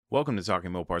Welcome to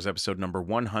Talking Mopars, episode number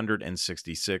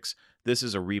 166. This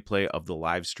is a replay of the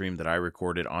live stream that I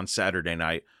recorded on Saturday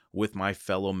night with my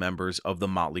fellow members of the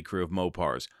motley crew of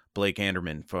Mopars, Blake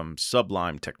Anderman from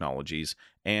Sublime Technologies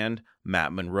and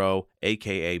Matt Monroe,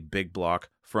 aka Big Block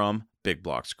from Big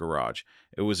Block's Garage.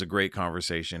 It was a great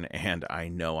conversation, and I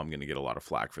know I'm going to get a lot of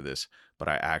flack for this, but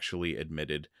I actually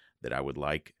admitted that I would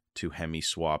like to Hemi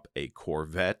swap a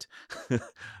Corvette.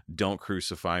 Don't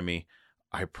crucify me.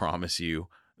 I promise you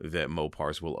that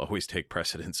Mopars will always take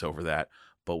precedence over that.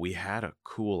 But we had a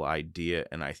cool idea,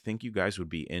 and I think you guys would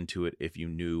be into it if you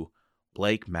knew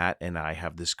Blake, Matt, and I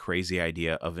have this crazy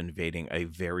idea of invading a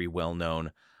very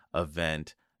well-known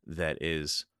event that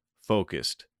is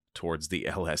focused towards the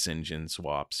LS engine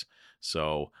swaps.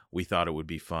 So we thought it would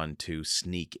be fun to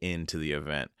sneak into the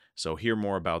event. So hear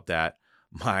more about that.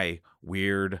 My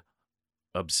weird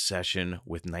obsession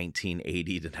with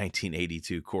 1980 to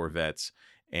 1982 Corvettes.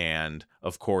 And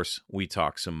of course, we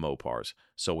talk some Mopars.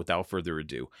 So without further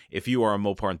ado, if you are a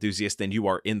Mopar enthusiast, then you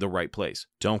are in the right place.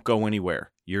 Don't go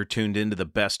anywhere. You're tuned into the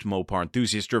best Mopar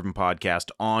enthusiast-driven podcast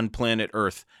on planet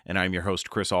Earth. And I'm your host,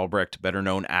 Chris Albrecht, better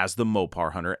known as the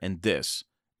Mopar Hunter. And this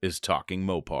is Talking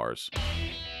Mopars.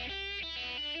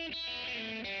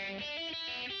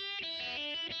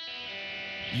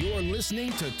 You're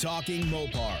listening to Talking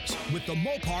Mopars with the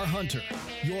Mopar Hunter,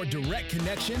 your direct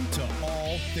connection to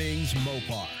all things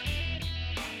Mopar.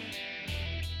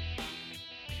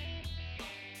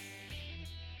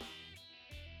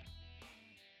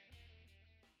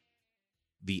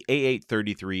 The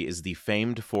A833 is the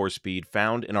famed four-speed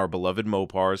found in our beloved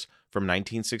Mopars from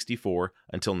 1964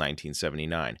 until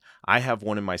 1979. I have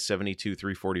one in my 72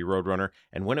 340 Roadrunner,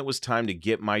 and when it was time to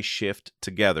get my shift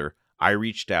together, I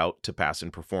reached out to Passon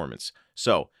Performance.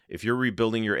 So, if you're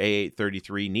rebuilding your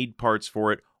A833, need parts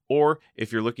for it, or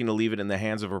if you're looking to leave it in the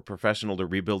hands of a professional to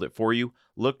rebuild it for you,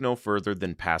 look no further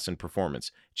than Passon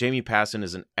Performance. Jamie Passon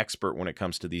is an expert when it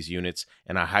comes to these units,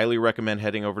 and I highly recommend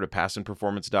heading over to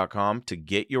PassonPerformance.com to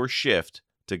get your shift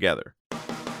together.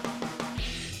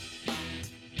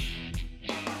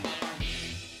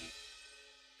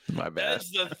 My bad.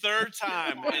 That's the third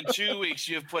time in 2 weeks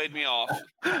you have played me off.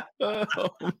 Oh,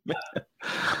 man.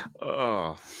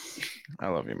 Oh, I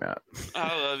love you, Matt.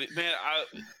 I love it, man.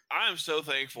 I am so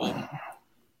thankful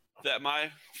that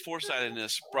my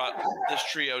foresightedness brought this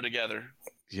trio together.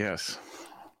 Yes.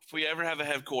 If we ever have a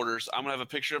headquarters, I'm gonna have a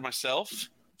picture of myself,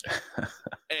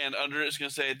 and under it's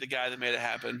gonna say the guy that made it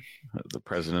happen. The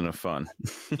president of fun.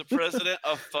 The president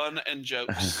of fun and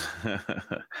jokes.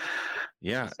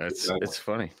 Yeah, it's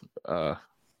funny.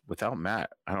 Without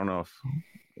Matt, I don't know if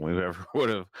we ever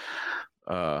would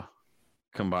have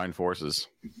combined forces.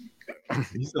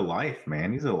 He's a life,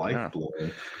 man. He's a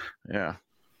lifeblood. Yeah.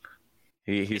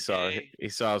 He saw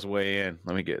his way in.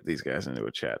 Let me get these guys into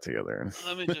a chat together.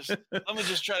 Let me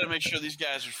just try to make sure these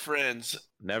guys are friends.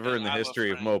 Never in the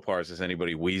history of Mopars has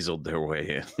anybody weaseled their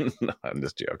way in. No, I'm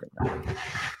just joking.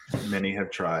 Many have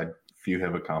tried. Few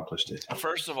have accomplished it.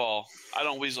 First of all, I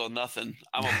don't weasel nothing.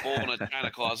 I'm a bull in a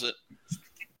china closet.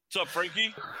 What's up,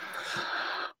 Frankie?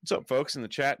 What's up, folks in the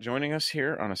chat joining us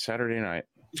here on a Saturday night?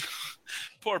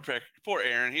 Poor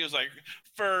Aaron. He was like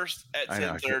first at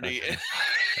 10:30.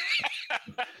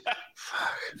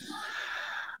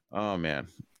 Oh man.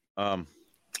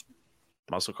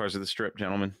 Muscle Cars of the Strip,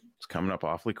 gentlemen. It's coming up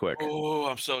awfully quick. Oh,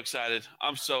 I'm so excited.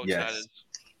 It's gonna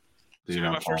be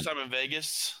my first time in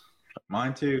Vegas.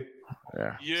 Mine too.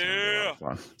 Yeah.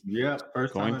 Yeah.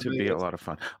 First time going to be a lot of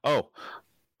fun. Oh,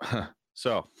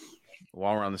 so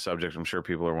while we're on the subject, I'm sure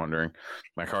people are wondering,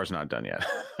 my car's not done yet.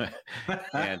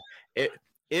 And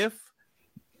if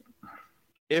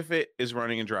it is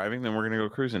running and driving, then we're going to go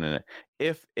cruising in it.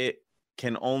 If it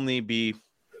can only be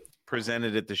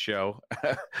presented at the show,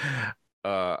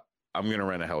 I'm going to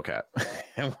rent a Hellcat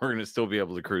and we're going to still be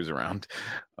able to cruise around.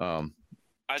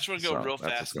 I just want to go real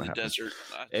fast in the desert.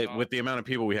 With the amount of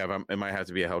people we have, it might have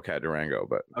to be a Hellcat Durango.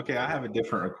 But okay, I have a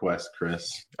different request,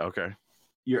 Chris. Okay.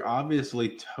 You're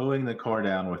obviously towing the car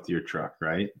down with your truck,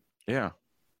 right? Yeah.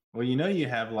 Well, you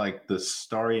have like the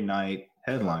Starry Night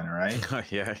headliner, right?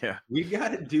 Yeah. We got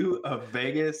to do a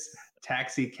Vegas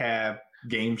taxi cab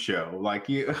game show, like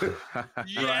you.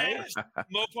 Yes,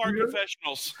 Mopar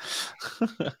Confessionals.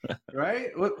 Right?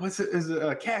 What's it? Is it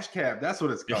a cash cab? That's what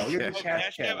it's called. Yeah.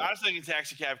 Cash cab. I was thinking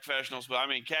taxi cab professionals, but I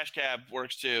mean cash cab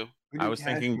works too. I was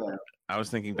thinking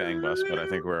Bang Bus, but I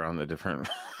think we're on the different.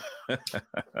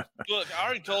 Look, I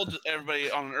already told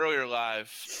everybody on an earlier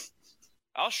live.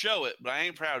 I'll show it, but I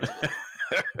ain't proud of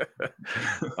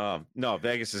it. No,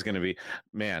 Vegas is going to be,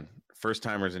 man. First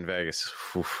timers in Vegas.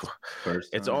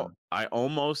 First it's all. I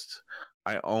almost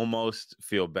I almost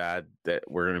feel bad that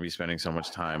we're going to be spending so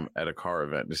much time at a car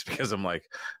event just because I'm like,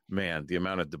 man, the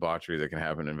amount of debauchery that can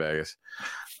happen in Vegas.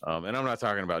 And I'm not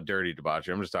talking about dirty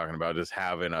debauchery. I'm just talking about just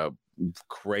having a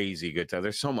crazy good time.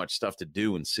 There's so much stuff to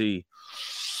do and see.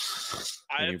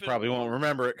 And you probably won't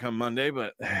remember it come Monday,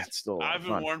 but it's still a lot of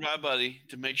fun. I've been warned by a buddy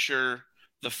to make sure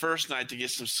the first night to get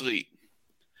some sleep.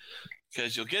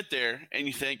 Because you'll get there and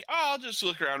you think, oh, I'll just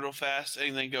look around real fast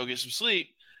and then go get some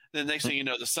sleep. Then next thing you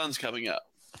know, the sun's coming up.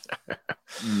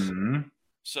 Mm-hmm.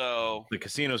 So the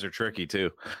casinos are tricky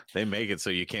too. They make it so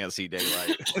you can't see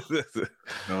daylight.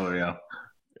 Oh yeah.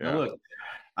 Now, look,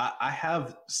 I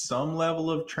have some level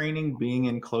of training being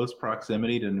in close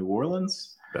proximity to New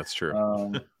Orleans. That's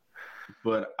true.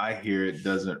 But I hear it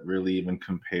doesn't really even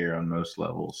compare on most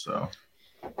levels. So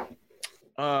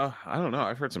I don't know.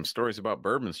 I've heard some stories about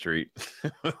Bourbon Street.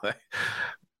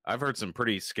 I've heard some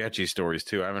pretty sketchy stories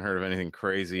too. I haven't heard of anything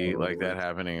crazy like that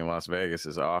happening in Las Vegas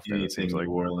as often. Anything it seems like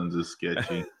New Orleans is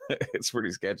sketchy. It's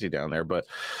pretty sketchy down there. But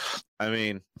I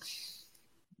mean,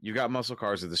 you got muscle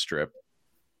cars at the Strip.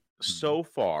 So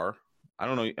far, I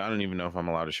don't even know if I'm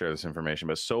allowed to share this information,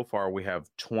 but so far we have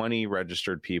 20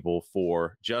 registered people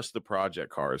for just the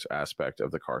project cars aspect of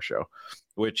the car show,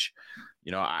 which,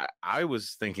 you know, I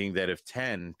was thinking that if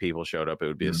 10 people showed up, it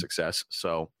would be a success.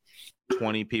 So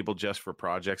 20 people just for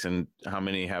projects, and how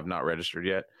many have not registered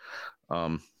yet?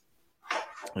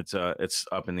 It's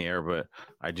up in the air, but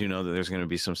I do know that there's going to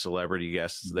be some celebrity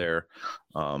guests there.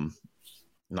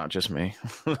 Not just me.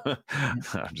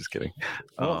 I'm just kidding.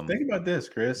 Well, think about this,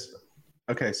 Chris.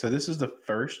 Okay, so this is the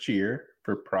first year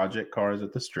for project cars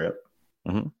at the Strip,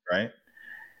 right?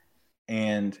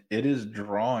 And it is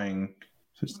drawing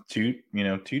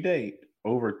to date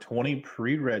over 20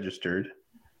 pre-registered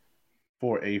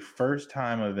for a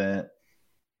first-time event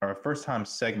or a first-time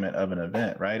segment of an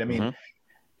event, right? I mean,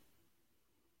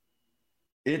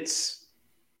 it's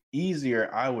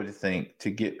easier, I would think,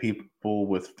 to get people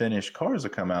with finished cars to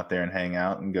come out there and hang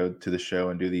out and go to the show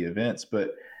and do the events,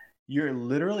 but you're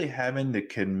literally having to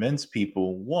convince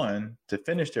people, one, to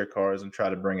finish their cars and try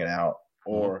to bring it out,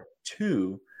 or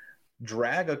two,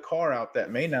 drag a car out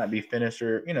that may not be finished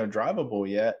or, drivable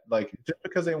yet, like just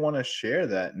because they want to share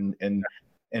that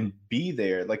and be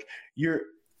there. Like, your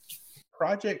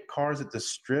project cars at the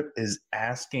Strip is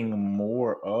asking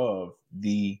more of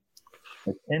the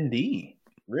attendee,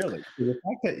 really. So the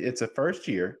fact that it's a first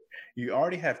year, you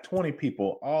already have 20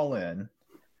 people all in,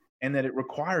 and that it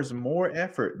requires more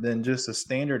effort than just a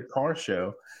standard car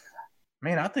show.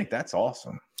 Man, I think that's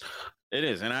awesome. It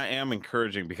is. And I am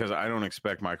encouraging, because I don't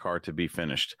expect my car to be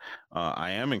finished. I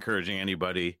am encouraging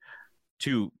anybody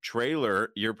to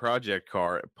trailer your project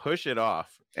car, push it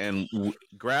off, and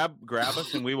grab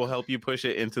us, and we will help you push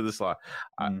it into the slot.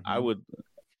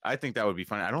 I think that would be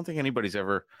fun. I don't think anybody's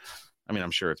ever, I mean,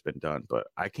 I'm sure it's been done, but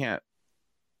I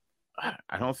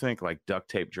don't think like duct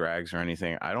tape drags or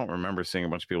anything. I don't remember seeing a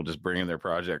bunch of people just bringing their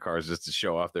project cars just to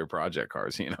show off their project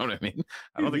cars. You know what I mean?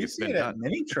 I don't think it's been done.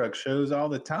 Mini truck shows all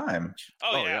the time.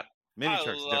 Oh yeah. Mini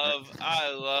trucks.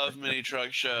 I love mini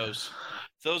truck shows.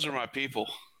 Those are my people.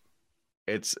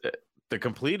 It's the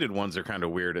completed ones are kind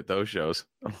of weird at those shows.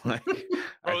 Like,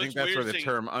 I think that's where the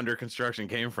term under construction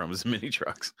came from, is mini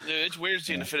trucks. Dude, it's weird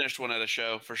seeing a finished one at a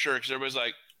show for sure, because everybody's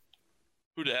like,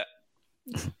 who dat?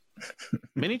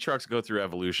 Mini trucks go through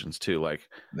evolutions too. Like,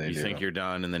 you think you're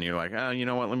done, and then you're like, oh, you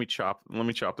know what? Let me chop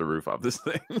the roof off this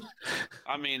thing.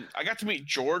 I mean, I got to meet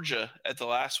Georgia at the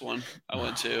last one I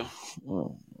went to.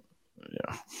 Well,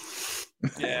 yeah.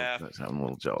 Yeah. I'm a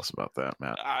little jealous about that,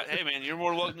 Matt. Hey, man, you're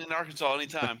more welcome in Arkansas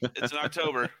anytime. It's in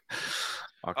October.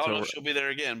 I don't know if she'll be there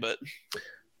again, but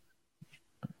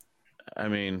I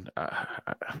mean, I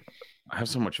have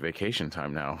so much vacation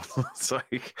time now. It's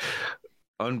like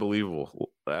unbelievable.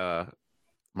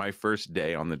 My first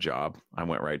day on the job, I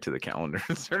went right to the calendar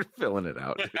and started filling it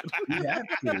out. You have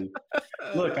to.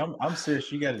 Look, I'm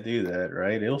serious. You got to do that,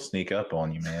 right? It'll sneak up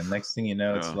on you, man. Next thing you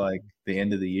know, it's like the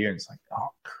end of the year, and it's like,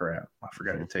 oh crap, I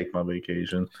forgot to take my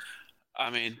vacation. I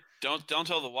mean, don't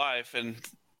tell the wife, and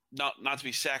not to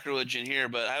be sacrilege in here,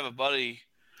 but I have a buddy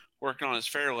working on his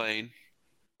Fairlane,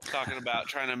 talking about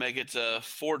trying to make it to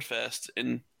Ford Fest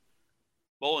in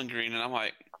Bowling Green, and I'm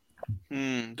like,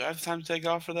 do I have time to take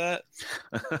off for that?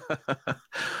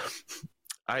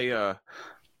 I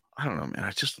don't know, man. I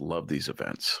just love these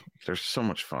events. They're so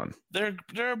much fun. They're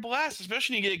a blast,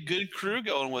 especially when you get a good crew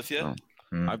going with you.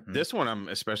 This one I'm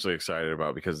especially excited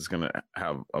about because it's going to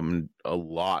have a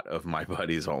lot of my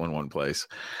buddies all in one place.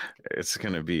 It's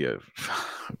going to be a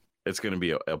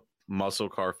muscle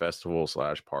car festival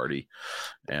 / party,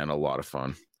 and a lot of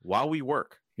fun while we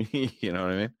work. You know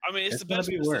what I mean? I mean, it's the gonna best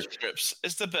be business work. trips.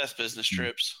 It's the best business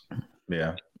trips.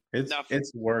 Yeah.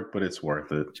 It's work, but it's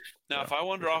worth it. Now, if I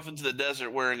wander off into the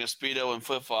desert wearing a Speedo and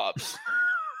flip flops,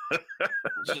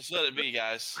 just let it be,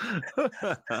 guys.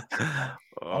 I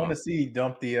want to see you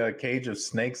dump the cage of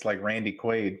snakes like Randy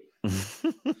Quaid.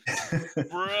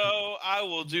 Bro, I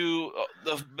will do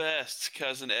the best,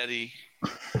 Cousin Eddie.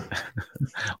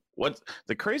 What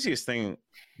the craziest thing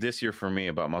this year for me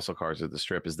about muscle cars at the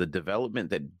Strip is the development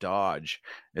that Dodge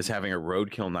is having a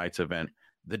Roadkill Nights event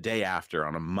the day after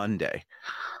on a Monday.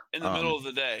 In the middle of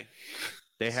the day.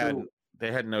 They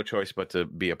had no choice but to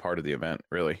be a part of the event,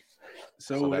 really.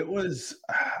 So it was,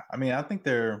 I mean, I think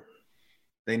they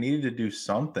needed to do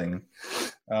something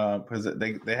because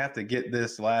they have to get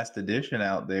this last edition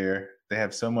out there. They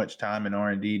have so much time and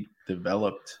R&D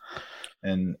developed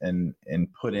and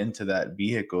put into that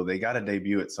vehicle. They got to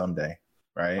debut it someday,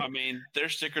 right? I mean, their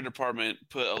sticker department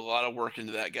put a lot of work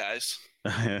into that, guys.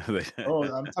 Oh,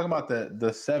 I'm talking about the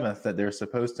 7th that they're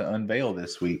supposed to unveil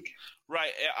this week.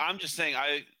 Right. I'm just saying,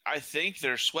 I think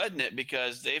they're sweating it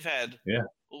because they've had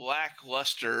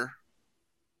lackluster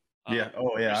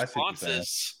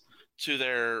responses to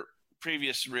their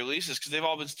previous releases because they've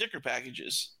all been sticker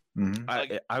packages. Mm-hmm.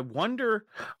 I wonder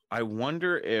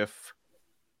if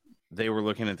they were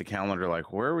looking at the calendar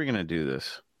like, where are we going to do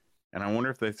this? And I wonder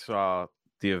if they saw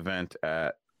the event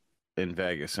in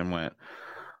Vegas and went,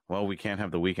 well, we can't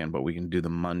have the weekend, but we can do the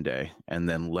Monday and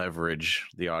then leverage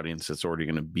the audience that's already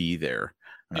going to be there.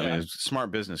 I mean, it's a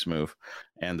smart business move.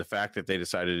 And the fact that they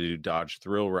decided to do Dodge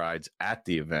Thrill Rides at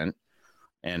the event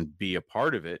and be a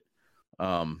part of it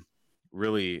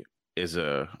really is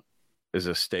a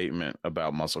statement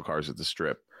about muscle cars at the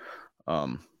Strip.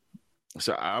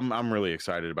 So I'm really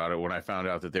excited about it. When I found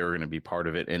out that they were going to be part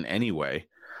of it in any way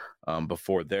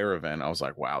before their event, I was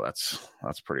like, wow, that's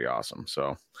pretty awesome.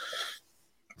 So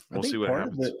we'll see what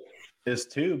happens. Part of it is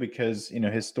too because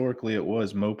historically it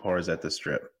was Mopars at the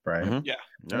Strip, right? Mm-hmm. Yeah.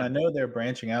 And I know they're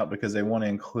branching out because they want to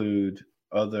include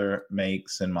other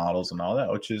makes and models and all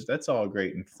that, that's all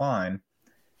great and fine.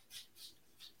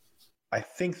 I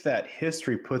think that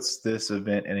history puts this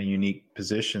event in a unique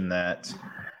position that,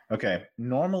 okay,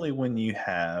 normally when you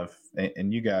have,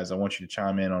 and you guys, I want you to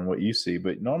chime in on what you see,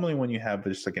 but normally when you have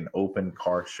just like an open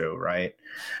car show, right?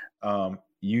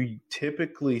 You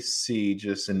typically see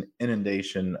just an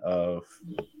inundation of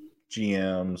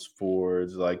GMs,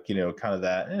 Fords, like, kind of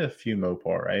that, and a few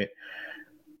Mopar, right?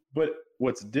 But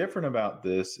what's different about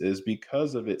this is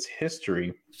because of its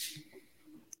history,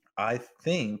 I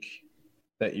think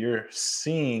that you're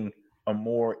seeing a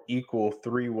more equal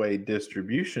three-way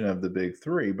distribution of the big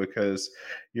three because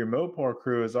your Mopar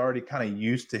crew is already kind of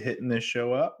used to hitting this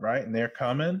show up, right? And they're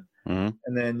coming. Mm-hmm.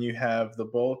 And then you have the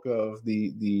bulk of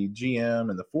the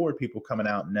GM and the Ford people coming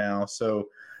out now. So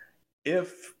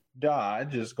if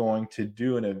Dodge is going to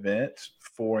do an event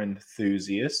for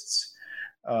enthusiasts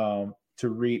to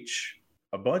reach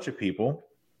a bunch of people,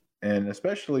 and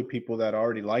especially people that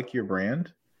already like your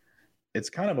brand, it's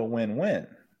kind of a win-win,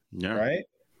 right?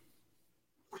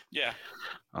 Yeah,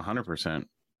 100%.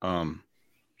 I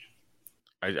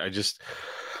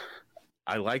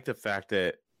like the fact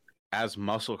that as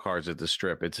muscle cars at the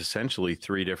Strip, it's essentially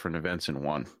 3 different events in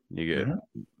one. You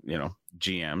get,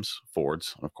 GMs,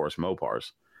 Fords, and of course,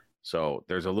 Mopars. So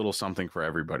there's a little something for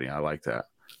everybody. I like that.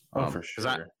 For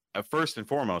sure. First and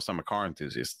foremost, I'm a car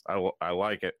enthusiast. I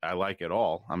like it. I like it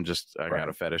all. I got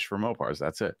a fetish for Mopars.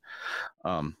 That's it.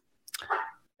 And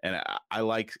I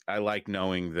like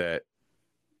knowing that,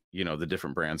 the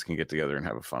different brands can get together and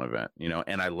have a fun event,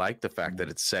 and I like the fact that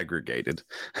it's segregated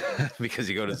because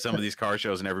you go to some of these car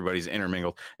shows and everybody's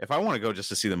intermingled. If I want to go just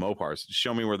to see the Mopars,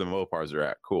 show me where the Mopars are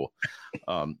at. Cool.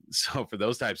 So for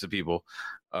those types of people,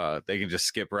 they can just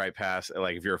skip right past,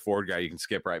 like if you're a Ford guy, you can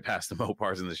skip right past the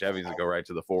Mopars and the Chevys and go right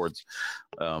to the Fords.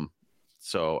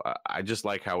 So I just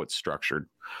like how it's structured.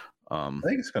 I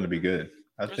think it's going to be good.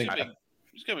 It's going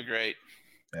to be great.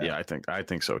 Yeah, I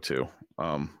think so too.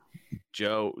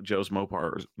 Joe's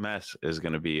Mopar mess is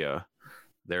going to be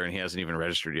there, and he hasn't even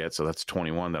registered yet. So that's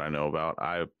 21 that I know about.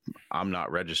 I'm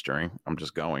not registering. I'm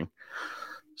just going.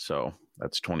 So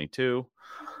that's 22.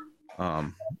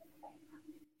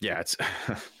 It's.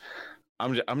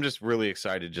 I'm just really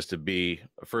excited just to be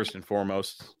first and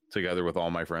foremost together with all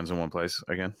my friends in one place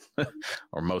again,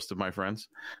 or most of my friends.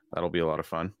 That'll be a lot of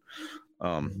fun.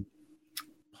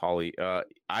 Holly,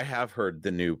 I have heard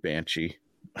the new Banshee.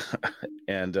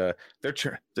 And it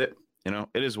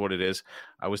is what it is.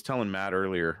 I was telling Matt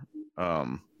earlier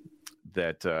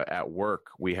that at work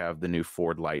we have the new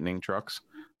Ford Lightning trucks,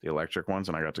 the electric ones,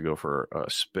 and I got to go for a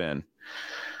spin.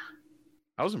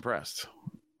 I was impressed.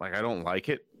 Like, I don't like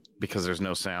it because there's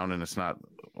no sound and it's not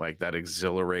like that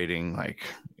exhilarating, like,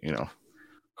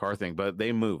 car thing, but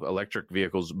they move. Electric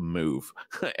vehicles move.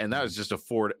 And that was just a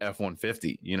Ford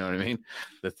F-150. You know what I mean?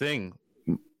 The thing,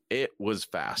 it was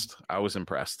fast. I was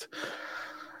impressed.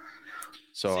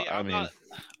 So, See, I'm not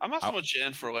so much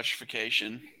in for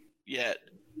electrification yet.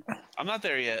 I'm not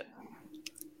there yet.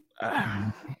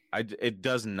 It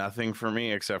does nothing for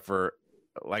me except for,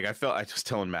 like, I was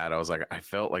telling Matt, I was like, I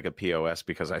felt like a POS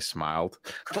because I smiled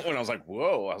when I was like,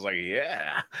 whoa, I was like,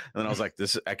 yeah. And then I was like,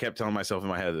 I kept telling myself in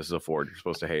my head, this is a Ford, you're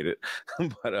supposed to hate it.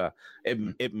 But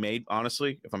it made,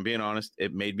 honestly, if I'm being honest,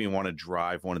 it made me want to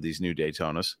drive one of these new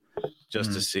Daytonas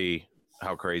just to see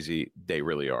how crazy they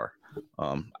really are.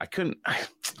 I couldn't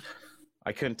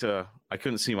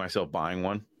see myself buying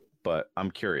one. But I'm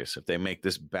curious if they make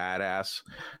this badass,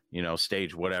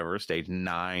 stage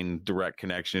 9 direct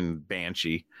connection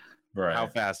Banshee. Right. How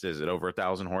fast is it? Over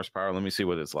 1,000 horsepower? Let me see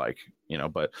what it's like.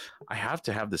 But I have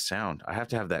to have the sound. I have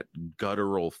to have that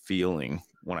guttural feeling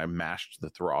when I mashed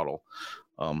the throttle.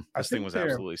 This thing was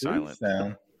absolutely silent.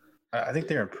 I think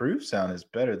their improved sound is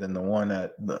better than the one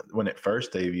when it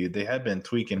first debuted. They had been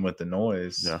tweaking with the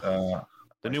noise. Yeah.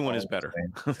 The new one is better.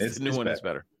 The new one is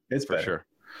better. It's for sure.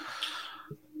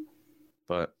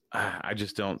 But I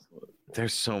just don't.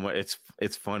 There's so much.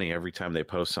 It's funny every time they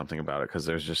post something about it because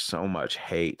there's just so much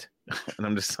hate, and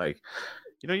I'm just like,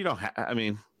 you don't. I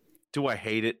mean, do I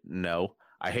hate it? No,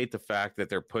 I hate the fact that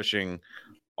they're pushing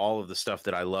all of the stuff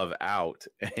that I love out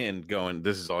and going,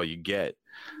 this is all you get.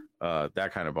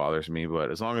 That kind of bothers me.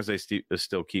 But as long as they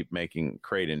still keep making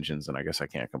crate engines, then I guess I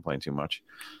can't complain too much.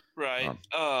 Right.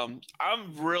 I'm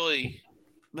really.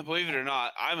 Believe it or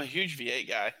not, I'm a huge V8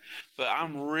 guy, but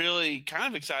I'm really kind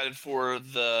of excited for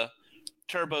the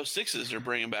Turbo 6s they're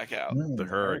bringing back out. The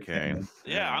Hurricane.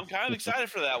 Yeah, I'm kind of excited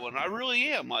for that one. I really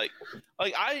am. Like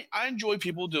I enjoy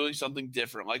people doing something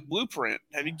different, like Blueprint.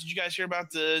 Did you guys hear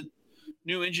about the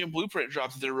new engine Blueprint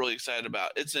drop that they're really excited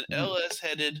about? It's an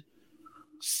LS-headed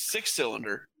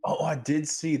 6-cylinder. Oh, I did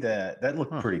see that. That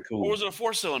looked pretty cool. Or was it a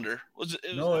 4-cylinder?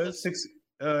 It was 6.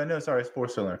 No, sorry, it's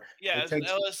 4-cylinder. Yeah, it's an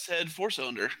LS head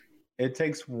 4-cylinder. It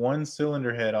takes one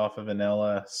cylinder head off of an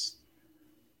LS.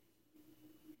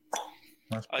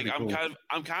 That's pretty cool.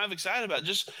 I'm kind of excited about it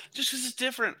just because it's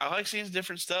different. I like seeing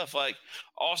different stuff. Like,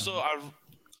 also,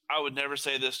 I would never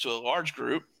say this to a large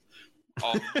group,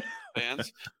 all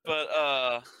fans, but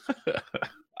I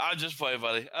just play,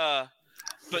 buddy.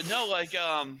 But no, like,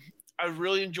 I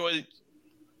really enjoy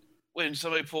when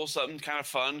somebody pulls something kind of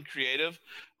fun, creative,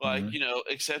 like,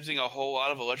 accepting a whole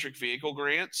lot of electric vehicle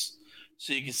grants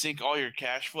so you can sink all your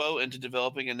cash flow into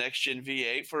developing a next-gen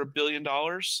V8 for $1 billion.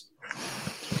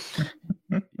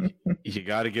 You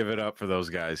got to give it up for those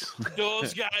guys.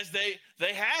 Those guys,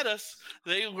 they had us.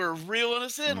 They were reeling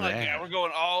us in. Like, yeah, we're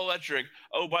going all electric.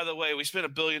 Oh, by the way, we spent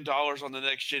 $1 billion on the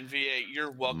next-gen V8.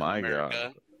 You're welcome,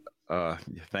 America. God.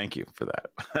 Thank you for that.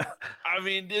 I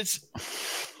mean, it's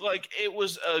like, it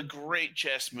was a great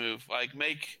chess move. Like,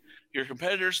 make your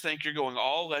competitors think you're going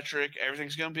all electric.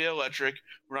 Everything's going to be electric.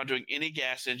 We're not doing any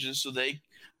gas engines. So they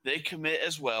commit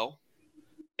as well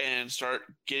and start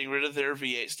getting rid of their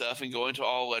V8 stuff and going to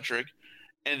all electric.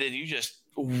 And then you just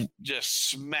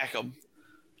smack them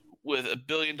with $1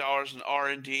 billion in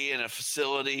R&D and a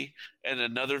facility and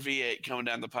another V8 coming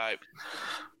down the pipe.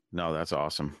 No, that's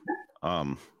awesome.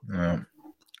 I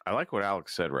like what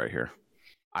Alex said right here.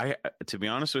 To be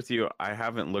honest with you, I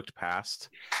haven't looked past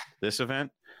this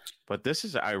event, but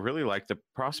I really like the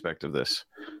prospect of this.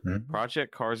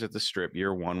 Project cars at the Strip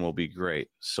year 1 will be great.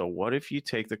 So what if you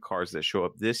take the cars that show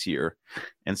up this year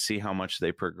and see how much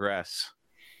they progress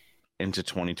into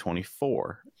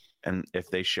 2024, and if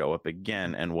they show up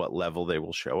again and what level they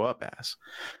will show up as?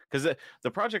 Because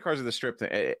the Project cars at the Strip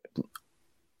thing,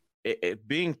 it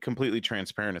being completely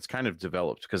transparent, it's kind of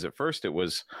developed, because at first it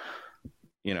was,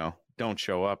 don't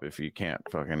show up if you can't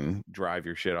fucking drive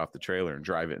your shit off the trailer and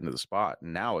drive it into the spot.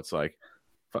 And now it's like,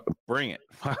 bring it.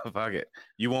 Fuck it.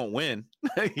 You won't win.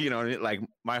 Like,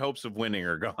 my hopes of winning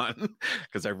are gone,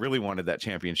 because I really wanted that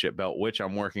championship belt, which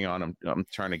I'm working on. I'm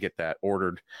trying to get that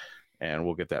ordered, and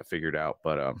we'll get that figured out.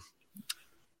 But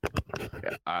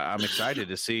I'm excited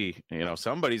to see,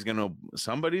 somebody's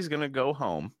gonna go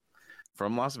home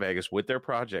from Las Vegas with their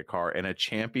project car and a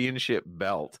championship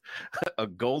belt, a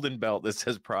golden belt that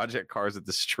says Project Cars at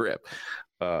the Strip.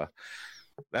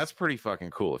 That's pretty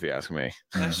fucking cool, if you ask me.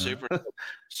 That's super cool.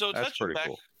 So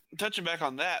touching back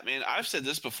on that, man, I've said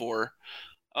this before.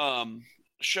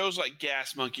 Shows like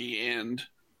Gas Monkey and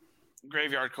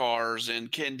Graveyard Cars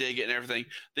and Ken Diggett and everything,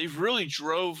 they've really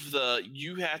drove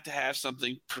you have to have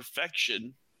something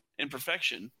perfection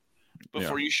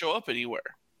before you show up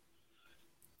anywhere.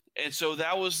 And so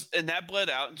that bled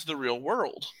out into the real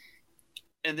world.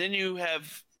 And then you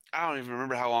have, I don't even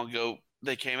remember how long ago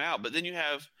they came out, but then you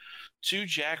have 2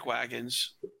 jack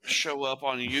wagons show up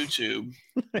on YouTube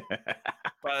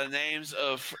by the names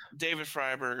of David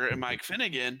Freiberger and Mike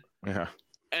Finnegan. Yeah.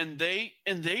 And they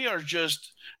are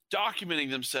just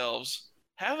documenting themselves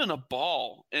having a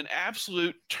ball and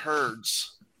absolute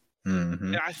turds. Mm-hmm.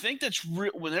 And I think that's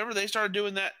whenever they started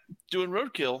doing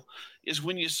roadkill is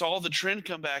when you saw the trend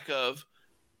come back of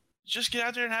just get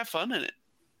out there and have fun in it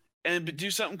and do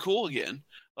something cool again.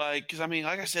 Like, because I mean,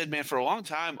 like I said, man, for a long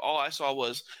time, all I saw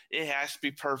was it has to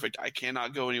be perfect. I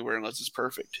cannot go anywhere unless it's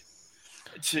perfect.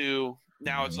 To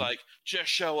now it's like, just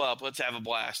show up. Let's have a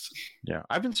blast. Yeah.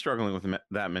 I've been struggling with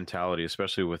that mentality,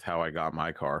 especially with how I got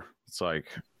my car. It's like,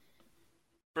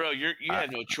 bro, you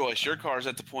had no choice. Your car's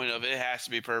at the point of it has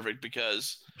to be perfect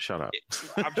because shut up.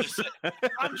 I'm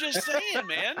just saying,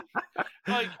 man.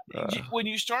 Like when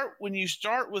you start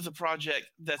with a project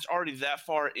that's already that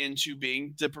far into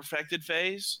being the perfected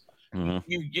phase,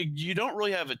 you don't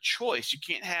really have a choice. You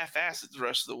can't half-ass it the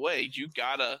rest of the way. You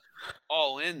gotta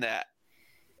all in that.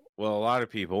 Well, a lot of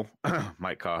people,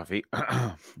 Mike Coffee,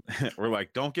 were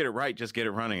like, don't get it right, just get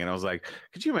it running. And I was like,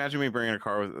 could you imagine me bringing a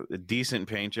car with a decent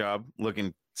paint job,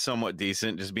 looking somewhat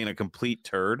decent, just being a complete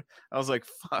turd? I was like,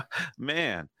 fuck,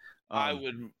 man. I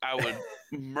would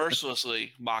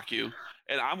mercilessly mock you,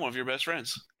 and I'm one of your best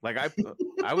friends. Like I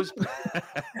was.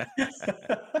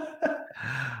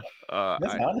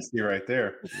 That's honesty right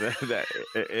there.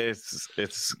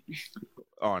 It's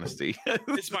honesty.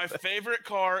 It's my favorite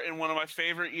car in one of my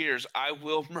favorite years. I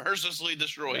will mercilessly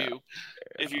destroy you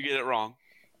if you get it wrong.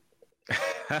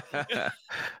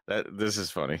 This is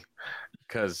funny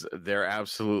because they're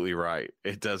absolutely right.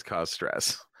 It does cause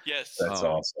stress. Yes. That's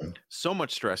awesome. So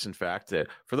much stress, in fact, that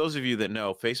for those of you that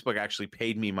know, Facebook actually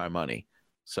paid me my money.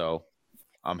 So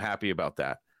I'm happy about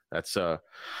that. That's the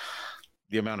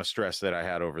amount of stress that I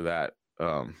had over that.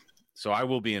 So I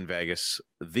will be in Vegas.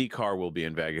 The car will be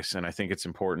in Vegas. And I think it's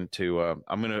important to,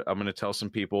 I'm going to tell some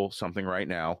people something right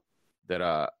now that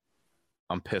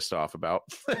I'm pissed off about.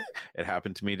 It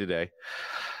happened to me today.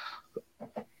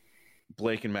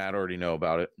 Blake and Matt already know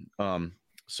about it.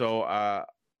 So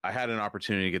I had an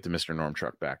opportunity to get the Mr. Norm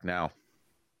truck back. Now,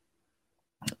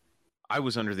 I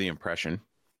was under the impression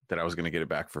that I was going to get it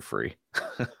back for free,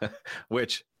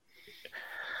 which,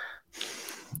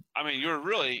 I mean, you're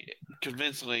really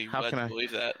convincingly led to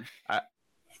believe that.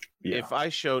 If I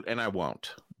showed, and I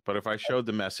won't, but if I showed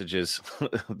the messages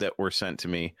that were sent to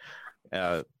me,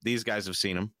 these guys have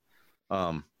seen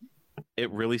them.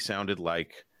 It really sounded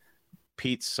like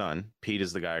Pete's son. Pete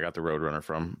is the guy I got the Roadrunner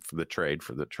from for the trade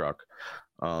for the truck.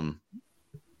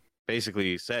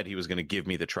 Basically said he was going to give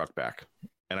me the truck back.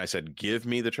 And I said, give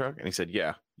me the truck? And he said,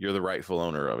 yeah, you're the rightful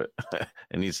owner of it.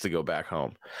 It needs to go back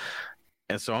home.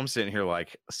 And so I'm sitting here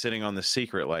like sitting on the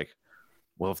secret, like,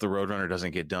 well, if the Roadrunner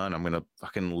doesn't get done, I'm going to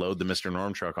fucking load the Mr.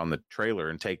 Norm truck on the trailer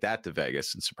and take that to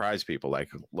Vegas and surprise people. Like,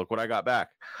 look what I got back.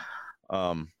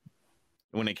 When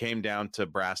it came down to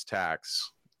brass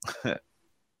tacks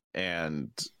and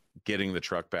getting the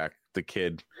truck back, the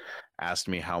kid asked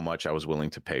me how much I was willing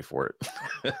to pay for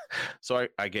it. So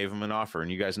I gave him an offer, and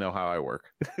you guys know how I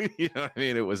work. You know what I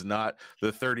mean? It was not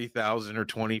the $30,000 or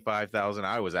 $25,000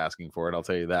 I was asking for it. I'll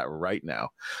tell you that right now.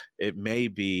 It may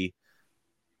be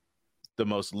the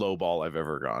most low ball I've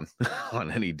ever gone on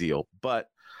any deal, but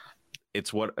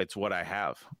it's what I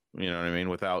have, you know what I mean?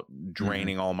 Without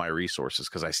draining all my resources,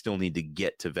 because I still need to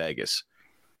get to Vegas.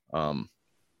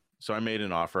 So I made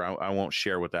an offer. I won't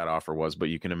share what that offer was, but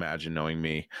you can imagine, knowing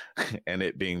me, and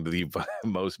it being the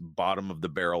most bottom of the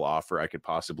barrel offer I could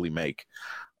possibly make.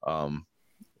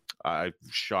 I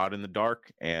shot in the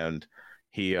dark, and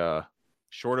he,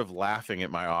 short of laughing at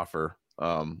my offer,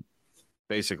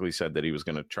 basically said that he was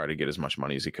going to try to get as much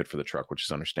money as he could for the truck, which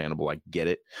is understandable. I get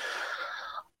it.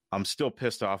 I'm still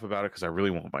pissed off about it because I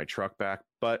really want my truck back,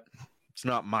 but it's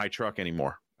not my truck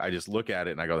anymore. I just look at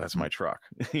it and I go, that's my truck.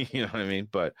 You know what I mean?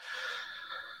 But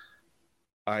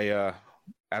I,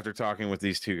 after talking with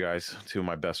these two guys, two of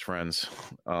my best friends,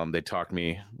 they talked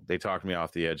me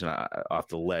off the edge and off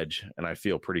the ledge, and I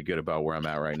feel pretty good about where I'm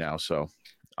at right now. So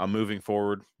I'm moving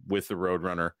forward with the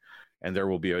Roadrunner, and there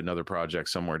will be another project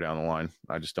somewhere down the line.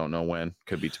 I just don't know when.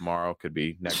 Could be tomorrow, could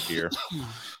be next year.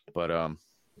 But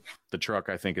the truck,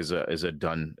 I think, is a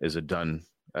done.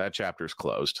 That chapter's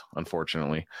closed,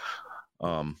 unfortunately.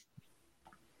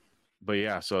 But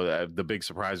yeah, so the big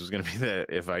surprise was going to be that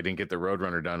if I didn't get the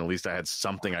Roadrunner done, at least I had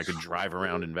something I could drive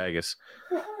around in Vegas.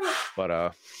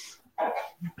 But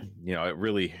you know, it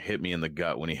really hit me in the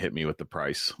gut when he hit me with the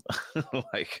price.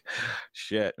 Like,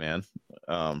 shit, man.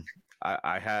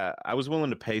 I was willing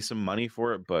to pay some money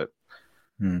for it, but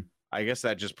I guess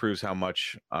that just proves how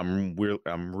much I'm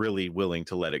really willing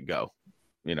to let it go.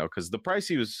 Because the price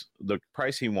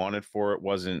he wanted for it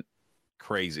wasn't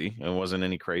crazy. It wasn't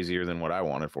any crazier than what I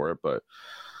wanted for it. But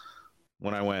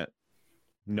when I went,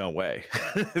 no way,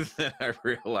 then I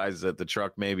realized that the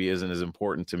truck maybe isn't as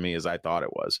important to me as I thought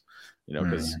it was.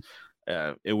 Because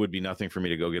it would be nothing for me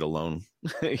to go get a loan.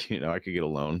 I could get a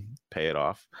loan, pay it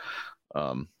off.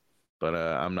 But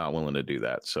I'm not willing to do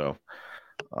that. So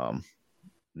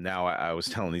now I was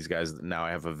telling these guys that now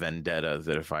I have a vendetta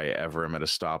that if I ever am at a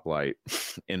stoplight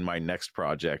in my next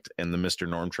project and the Mr.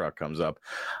 Norm truck comes up,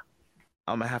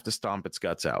 I'm going to have to stomp its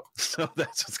guts out. So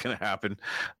that's what's going to happen.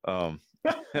 Man,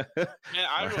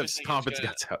 I really think stomp its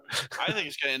guts out. I think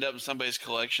it's going to end up in somebody's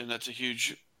collection. That's a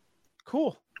huge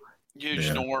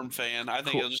Yeah. Norm fan. I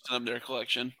think it'll just end up in their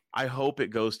collection. I hope it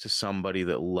goes to somebody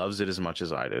that loves it as much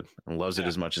as I did and loves it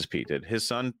as much as Pete did. His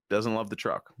son doesn't love the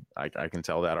truck. I can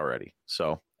tell that already.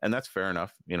 So, and that's fair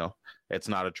enough. It's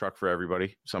not a truck for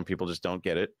everybody. Some people just don't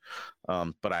get it.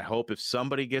 But I hope if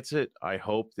somebody gets it, I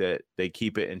hope that they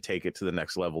keep it and take it to the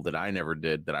next level that I never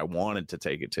did, that I wanted to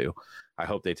take it to. I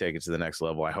hope they take it to the next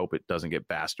level. I hope it doesn't get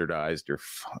bastardized or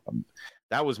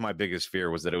that was my biggest fear,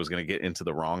 was that it was going to get into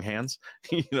the wrong hands.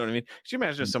 You know what I mean? Could you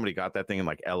imagine if somebody got that thing and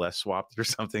like LS swapped or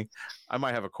something? I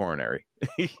might have a coronary.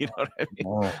 You know what I mean?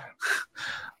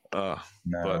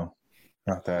 No, but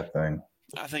not that thing.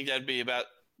 I think that'd be about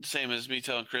the same as me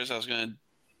telling Chris I was going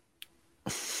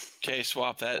to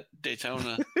K-swap that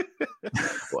Daytona.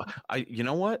 Well, you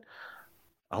know what?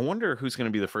 I wonder who's going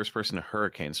to be the first person to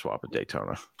hurricane swap at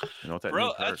Daytona. You know what that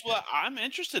Bro, that's what I'm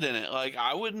interested in it. Like,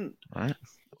 I wouldn't. All right.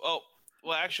 Oh,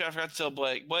 well, actually, I forgot to tell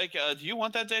Blake. Blake, do you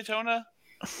want that Daytona?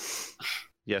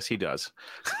 Yes, he does.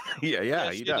 yeah,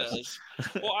 Yes, he does.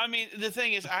 Well, I mean, the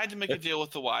thing is, I had to make a deal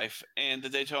with the wife, and the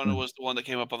Daytona was the one that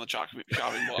came up on the chopping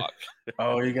block.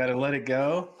 Oh, you got to let it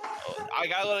go? I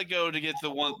got to let it go to get the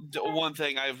one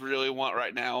thing I really want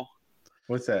right now.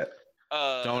 What's that?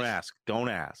 Don't ask.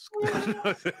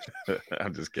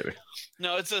 I'm just kidding.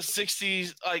 No, it's a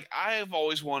 60s. Like, I've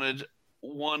always wanted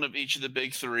one of each of the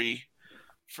big three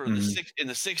for in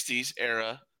the 60s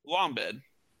era long bed.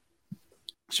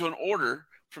 So in order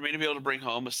for me to be able to bring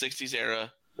home a 60s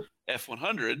era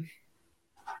F100,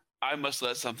 I must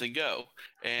let something go.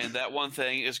 And that one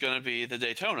thing is going to be the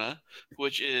Daytona,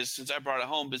 which is, since I brought it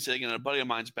home, been sitting in a buddy of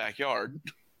mine's backyard.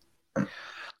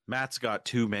 Matt's got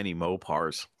too many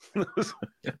Mopars.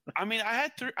 I mean, I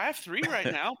have three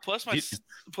right now, plus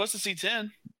plus the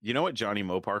C10. You know what Johnny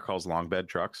Mopar calls long bed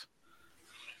trucks?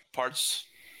 Parts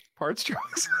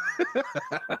trucks.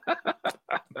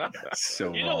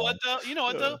 So You know what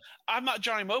though? I'm not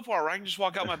Johnny Mopar. Where I can just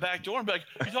walk out my back door and be like,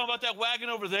 "You talking about that wagon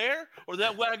over there, or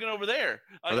that wagon over there,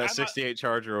 or that 68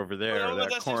 Charger over there, or that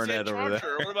Coronet over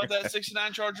there, or what about that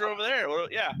 69 Charger over there?" Or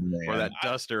or that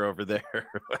Duster over there.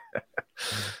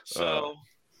 So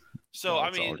I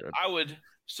mean, I would.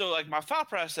 So like, my thought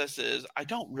process is, I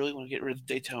don't really want to get rid of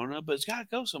Daytona, but it's got to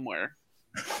go somewhere.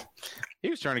 He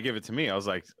was trying to give it to me. I was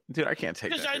like, dude, I can't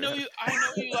take that. Because I know you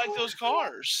like those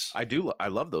cars. I do. I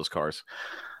love those cars.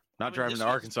 Not driving to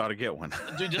Arkansas to get one.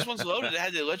 Dude, this one's loaded. It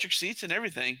had the electric seats and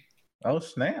everything. Oh,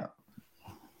 snap.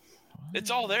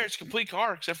 It's all there. It's a complete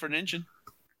car except for an engine.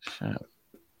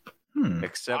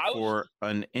 Except for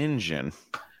an engine.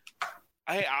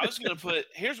 I was going to put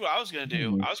 – here's what I was going to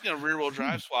do. I was going to rear-wheel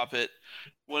drive swap it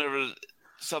whenever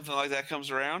something like that comes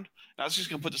around. And I was just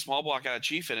going to put the small block out of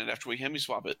Chief in it after we Hemi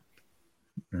swap it.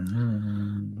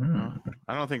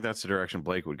 I don't think that's the direction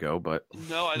Blake would go, but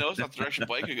no, I know it's not the direction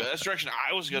Blake would go. That's the direction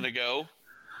I was going to go.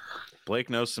 Blake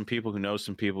knows some people who know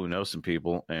some people who know some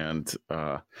people, and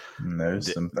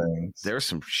there's some things. There's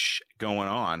some going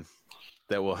on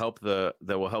that will help the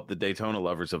Daytona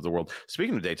lovers of the world.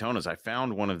 Speaking of Daytonas, I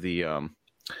found one of the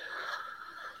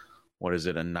what is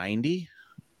it, a 90?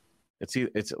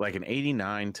 It's like an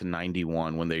 89 to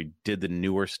 91 when they did the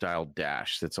newer style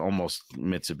dash. That's almost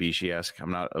Mitsubishi-esque.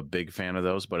 I'm not a big fan of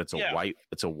those, but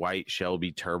it's a white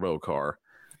Shelby turbo car,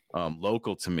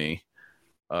 local to me,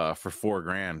 for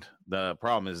 $4,000. The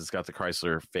problem is it's got the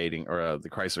Chrysler fading or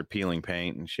the Chrysler peeling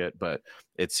paint and shit, but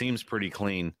it seems pretty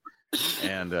clean.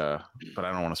 And but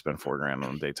I don't want to spend $4,000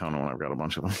 on a Daytona when I've got a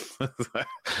bunch of them.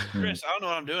 Chris, I don't know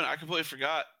what I'm doing. I completely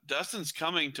forgot. Dustin's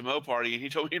coming to Mo Party, and he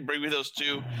told me to bring me those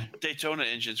two Daytona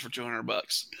engines for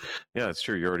 $200. Yeah, that's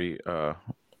true. You already you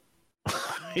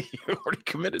already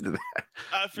committed to that.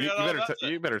 I forgot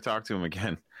you better talk to him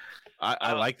again.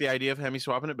 I like the idea of Hemi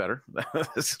swapping it better.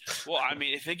 Well, I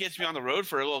mean, if it gets me on the road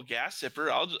for a little gas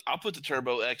sipper, I'll put the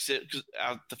turbo exit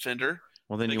out the fender.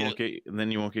 Well, then you won't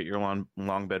get your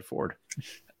long bed Ford.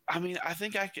 I mean, I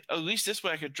think I could, at least this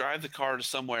way I could drive the car to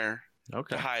somewhere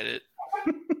Okay. to hide it.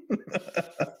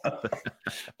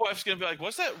 Wife's going to be like,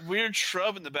 what's that weird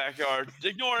shrub in the backyard?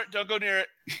 Ignore it. Don't go near it.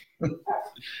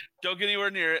 Don't get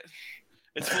anywhere near it.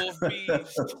 It's full of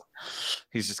bees.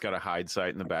 He's just got a hide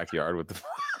site in the backyard with the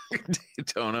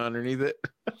Daytona underneath it.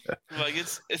 Like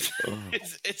it's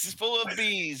full of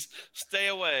bees. Stay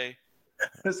away.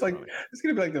 It's gonna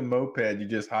be like the moped. You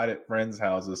just hide at friends'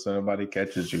 houses so nobody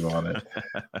catches you on it.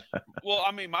 Well,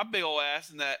 I mean, my big old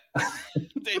ass in that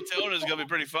Daytona is gonna be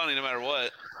pretty funny no matter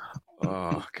what.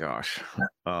 Oh gosh.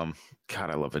 God,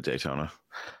 I love a Daytona.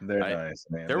 They're nice,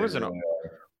 man. There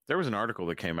was an article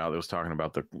that came out that was talking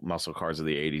about the muscle cars of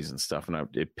the 80s and stuff, and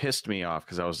it pissed me off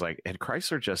because I was like, had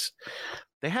Chrysler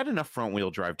they had enough front wheel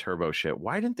drive turbo shit.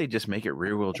 Why didn't they just make it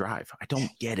rear wheel drive? I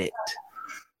don't get it.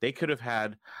 They could have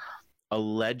had a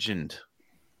Legend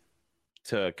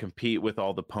to compete with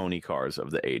all the pony cars of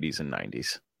the 80s and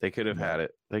 90s. They could have had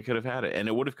it. They could have had it, and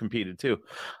it would have competed too.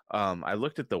 I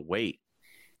looked at the weight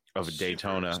of a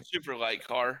Daytona, super light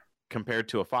car compared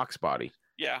to a Fox body.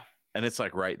 Yeah, and it's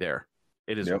like right there.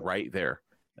 It is right there,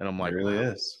 and I'm like, it really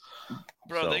is,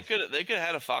 bro. So, they could have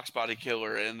had a Fox body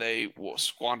killer, and they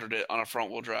squandered it on a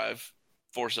front wheel drive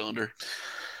 4-cylinder.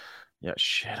 Yeah,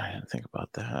 shit. I didn't think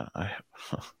about that.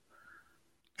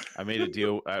 I made a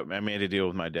deal. I made a deal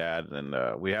with my dad, and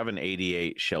we have an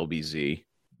 '88 Shelby Z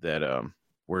that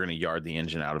we're going to yard the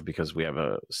engine out of because we have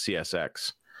a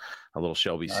CSX, a little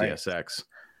Shelby CSX,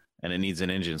 and it needs an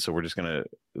engine. So we're just going to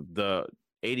the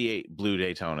 '88 blue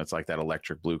Daytona. It's like that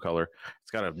electric blue color.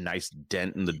 It's got a nice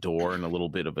dent in the door and a little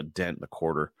bit of a dent in the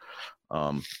quarter.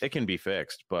 It can be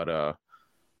fixed, but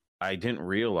I didn't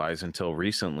realize until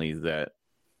recently that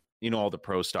all the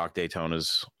pro stock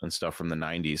Daytonas and stuff from the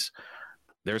 '90s.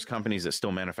 There's companies that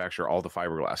still manufacture all the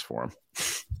fiberglass for them.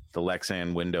 The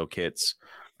Lexan window kits,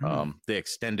 the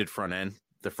extended front end.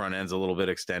 The front end's a little bit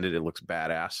extended. It looks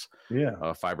badass. Yeah.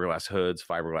 Fiberglass hoods,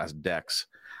 fiberglass decks.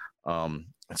 And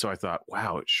so I thought,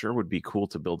 wow, it sure would be cool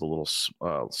to build a little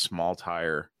small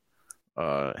tire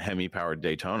Hemi powered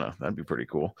Daytona. That'd be pretty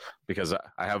cool because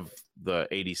I have the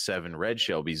 '87 red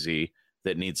Shelby Z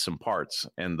that needs some parts,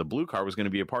 and the blue car was going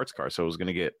to be a parts car. So it was going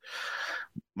to get,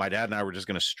 my dad and I were just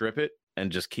going to strip it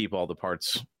and just keep all the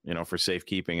parts, for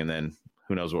safekeeping. And then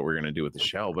who knows what we're going to do with the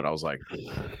shell. But I was like,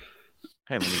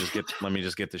 hey, let me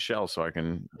just get the shell so I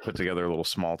can put together a little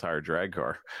small tire drag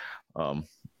car.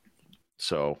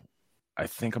 So I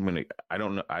think I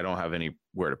don't know. I don't have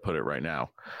anywhere to put it right now.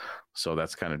 So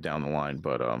that's kind of down the line,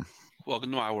 but,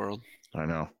 welcome to my world. I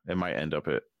know it might end up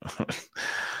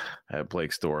at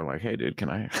Blake's store. Like, hey dude, can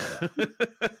I,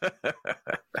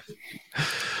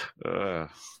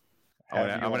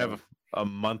 I'm going to have a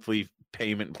monthly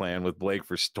payment plan with Blake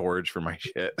for storage for my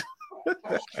shit.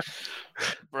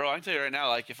 Bro, I can tell you right now,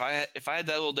 like if I had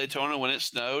that little Daytona when it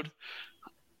snowed,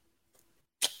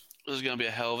 it was gonna be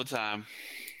a hell of a time.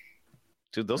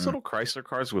 Dude, those little Chrysler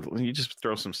cars you just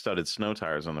throw some studded snow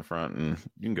tires on the front and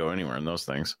you can go anywhere in those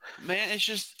things. Man, it's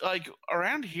just like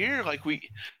around here, like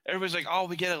everybody's like, oh,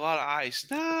 we get a lot of ice.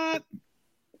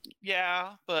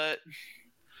 Yeah, but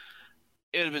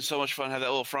it would have been so much fun to have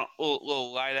that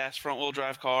little light ass front wheel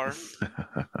drive car.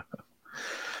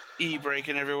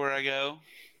 E-braking everywhere I go.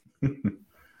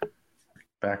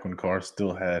 Back when cars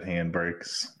still had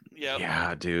handbrakes. Yep.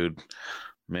 Yeah, dude.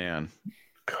 Man.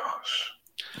 Gosh.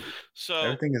 So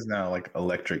everything is now like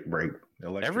electric brake.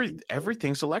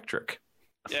 Everything's electric.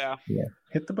 Yeah. Yeah.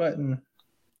 Hit the button.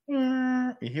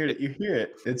 You hear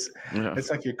it. It's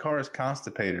like your car is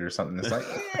constipated or something. It's like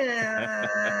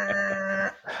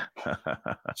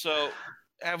So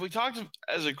have we talked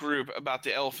as a group about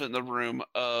the elephant in the room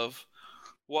of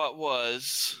what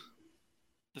was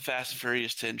the Fast and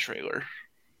Furious 10 trailer?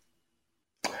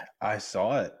 I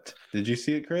saw it. Did you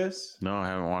see it, Chris? No, I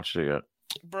haven't watched it yet.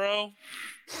 Bro,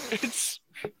 it's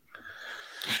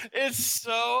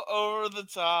so over the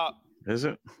top. Is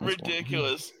it?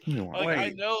 Ridiculous. Like, Wait, I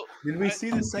know. Did we see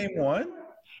the same one?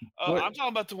 I'm talking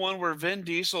about the one where Vin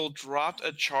Diesel dropped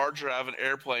a Charger out of an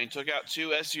airplane, took out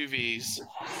 2 SUVs,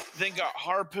 then got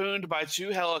harpooned by 2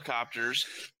 helicopters,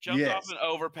 jumped off an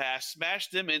overpass,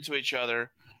 smashed them into each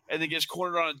other, and then gets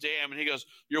cornered on a dam, and he goes,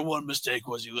 your one mistake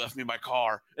was you left me my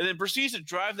car, and then proceeds to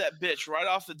drive that bitch right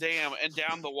off the dam and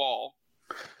down the wall.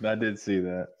 I did see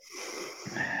that.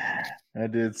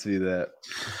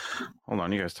 Hold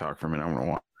on, you guys talk for a minute. I'm going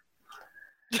to watch.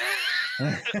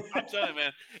 I'm telling you,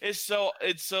 man, it's so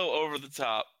over the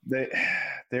top.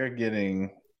 They're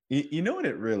getting, you know what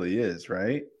it really is,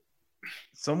 right?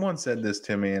 Someone said this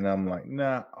to me, and I'm like,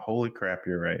 nah, holy crap,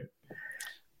 you're right.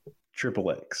 Triple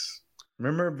X.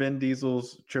 Remember Vin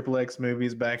Diesel's Triple X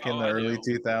movies back in the early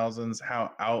 2000s?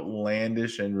 How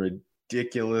outlandish and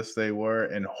ridiculous they were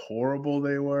and horrible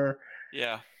they were.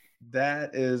 Yeah.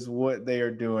 That is what they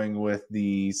are doing with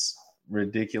these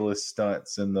ridiculous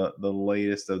stunts in the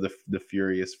latest of the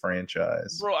Furious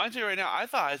franchise. Bro, I tell you right now, I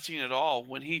thought I'd seen it all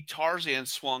when Tarzan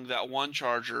swung that one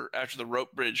charger after the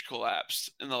rope bridge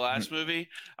collapsed in the last movie.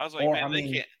 I was like,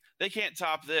 they can't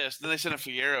top this. Then they sent a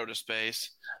Fiero to space.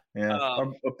 Yeah,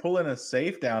 or pulling a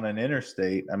safe down an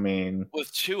interstate. I mean,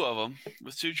 with two of them,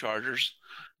 with two chargers.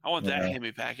 I want that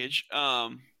Hemi package.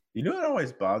 You know what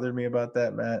always bothered me about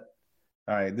that, Matt?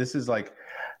 All right, this is like,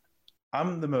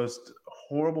 I'm the most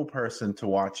horrible person to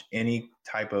watch any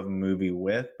type of movie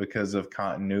with because of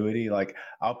continuity. Like,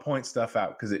 I'll point stuff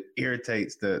out because it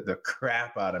irritates the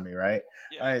crap out of me, right?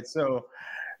 Yeah. All right, so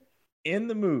in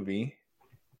the movie,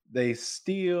 they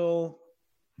steal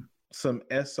some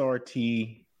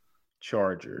SRT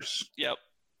chargers. Yep.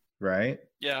 Right?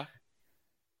 Yeah.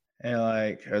 And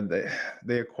like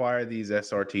they acquire these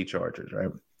SRT chargers, right?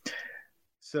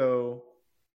 So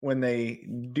when they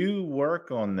do work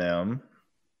on them,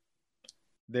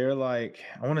 they're like,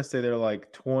 I want to say they're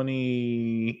like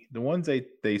 20, the ones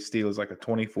they steal is like a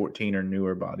 2014 or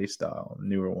newer body style,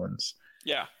 newer ones.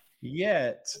 Yeah.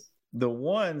 Yet the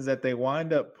ones that they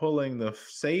wind up pulling the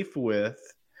safe with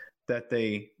that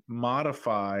they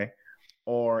modify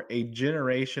or a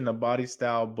generation of body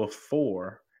style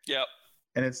before. Yep.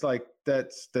 And it's like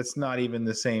that's not even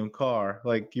the same car.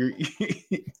 Like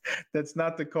that's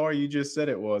not the car you just said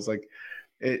it was. Like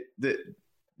it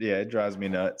drives me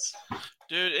nuts.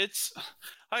 Dude, it's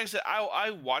like I said,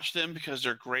 I watch them because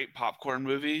they're great popcorn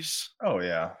movies. Oh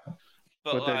yeah.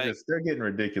 But they're getting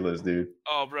ridiculous, dude.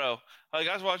 Oh, bro. Like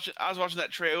I was watching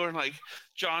that trailer and like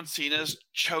John Cena's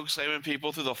choke slamming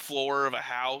people through the floor of a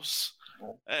house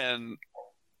and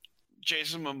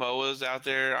Jason Momoa's out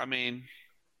there. I mean,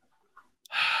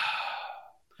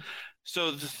 so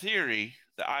the theory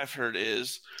that I've heard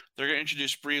is they're going to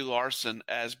introduce Brie Larson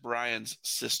as Brian's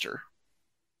sister.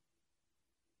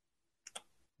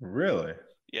 Really?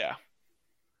 Yeah.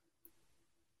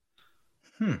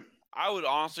 I would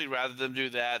honestly rather them do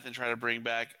that than try to bring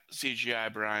back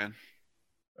CGI Brian.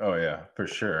 Oh yeah, for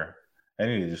sure. I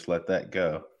need to just let that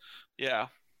go. Yeah.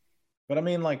 But I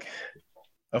mean, like,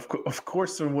 of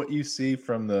course, from what you see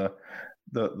from the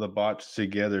botched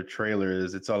together trailer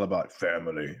is it's all about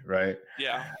family, right?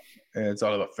 Yeah. And it's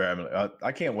all about family.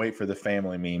 I can't wait for the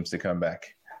family memes to come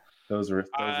back. I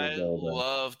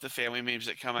love the family memes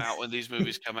that come out when these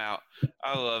movies come out.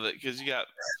 I love it because you got.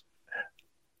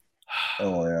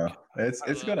 Oh yeah,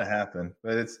 it's gonna happen.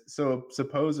 But it's so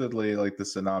supposedly like the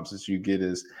synopsis you get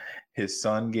is his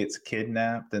son gets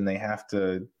kidnapped and they have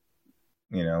to,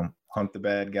 hunt the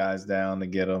bad guys down to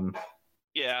get him.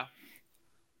 Yeah.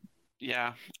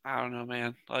 Yeah, I don't know,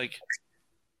 man. Like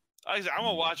I'm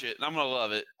gonna watch it and I'm gonna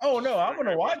love it. Oh no, I'm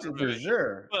gonna watch it for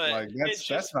sure. But like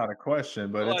that's not a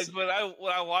question. But like, when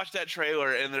I watched that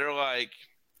trailer and they're like,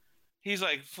 he's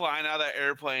like flying out of that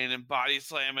airplane and body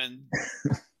slamming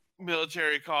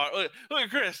military car. Look at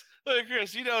Chris. Look at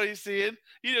Chris. You know what he's seeing.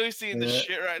 You know he's seeing this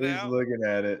shit right now. He's looking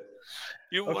at it.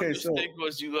 One mistake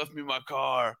was you left me my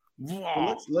car.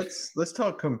 Let's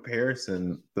talk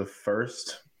comparison. The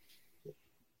first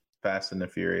Fast and the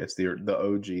Furious, the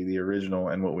OG, the original,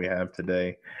 and what we have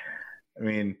today. I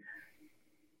mean,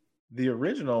 the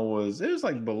original was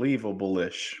like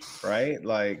believable-ish, right?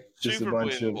 Like just super a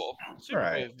bunch believable. of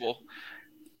super believable.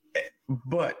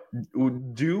 But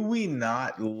do we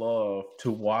not love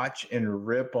to watch and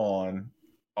rip on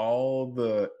all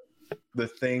the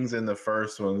things in the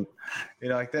first one?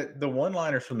 Like that, the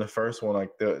one-liners from the first one, like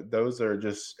those are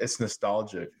just, it's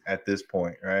nostalgic at this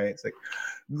point, right? It's like,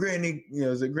 Granny,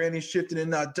 is it Granny shifting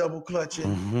and not double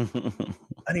clutching?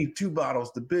 I need 2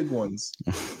 bottles, the big ones.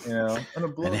 I'm gonna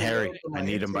blow and Harry, I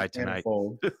need them by tonight.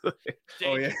 Oh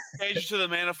yeah, change to the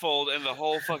manifold, and the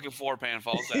whole fucking floor pan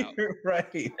falls out.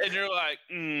 Right, and you're like,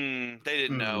 they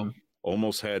didn't know.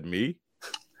 Almost had me.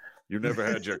 You never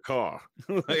had your car.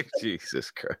 Like, Jesus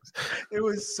Christ. It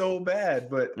was so bad,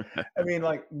 but I mean,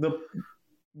 like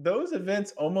those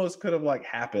events almost could have like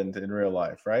happened in real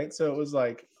life, right? So it was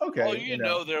like, okay. Oh, you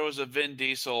know there was a Vin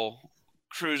Diesel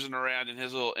cruising around in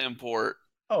his little import.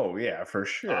 Oh yeah, for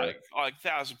sure. Like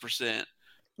 1,000%.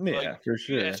 Yeah, like, for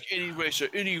sure. Ask any racer,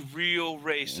 any real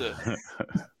racer.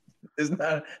 It's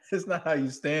not how you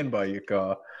stand by your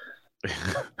car.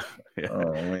 Yeah.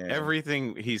 Oh man.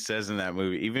 Everything he says in that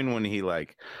movie, even when he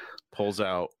like pulls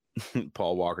out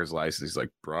Paul Walker's license, he's like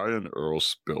Brian Earl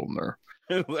Spillner.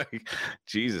 Like,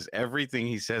 Jesus, everything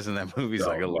he says in that movie is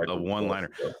like a one-liner.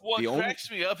 What The only- cracks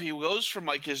me up, he goes from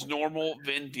like his normal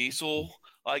Vin Diesel,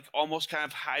 like almost kind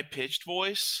of high-pitched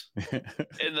voice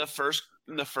in the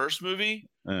first movie,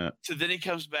 to then he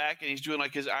comes back and he's doing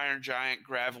like his Iron Giant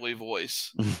gravelly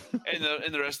voice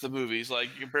in the rest of the movies. Like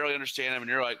you can barely understand him,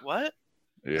 and you're like, what?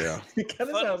 Yeah. He kind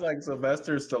of sounds like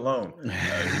Sylvester Stallone.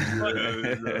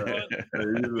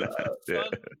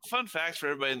 Fun facts for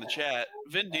everybody in the chat.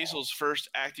 Vin Diesel's first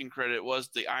acting credit was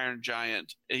the Iron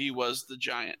Giant. He was the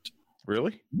Giant.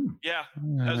 Really? Yeah,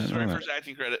 that was his very first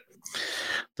acting credit.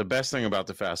 The best thing about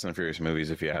the Fast and the Furious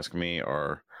movies, if you ask me,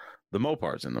 are the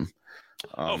Mopars in them.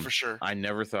 For sure. I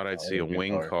never thought I'd see a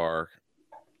wing car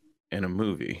in a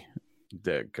movie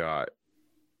that got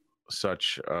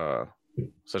such a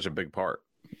big part,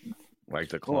 like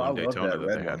the Cologne Daytona that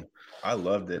they had. I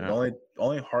loved it. Yeah. The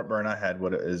only heartburn I had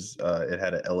it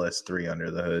had an LS3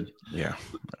 under the hood. Yeah.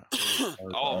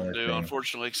 All of them do,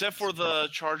 unfortunately, except for the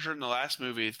Charger in the last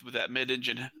movie with that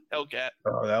mid-engine Hellcat.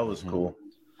 Oh, that was cool.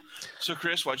 So,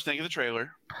 Chris, what'd you think of the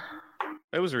trailer?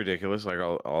 It was ridiculous, like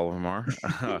all of them are.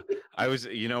 I was,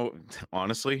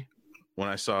 honestly, when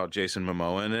I saw Jason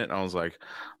Momoa in it, I was like,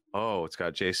 oh, it's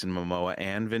got Jason Momoa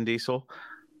and Vin Diesel.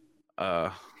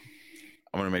 I'm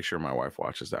going to make sure my wife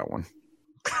watches that one.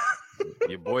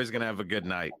 Your boy's going to have a good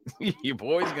night. Your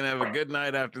boy's going to have a good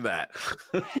night after that.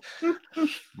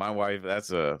 My wife, that's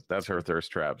her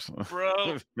thirst traps.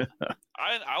 Bro,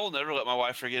 I will never let my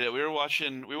wife forget it. We went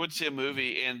to see a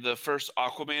movie, and the first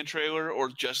Aquaman trailer or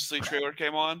Justice League trailer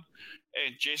came on,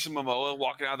 and Jason Momoa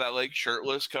walking out of that lake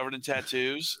shirtless, covered in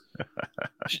tattoos.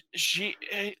 She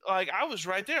I was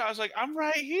right there. I was like, I'm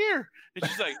right here. And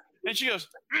she's like, and she goes,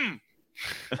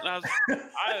 And I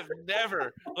have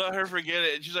never let her forget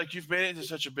it. And she's like, you've made it into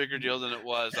such a bigger deal than it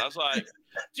was. I was like,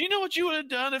 do you know what you would have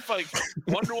done if like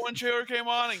Wonder Woman trailer came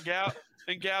on and Gal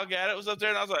Gadot was up there?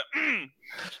 And I was like, you'd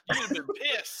have been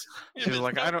pissed. She's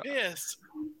like, pissed.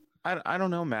 I don't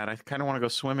know, Matt. I kind of want to go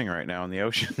swimming right now in the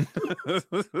ocean. She's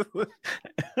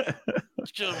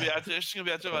gonna be out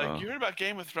there like, you heard about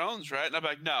Game of Thrones, right? And I'm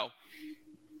like, no.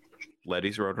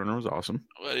 Letty's Roadrunner was awesome.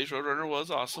 Letty's Roadrunner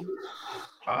was awesome.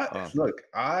 Look,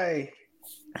 I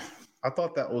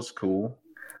thought that was cool,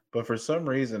 but for some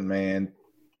reason, man,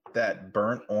 that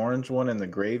burnt orange one in the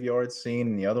graveyard scene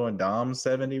and the other one, Dom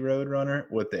 70 Roadrunner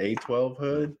with the A12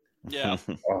 hood. Yeah.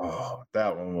 Oh,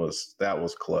 that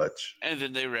was clutch. And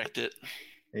then they wrecked it.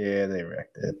 Yeah, they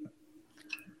wrecked it.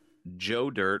 Joe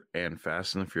Dirt and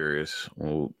Fast and the Furious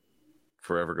will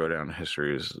forever go down in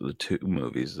history as the two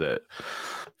movies that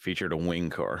featured a wing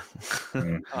car.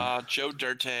 Joe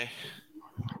Dirte.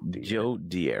 Joe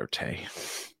Dierte.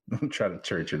 Try to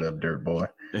church it up, dirt boy.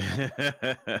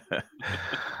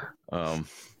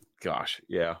 Gosh,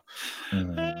 yeah.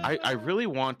 I really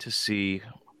want to see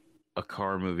a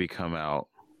car movie come out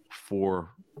for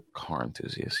car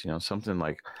enthusiasts. Something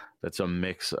like that's a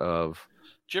mix of.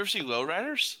 Did you ever see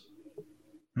Lowriders?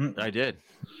 I did.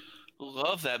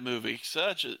 Love that movie.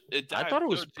 I thought it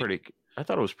was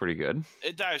pretty good.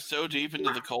 It dives so deep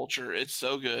into the culture. It's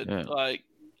so good. Yeah. Like,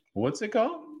 what's it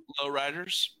called?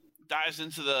 Lowriders. Dives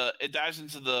into the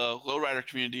lowrider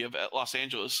community of Los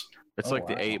Angeles. It's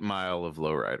the 8 Mile of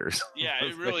lowriders. Yeah,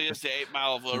 it really is the 8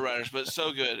 Mile of lowriders, but it's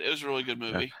so good. It was a really good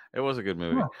movie. Yeah, it was a good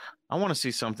movie. Huh. I want to see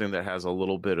something that has a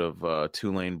little bit of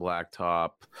 2-lane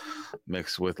blacktop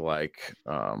mixed with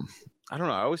I don't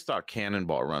know. I always thought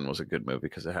Cannonball Run was a good movie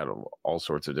because it had all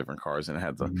sorts of different cars and it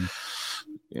had the,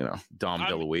 Dom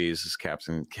DeLuise as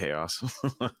Captain Chaos.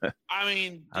 I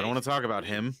mean, I don't want to talk about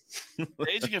him.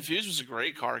 Dazed and Confused was a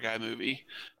great car guy movie.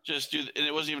 And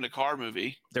it wasn't even a car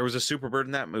movie. There was a Superbird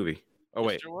in that movie. Oh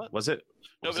wait, was it?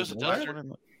 No, it was a Duster.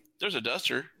 There's a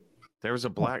Duster. There was a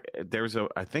black.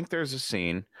 I think there's a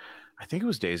scene. I think it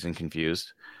was Dazed and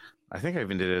Confused. I think I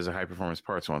even did it as a High Performance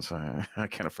Parts once. I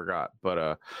kind of forgot.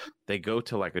 But they go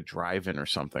to like a drive-in or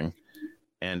something.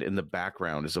 And in the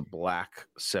background is a black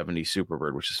 70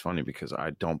 Superbird, which is funny because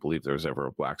I don't believe there was ever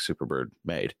a black Superbird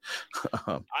made.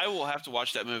 I will have to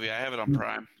watch that movie. I have it on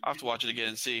Prime. I'll have to watch it again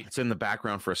and see. It's in the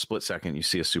background for a split second. You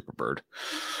see a Superbird,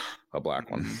 a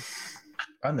black one.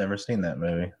 I've never seen that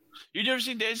movie. You never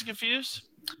seen Dazed and Confused?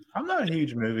 I'm not a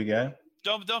huge movie guy.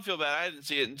 Don't feel bad. I didn't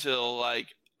see it until like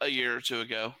a year or two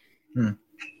ago.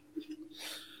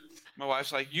 My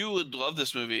wife's like, you would love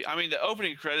this movie. I mean, the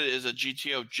opening credit is a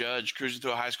GTO judge cruising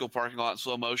through a high school parking lot in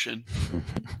slow motion.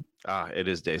 It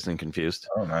is Dazed and Confused.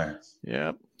 Oh, nice.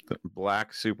 Yep. The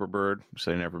black Superbird, which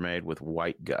they never made, with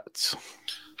white guts.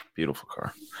 Beautiful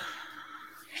car.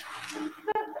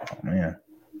 Oh, man.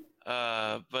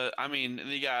 But I mean,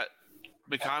 you got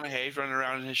McConaughey running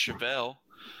around in his Chevelle.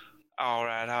 All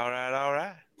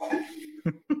right.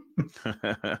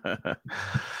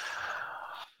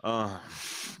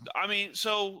 I mean,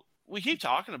 so we keep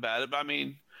talking about it, but I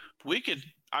mean,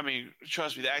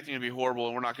 trust me, the acting would be horrible,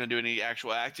 and we're not going to do any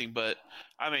actual acting, but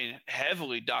I mean,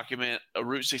 heavily document a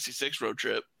Route 66 road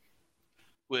trip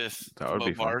with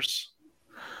Mopars.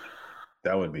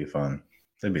 That would be fun.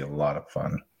 That'd be a lot of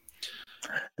fun.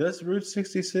 Does Route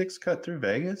 66 cut through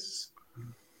Vegas?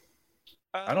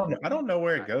 I don't know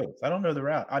where it goes. I don't know the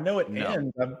route. I know it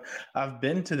ends. I've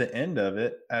been to the end of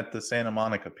it at the Santa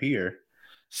Monica Pier.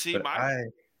 I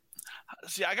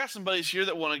got some buddies here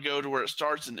that want to go to where it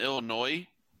starts in Illinois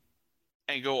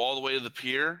and go all the way to the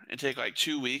pier and take like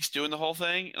 2 weeks doing the whole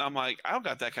thing. And I'm like, I don't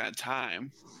got that kind of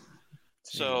time.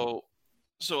 So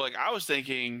like I was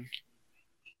thinking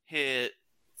hit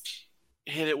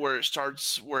it where it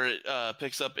starts, where it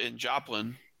picks up in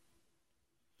Joplin.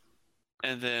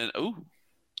 And then,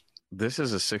 this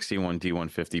is a 61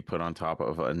 D150 put on top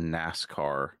of a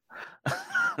NASCAR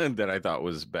that I thought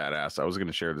was badass. I was going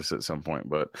to share this at some point,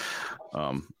 but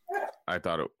I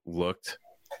thought it looked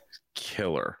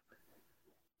killer.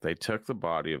 They took the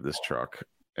body of this truck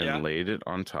and laid it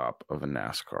on top of a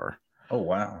NASCAR. Oh,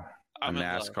 wow.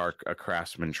 A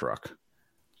Craftsman truck.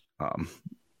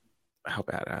 How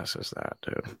badass is that,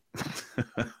 dude?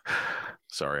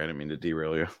 Sorry, I didn't mean to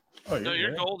derail you. Oh,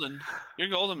 you're golden. You're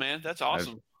golden, man. That's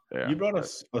awesome. You brought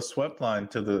a swept line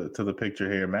to the picture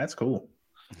here. Matt's cool.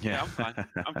 Yeah, I'm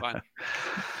fine.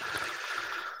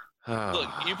 Look,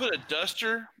 you put a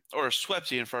duster or a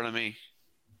Swepty in front of me,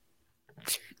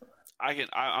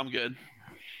 I'm good.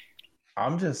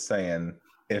 I'm just saying,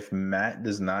 if Matt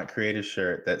does not create a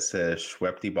shirt that says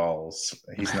Schwepty balls,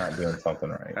 he's not doing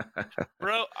something right.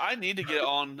 Bro, I need to get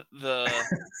on the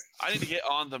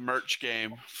merch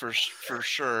game for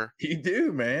sure. You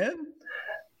do, man.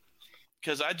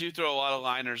 Because I do throw a lot of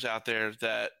liners out there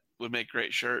that would make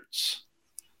great shirts.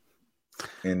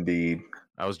 Indeed.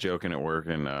 I was joking at work,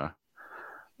 and my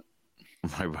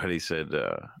buddy said,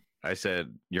 I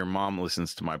said, your mom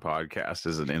listens to my podcast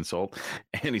as an insult.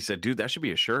 And he said, dude, that should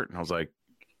be a shirt. And I was like,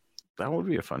 that would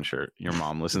be a fun shirt. Your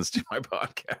mom listens to my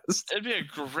podcast. It'd be a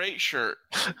great shirt.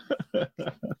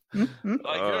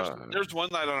 There's one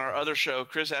night on our other show,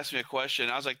 Chris asked me a question.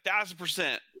 I was like,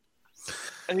 1,000%.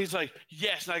 And he's like,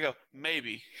 yes. And I go,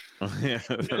 maybe. Yeah.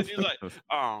 And he's like,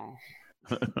 oh.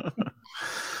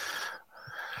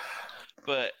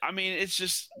 But I mean, it's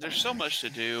just, there's so much to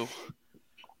do.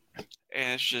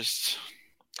 And it's just,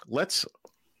 let's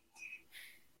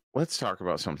talk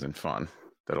about something fun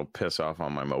that'll piss off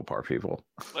all my Mopar people.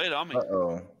 Wait on me.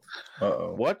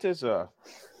 Uh-oh. What is a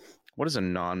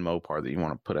non-Mopar that you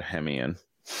want to put a Hemi in?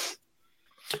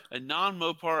 A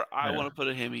non-Mopar I want to put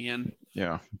a Hemi in.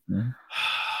 Yeah. Mm-hmm.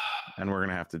 And we're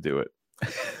gonna have to do it.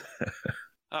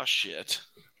 Oh shit.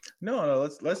 No,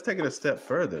 let's take it a step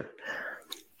further.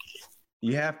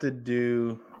 You have to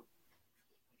do,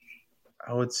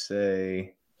 I would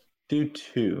say, do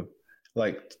two,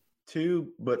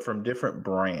 but from different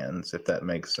brands, if that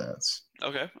makes sense.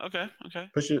 Okay.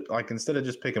 Push it, instead of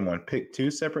just picking one, pick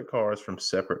two separate cars from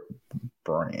separate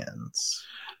brands.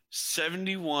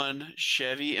 71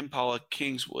 Chevy Impala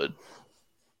Kingswood.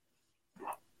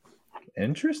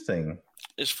 Interesting.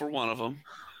 Is for one of them.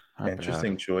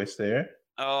 Interesting choice there.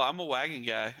 Oh, I'm a wagon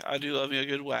guy. I do love me a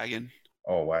good wagon.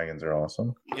 Oh, wagons are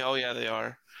awesome. Oh yeah, they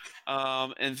are.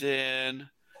 And then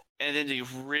to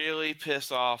really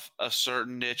piss off a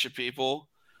certain niche of people,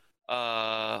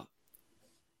 a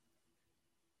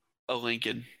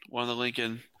Lincoln, one of the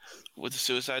Lincoln with the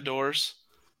suicide doors.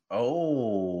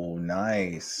 Oh,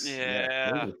 nice.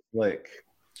 Yeah. Slick.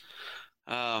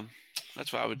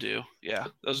 That's what I would do. Yeah,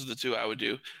 those are the two I would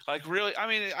do. Really, I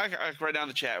mean, I write down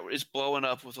the chat. It's blowing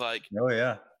up with oh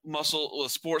yeah,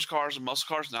 sports cars and muscle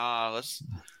cars. Nah, let's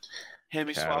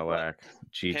Hemi Cadillac,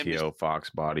 GTO, Fox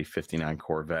body, 59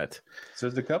 Corvette. So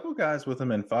there's a couple guys with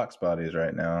them in Fox bodies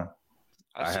right now.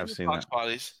 I have seen Fox that.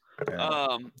 bodies.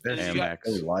 Yeah. They're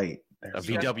so light. A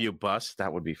VW bus,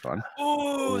 that would be fun.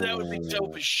 Oh, that would be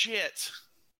dope as shit.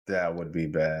 That would be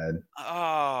bad.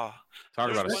 Oh,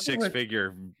 talk about a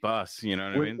six-figure bus. You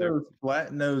know what I mean? Those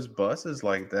flat-nosed buses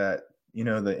like that,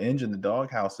 the engine, the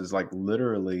doghouse is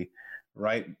literally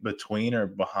right between or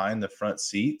behind the front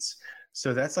seats.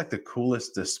 So that's the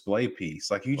coolest display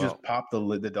piece. You just pop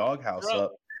the doghouse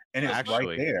up, and it's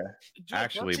right there.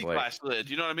 Actually, Blake, glass lid.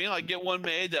 You know what I mean? Get one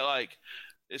made that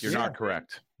You're not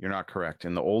correct. You're not correct.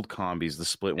 In the old combis, the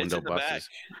split window buses,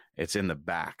 it's in the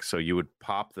back. So you would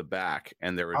pop the back,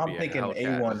 and there would be. I'm thinking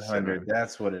A100.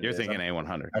 That's what it is. You're thinking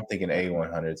A100. I'm thinking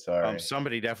A100. Sorry.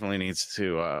 Somebody definitely needs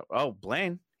to.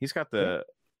 Blaine, he's got the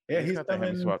Yeah, He's he's got the Hemi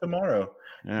coming swap. tomorrow.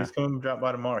 Yeah. He's coming to drop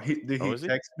by tomorrow. He Oh, is he?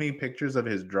 texted me pictures of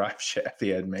his drive shaft he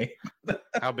had made.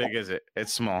 How big is it?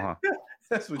 It's small, huh?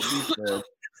 That's what she said.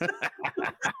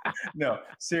 No,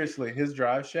 seriously, his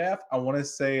drive shaft, I want to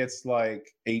say it's like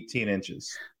 18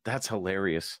 inches. That's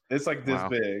hilarious. It's like this Wow.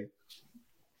 big.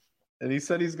 And he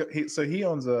said he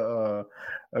owns a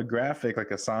graphic,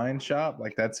 like a sign shop,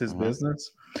 like that's his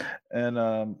business. And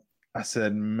I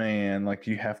said, man, like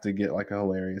you have to get like a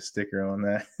hilarious sticker on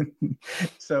that.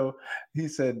 So he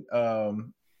said,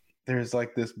 there's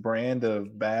like this brand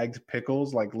of bagged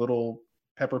pickles, like little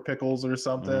pepper pickles or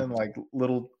something, like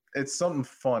little. It's something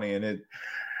funny, and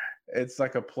it's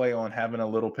like a play on having a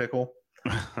little pickle.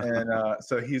 And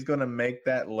so he's gonna make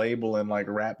that label and like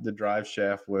wrap the drive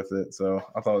shaft with it. So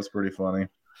I thought it was pretty funny.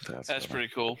 That's pretty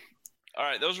cool. All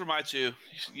right, those were my two.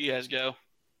 You guys go.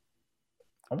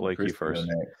 I want Blake, you Chris to go first.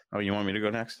 next. Oh, you want me to go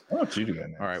next? I want you to go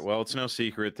next. All right. Well, it's no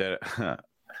secret that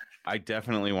I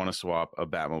definitely want to swap a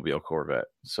Batmobile Corvette.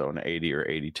 So an 80 or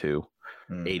 82,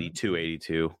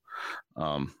 82.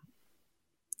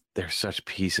 They're such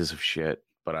pieces of shit,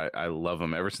 but I love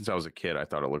them. Ever since I was a kid, I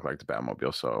thought it looked like the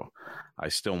Batmobile. So I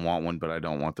still want one, but I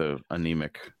don't want the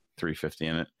anemic 350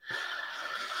 in it.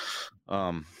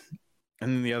 And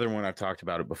then the other one, I've talked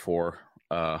about it before.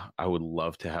 I would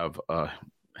love to have a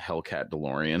Hellcat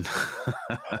DeLorean.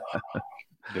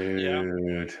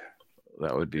 Dude.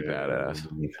 That would be badass.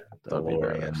 That'd be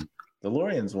DeLorean. badass.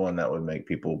 DeLorean's one that would make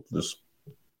people just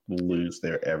lose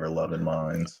their ever loving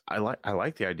minds. I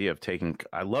like the idea of taking.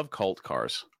 I love cult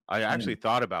cars. I actually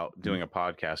thought about doing a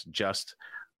podcast just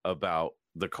about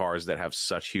the cars that have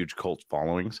such huge cult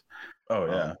followings. Oh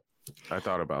yeah, I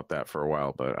thought about that for a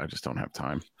while, but I just don't have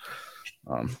time.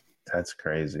 That's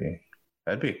crazy.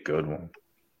 That'd be a good one.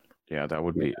 Yeah, that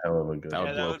would be. Hell of a good That one.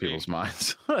 would that blow would be- people's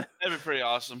minds. That'd be pretty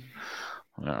awesome.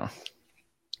 Yeah.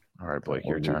 All right, Blake,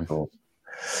 your Would be turn. cool.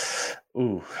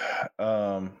 Ooh,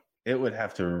 it would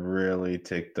have to really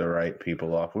tick the right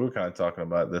people off. We were kind of talking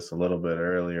about this a little bit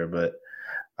earlier, but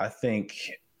I think,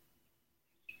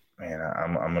 man,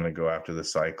 I'm gonna go after the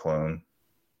Cyclone,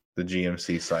 the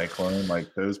GMC Cyclone. Like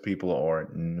those people are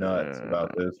nuts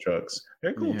about those trucks.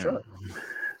 They're a cool truck.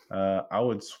 I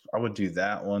would do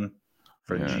that one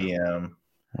for GM.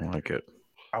 I like it.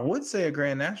 I would say a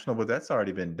Grand National, but that's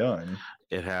already been done,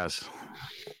 It has.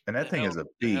 and that thing is a Hell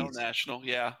beast. National,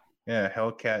 yeah. Yeah,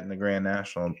 Hellcat and the Grand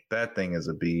National. That thing is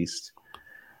a beast.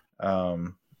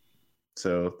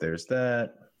 So there's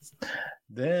that.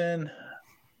 Then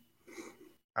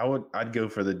I'd go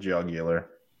for the Jugular.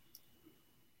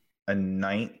 A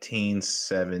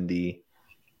 1970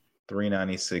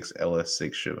 396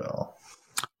 LS6 Chevelle.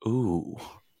 Ooh.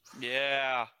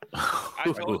 Yeah.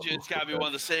 I told you it's got to be one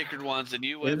of the sacred ones, and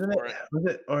you went Isn't for it? it. Was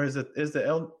it? Or is the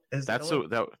L? Is That's the the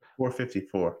that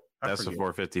 454? that's the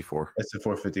 454. It's the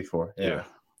 454. Yeah.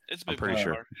 It's I'm been pretty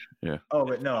sure. Oh,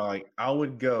 but no, like I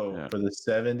would go for the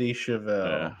 70 Chevelle.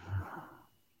 Yeah.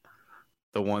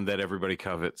 The one that everybody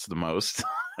covets the most.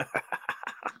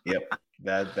 Yep,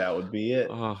 that would be it.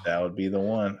 Oh. That would be the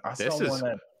one. I This saw is-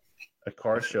 one at a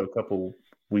car show a couple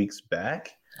weeks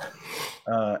back,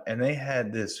 and they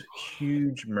had this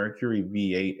huge Mercury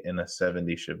V8 in a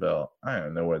 70 Chevelle. I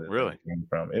don't know where that Really? came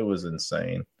from. It was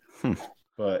insane. Hmm.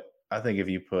 But I think if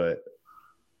you put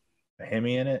a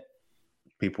Hemi in it,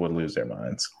 people would lose their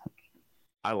minds.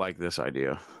 I like this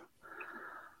idea.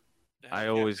 I Yeah,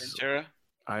 always- Pantera.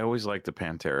 I always like the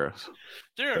Panteras.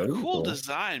 They're a Those are cool cool.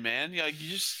 design, man. Yeah,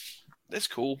 it's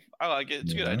cool. I like it.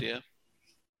 It's a good Mhm. idea.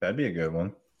 That'd be a good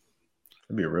one.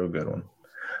 That'd be a real good one.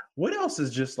 What else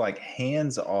is just like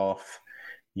hands off?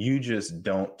 You just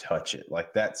don't touch it.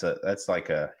 Like that's like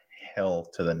a hell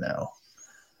to the no.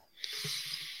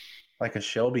 Like a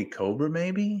Shelby Cobra,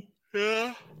 maybe?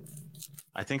 Yeah.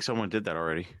 I think someone did that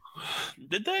already.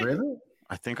 Did they? Really?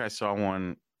 I think I saw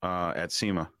one at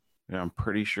SEMA. Yeah, I'm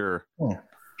pretty sure. Oh.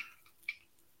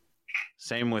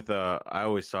 Same with I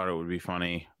always thought it would be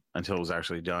funny until it was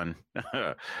actually done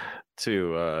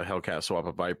to Hellcat swap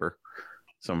a Viper.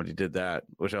 Somebody did that,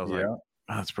 which I was like, oh,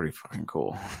 that's pretty fucking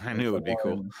cool. I knew it would be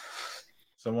cool.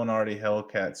 Someone already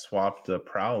Hellcat swapped a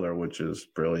Prowler, which is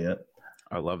brilliant.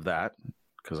 I love that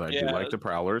because I do Yeah. like the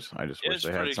Prowlers. I just wish It's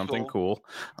they had pretty something cool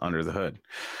under the hood.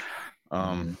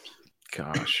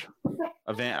 Gosh,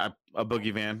 a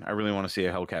boogie van. I really want to see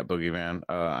a Hellcat boogie van.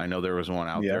 I know there was one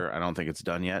out there. I don't think it's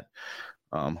done yet.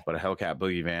 But a Hellcat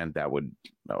boogie van that would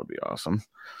be awesome.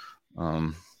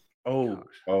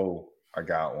 Oh, I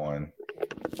got one.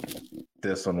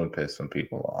 This one would piss some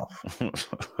people off.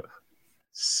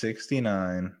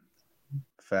 69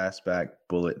 fastback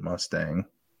Bullet Mustang.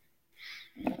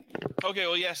 Okay,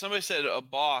 well, yeah, somebody said a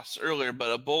boss earlier,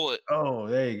 but a bullet, Oh,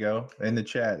 there you go. In the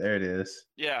chat, there it is.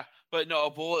 yeah. But no, a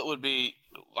bullet would be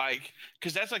like,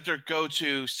 because that's like their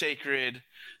go-to sacred.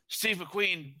 Steve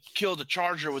McQueen killed a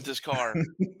Charger with this car.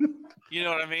 You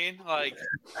know what I mean? Like,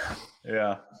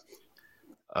 Yeah.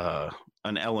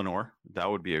 An Eleanor, that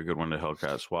would be a good one to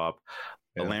Hellcat swap.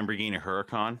 Yeah. A Lamborghini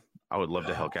Huracan, I would love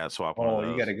to Hellcat swap one Oh, of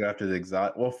those. you got to go after the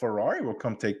exotic. Well, Ferrari will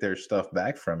come take their stuff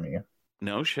back from you.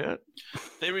 No shit.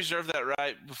 they reserve that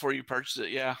right before you purchase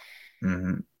it. Yeah.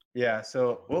 Mm-hmm. Yeah.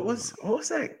 So what was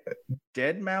that?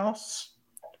 Dead Mouse.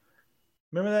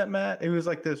 Remember that, Matt? It was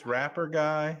like this rapper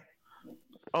guy.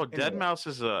 Oh, Dead Mouse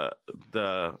is the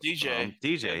DJ.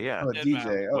 DJ, yeah. Oh, Dead DJ. Mouse.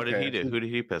 Okay. What did he do? Who did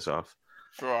he piss off?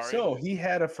 Ferrari. So he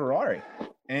had a Ferrari,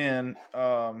 and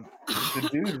the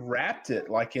dude wrapped it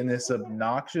like in this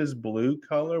obnoxious blue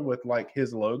color with like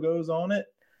his logos on it.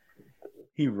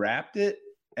 He wrapped it,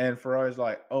 and Ferrari's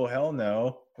like, "Oh hell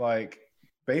no!" Like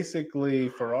basically,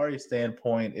 Ferrari's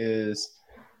standpoint is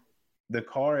the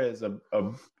car is an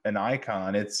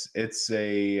icon. It's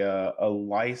a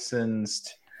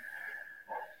licensed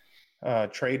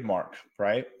trademark,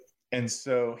 right? And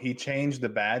so he changed the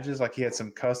badges. Like he had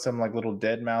some custom, like little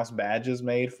Dead Mouse badges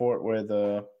made for it, where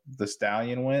the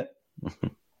stallion went.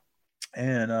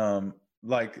 And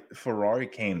like Ferrari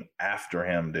came after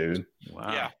him, dude.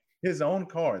 Wow. Yeah. His own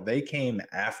car, they came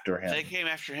after him. They came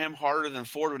after him harder than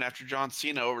Ford went after John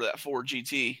Cena over that Ford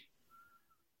GT.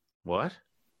 What?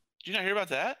 Did you not hear about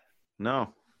that?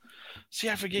 No. See,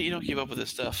 I forget you don't keep up with this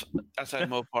stuff outside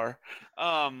Mopar.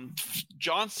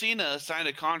 John Cena signed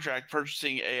a contract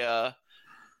purchasing a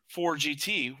Ford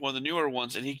GT, one of the newer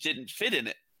ones, and he didn't fit in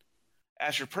it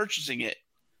after purchasing it.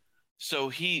 So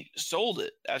he sold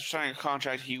it. After signing a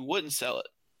contract, he wouldn't sell it.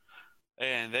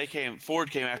 And Ford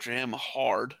came after him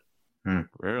hard.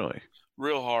 Really?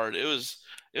 Real hard. It was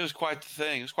quite the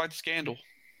thing. It was quite the scandal.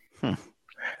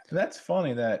 That's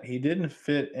funny that he didn't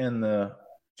fit in the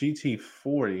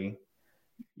GT40,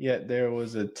 yet there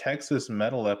was a Texas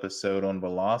Metal episode on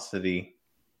Velocity.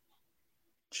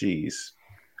 Jeez.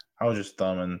 I was just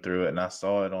thumbing through it and I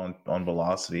saw it on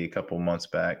Velocity a couple months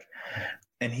back.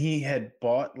 And he had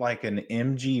bought like an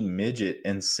MG midget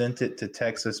and sent it to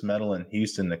Texas Metal in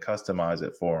Houston to customize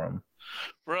it for him.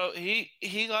 Bro,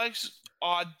 he likes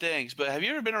odd things, but have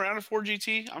you ever been around a Ford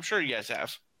GT? I'm sure you guys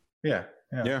have. Yeah.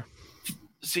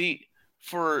 See,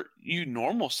 for you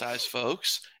normal size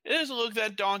folks, it doesn't look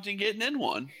that daunting getting in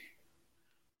one.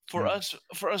 For us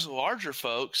larger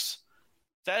folks,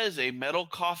 that is a metal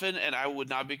coffin, and I would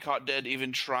not be caught dead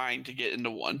even trying to get into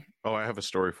one. Oh, I have a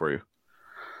story for you.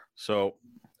 So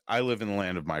I live in the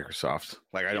land of Microsoft.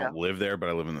 Like I don't live there, but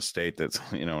I live in the state that's,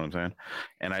 you know what I'm saying?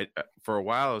 And for a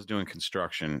while I was doing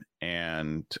construction,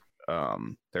 and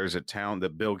there's a town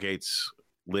that Bill Gates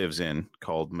lives in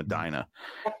called Medina,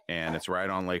 and it's right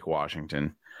on Lake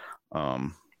Washington.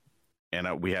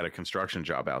 And we had a construction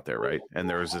job out there, right? And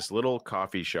there was this little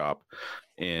coffee shop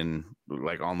in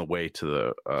like on the way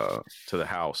to the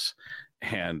house,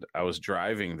 and I was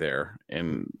driving there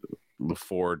in the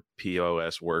Ford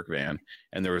POS work van,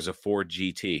 and there was a Ford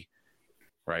GT,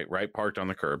 right parked on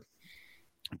the curb.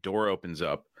 Door opens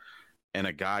up, and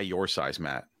a guy your size,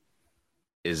 Matt,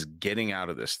 is getting out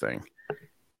of this thing,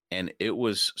 and it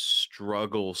was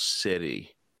struggle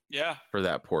city. Yeah, for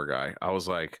that poor guy. I was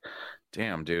like,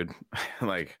 damn, dude.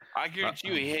 Like, I guarantee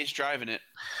you he hates driving it.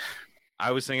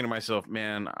 I was thinking to myself,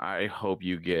 man, I hope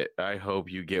you get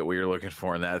what you're looking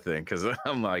for in that thing. Cause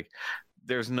I'm like,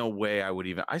 there's no way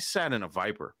I sat in a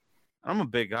Viper. I'm a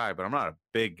big guy, but I'm not a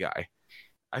big guy.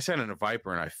 I sat in a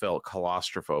Viper and I felt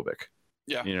claustrophobic.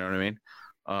 Yeah. You know what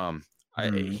I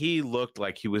mean? He looked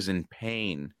like he was in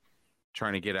pain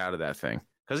trying to get out of that thing,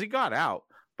 cause he got out,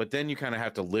 but then you kind of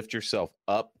have to lift yourself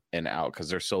up and out cause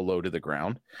they're so low to the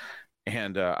ground.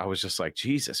 And I was just like,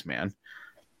 Jesus, man.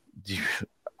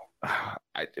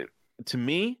 To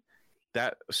me,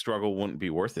 that struggle wouldn't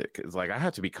be worth it. Cause like I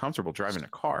had to be comfortable driving a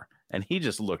car, and he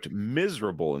just looked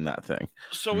miserable in that thing.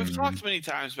 So we've talked many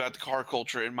times about the car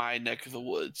culture in my neck of the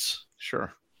woods.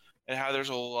 Sure. And how there's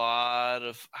a lot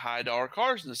of high dollar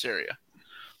cars in this area.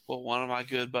 Well, one of my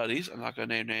good buddies, I'm not going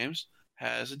to name names,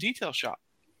 has a detail shop.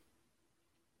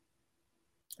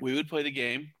 We would play the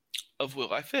game of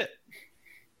Will I Fit?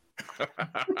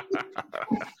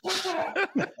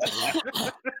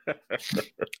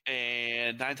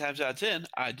 And 9 times out of 10,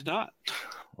 I did not.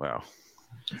 Wow.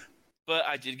 But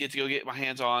I did get to go get my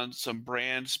hands on some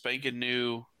brand spanking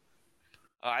new.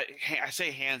 I say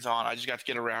hands on. I just got to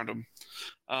get around them.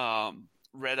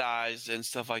 Red Eyes and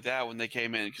stuff like that when they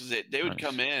came in, because they would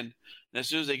come in, and as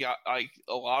soon as they got like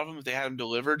a lot of them, if they had them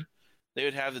delivered, they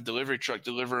would have the delivery truck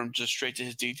deliver them just straight to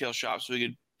his detail shop so we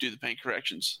could do the paint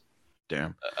corrections.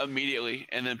 Damn. Immediately,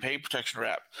 and then paint protection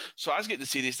wrap. So I was getting to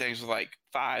see these things with like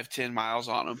 5-10 miles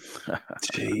on them.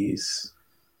 Jeez.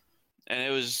 And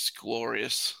it was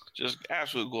glorious. Just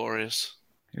absolutely glorious.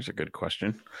 Here's a good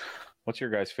question. What's your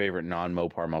guys' favorite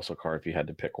non-Mopar muscle car if you had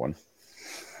to pick one?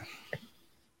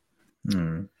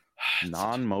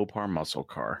 Non-Mopar muscle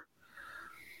car.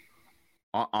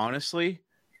 Honestly,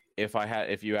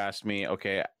 if you asked me,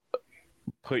 okay,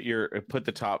 put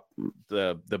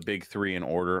the big three in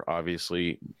order.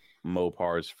 Obviously,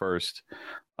 Mopar's first,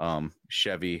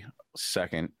 Chevy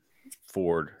second,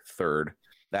 Ford third.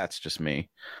 That's just me.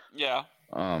 Yeah.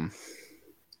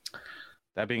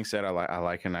 That being said, I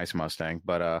like a nice Mustang,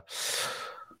 but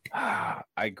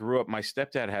I grew up. My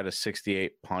stepdad had a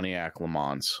 '68 Pontiac Le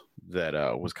Mans that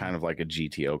was kind of like a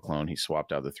GTO clone. He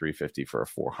swapped out the 350 for a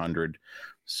 400.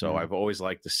 So I've always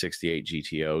liked the '68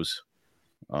 GTOs.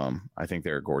 I think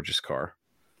they're a gorgeous car.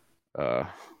 But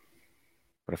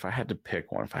if I had to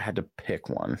pick one,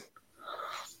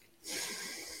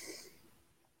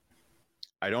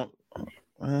 I don't.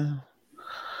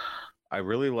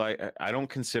 I don't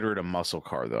consider it a muscle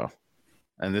car though.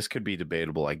 And this could be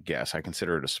debatable, I guess. I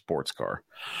consider it a sports car.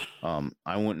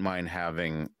 I wouldn't mind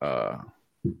having a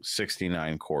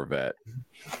 69 Corvette,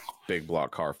 big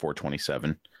block car,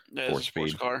 427, Yeah, it's a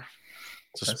sports car.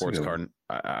 It's a sports car.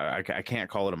 I can't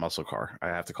call it a muscle car. I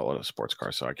have to call it a sports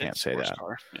car, so I can't say that.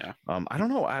 Car. Yeah. I don't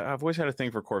know. I've always had a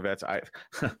thing for Corvettes.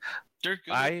 They're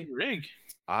good rig.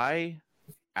 I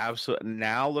absolutely,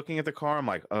 now looking at the car, I'm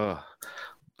like, ugh.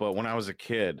 But when I was a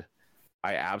kid,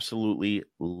 I absolutely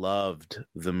loved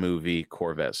the movie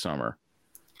Corvette Summer.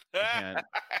 And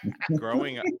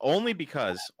growing up, only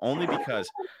because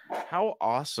how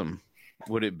awesome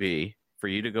would it be for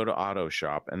you to go to auto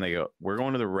shop and they go, we're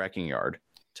going to the wrecking yard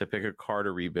to pick a car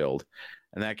to rebuild,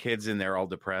 and that kid's in there all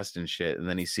depressed and shit, and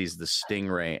then he sees the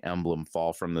Stingray emblem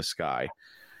fall from the sky,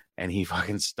 and he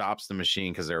fucking stops the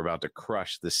machine because they're about to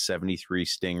crush the 73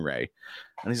 Stingray,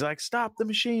 and he's like, stop the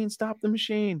machine.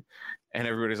 And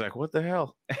everybody's like, what the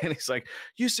hell? And he's like,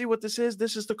 you see what this is?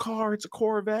 This is the car. It's a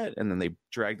Corvette. And then they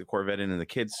drag the Corvette in, and the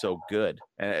kid's so good.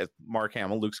 And Mark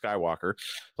Hamill, Luke Skywalker,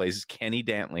 plays Kenny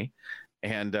Dantley.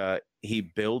 And he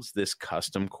builds this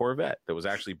custom Corvette that was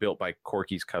actually built by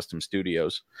Corky's Custom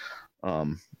Studios.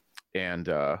 And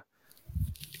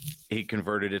he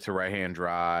converted it to right-hand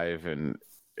drive, and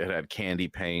it had candy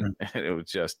paint. And it was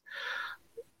just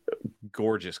a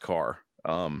gorgeous car.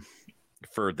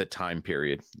 For the time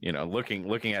period,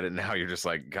 looking at it now, you're just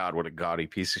like, God, what a gaudy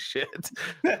piece of shit.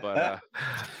 But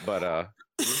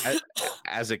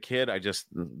as a kid,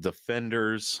 the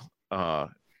fenders, I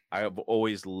have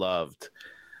always loved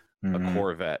a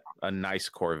Corvette, a nice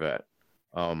Corvette.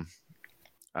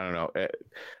 I don't know,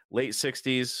 late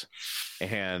 60s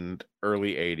and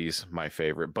early 80s, my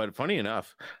favorite. But funny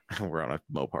enough, we're on a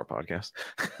Mopar podcast.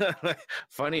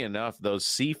 Funny enough, those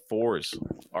C4s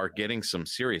are getting some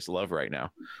serious love right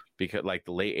now, because like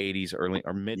the late 80s, early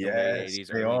or mid to late 80s,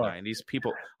 early 90s,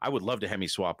 people, I would love to Hemi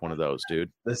swap one of those,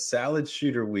 dude. The salad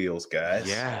shooter wheels, guys.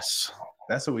 Yes.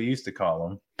 That's what we used to call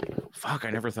them. Fuck, I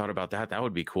never thought about that. That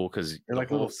would be cool, because they're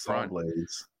like little front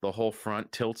blades. The whole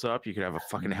front tilts up. You could have a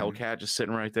fucking Hellcat just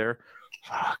sitting right there.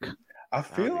 Fuck. I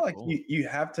feel like cool. you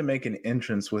have to make an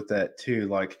entrance with that too.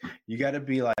 Like you got to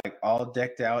be like all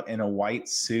decked out in a white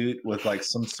suit with like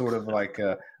some sort of like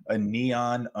a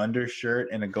neon undershirt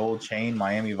and a gold chain,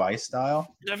 Miami Vice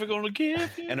style. Never gonna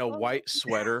give you. And a white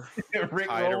sweater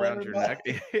tied around your neck.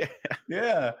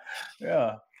 Yeah.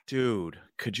 Dude,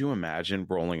 could you imagine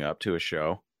rolling up to a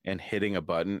show and hitting a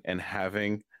button and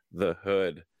having the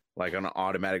hood like on an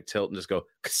automatic tilt and just go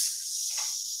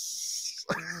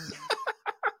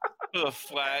with a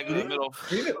flag in the middle.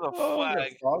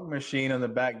 The fog machine on the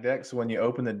back deck, so when you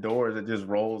open the doors, it just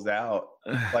rolls out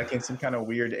like in some kind of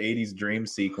weird 80s dream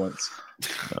sequence.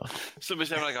 Somebody's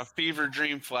having like a fever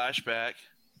dream flashback.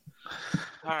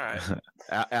 All right.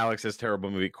 Alex, this terrible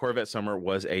movie. Corvette Summer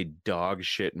was a dog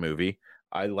shit movie.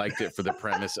 I liked it for the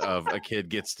premise of a kid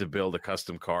gets to build a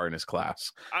custom car in his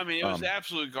class. I mean, it was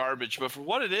absolute garbage, but for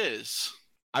what it is.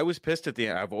 I was pissed at the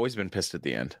end. I've always been pissed at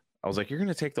the end. I was like, you're going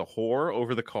to take the whore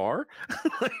over the car?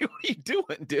 Like, what are you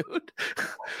doing, dude?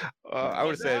 I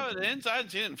would say it ends. I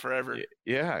haven't seen it in forever.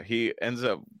 Yeah, he ends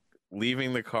up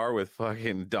leaving the car with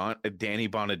fucking Danny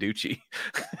Bonaducci.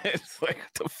 It's like,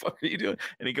 what the fuck are you doing?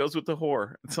 And he goes with the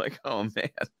whore. It's like, oh, man,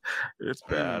 it's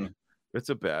bad. It's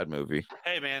a bad movie.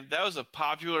 Hey, man, that was a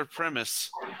popular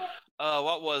premise.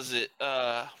 What was it?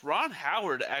 Ron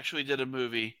Howard actually did a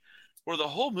movie where the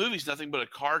whole movie's nothing but a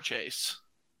car chase.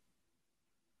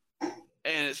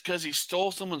 And it's because he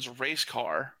stole someone's race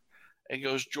car and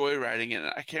goes joyriding in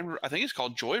it. I can't remember. I think it's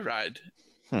called Joyride.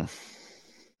 Hmm.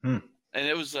 And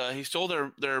it was he stole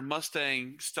their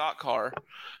Mustang stock car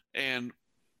and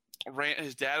ran.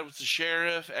 His dad was the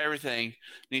sheriff, everything, and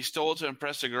he stole it to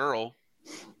impress a girl.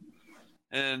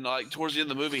 And like towards the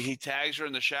end of the movie, he tags her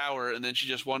in the shower, and then she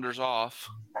just wanders off.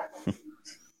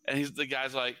 And the guy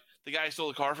who stole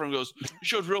the car from him goes, "You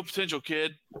showed real potential,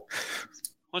 kid. Why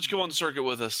don't you come on the circuit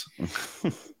with us?"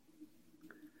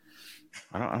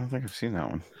 I don't think I've seen that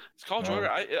one. It's called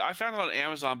Joyride. I found it on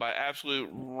Amazon by absolute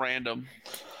random.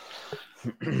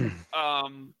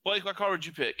 Blake, what car would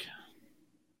you pick?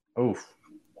 Oh,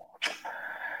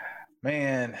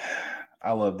 man,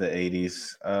 I love the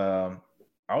 80s.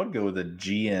 I would go with a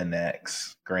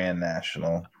GNX Grand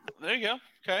National. There you go.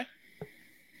 Okay.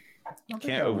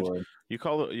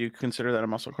 You consider that a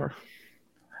muscle car?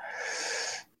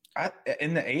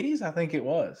 In the 80s, I think it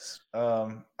was.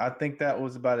 I think that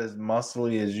was about as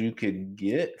muscly as you could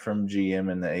get from GM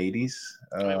in the 80s.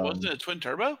 Wasn't it a twin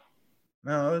turbo?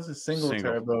 No, it was a single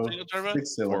turbo,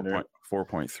 6-cylinder,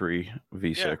 4.3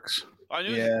 V6. Yeah. I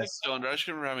knew it was a 6-cylinder. I just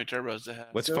couldn't remember how many turbos they had.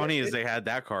 What's funny is they had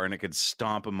that car and it could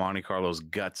stomp a Monte Carlo's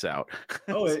guts out.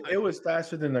 It was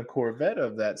faster than the Corvette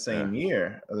of that same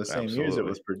year, or the same years it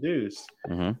was produced.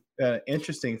 Mm-hmm.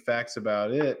 Interesting facts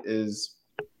about it is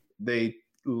they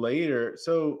later,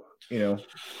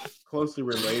 closely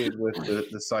related with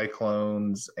the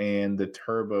Cyclones and the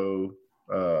turbo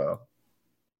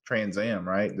Trans Am,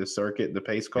 right? The circuit, the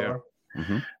pace car.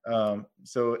 Yeah. Mm-hmm.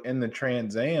 So in the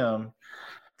Trans Am,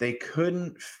 they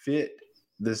couldn't fit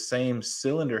the same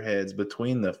cylinder heads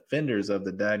between the fenders of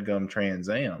the dadgum Trans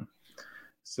Am.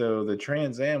 So the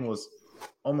Trans Am was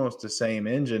almost the same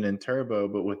engine and turbo,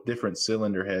 but with different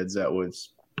cylinder heads that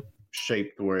was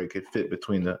shaped where it could fit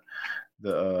between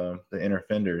the inner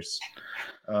fenders.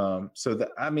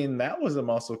 That was a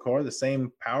muscle car, the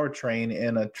same powertrain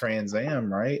in a Trans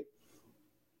Am, right?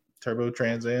 Turbo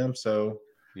Trans Am. So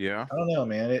yeah, I don't know,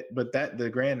 man. But the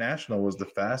Grand National was the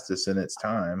fastest in its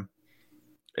time.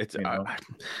 And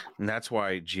that's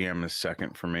why GM is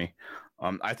second for me.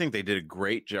 I think they did a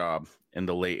great job in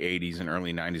the late 80s and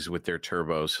early 90s with their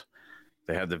turbos.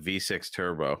 They had the V6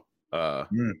 turbo, the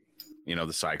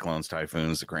Cyclones,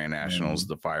 Typhoons, the Grand Nationals,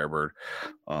 the Firebird.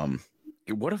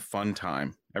 What a fun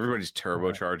time. Everybody's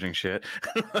turbocharging shit.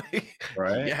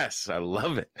 Right. Yes, I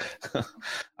love it.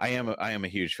 I am a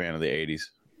huge fan of the 80s.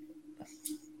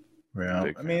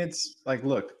 Yeah. It's like,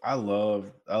 look, I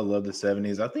love the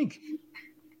 70s. I think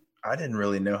I didn't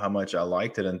really know how much I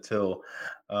liked it until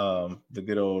the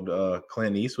good old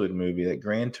Clint Eastwood movie, that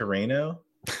Gran Torino.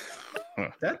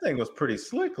 That thing was pretty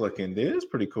slick looking, dude. It's a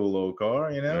pretty cool little car,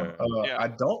 I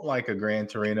don't like a Gran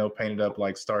Torino painted up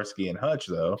like Starsky and Hutch,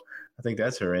 though. I think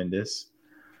that's horrendous.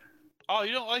 Oh,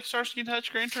 you don't like Starsky and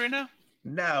Hutch Gran Torino?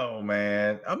 No,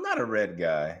 man. I'm not a red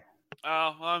guy.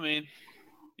 Oh, well, you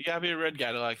gotta be a red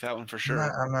guy to like that one for sure.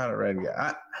 I'm not a red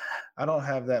guy. I don't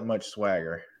have that much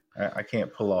swagger. I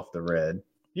can't pull off the red.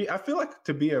 I feel like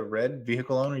to be a red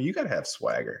vehicle owner, you got to have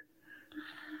swagger.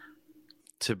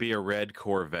 To be a red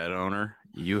Corvette owner,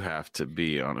 you have to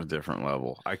be on a different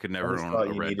level. I could never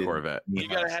own a red Corvette. You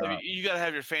gotta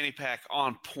have your fanny pack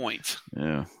on point.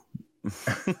 Yeah.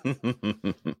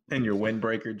 And your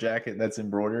windbreaker jacket that's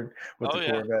embroidered with the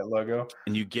Corvette logo.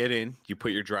 And you get in, you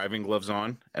put your driving gloves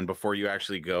on, and before you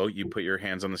actually go, you put your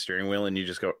hands on the steering wheel and you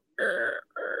just go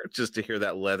just to hear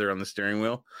that leather on the steering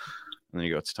wheel. And then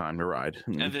you go, it's time to ride.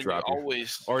 And then you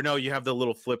always... Or no, you have the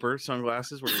little flipper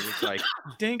sunglasses where you're just like,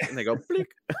 dink, and they go, blink.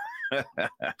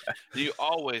 You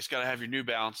always got to have your New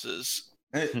Balances.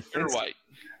 Pure white.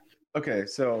 Okay,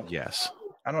 so... Yes.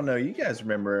 I don't know. You guys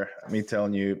remember me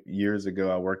telling you years ago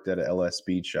I worked at a LS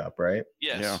Speed Shop, right?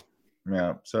 Yes.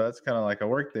 Yeah. So that's kind of like I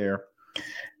worked there.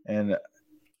 And,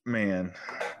 man,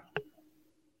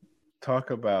 talk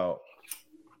about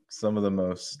some of the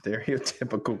most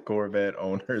stereotypical Corvette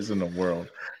owners in the world.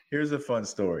 Here's a fun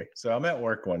story. So I'm at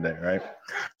work one day, right?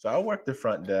 So I worked the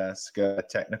front desk,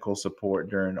 technical support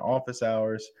during office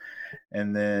hours.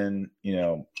 And then,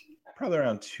 probably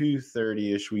around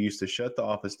 2:30ish, we used to shut the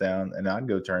office down and I'd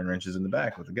go turn wrenches in the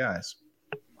back with the guys.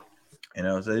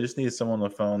 So they just needed someone on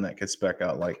the phone that could spec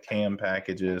out like cam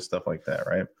packages, stuff like that,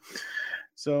 right?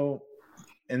 So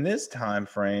in this time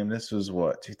frame, this was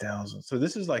what, 2000? So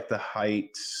this is like the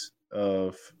height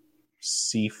of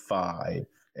C5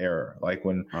 era, like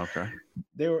when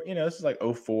they were, this is like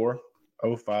 04,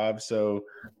 05. So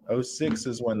 06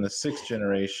 is when the sixth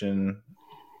generation,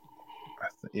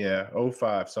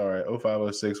 05,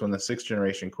 06, when the sixth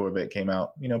generation Corvette came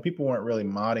out. People weren't really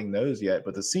modding those yet,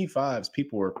 but the C5s,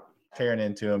 people were tearing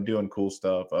into them, doing cool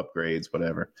stuff, upgrades,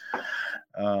 whatever.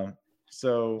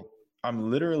 So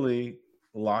I'm literally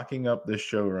locking up the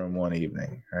showroom one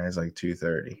evening. Right? It's like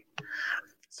 2:30.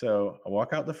 So I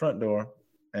walk out the front door,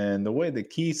 and the way the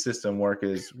key system worked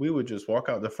is we would just walk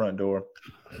out the front door.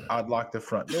 I'd lock the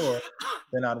front door,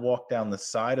 then I'd walk down the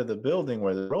side of the building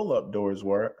where the roll-up doors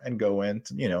were and go in,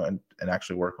 to, and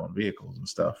actually work on vehicles and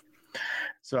stuff.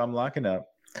 So I'm locking up,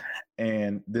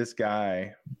 and this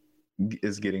guy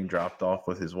is getting dropped off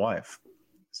with his wife.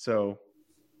 So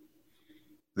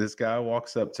this guy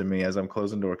walks up to me as I'm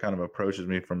closing the door, kind of approaches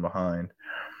me from behind.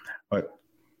 But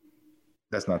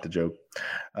that's not the joke.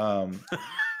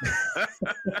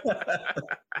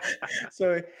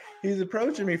 So he's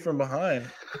approaching me from behind,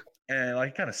 and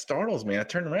like kind of startles me. I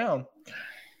turn around.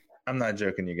 I'm not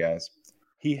joking, you guys.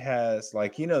 He has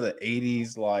like, the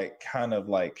 80s, like kind of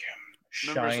like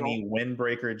shiny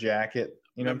windbreaker jacket.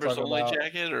 You know members what I'm only talking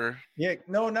about? jacket, or Yeah,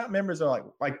 no, not members only.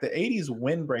 Like the 80s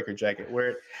windbreaker jacket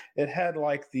where it had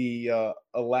like the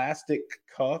elastic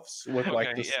cuffs with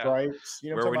like the stripes. You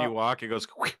know where what I'm when talking you about? walk, it goes.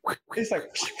 It's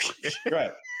like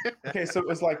right. Okay, so it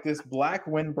was like this black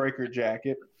windbreaker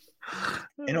jacket,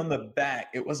 and on the back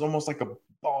it was almost like a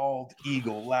bald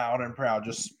eagle, loud and proud,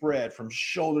 just spread from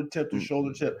shoulder tip to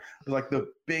shoulder tip. It was like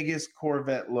the biggest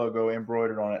Corvette logo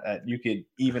embroidered on it that you could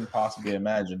even possibly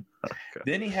imagine. Okay.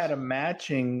 Then he had a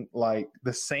matching, like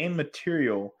the same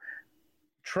material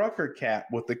trucker cap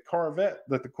with the Corvette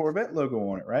logo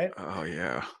on it, right? Oh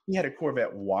yeah. He had a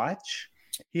Corvette watch.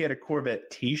 He had a Corvette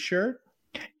T-shirt.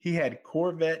 He had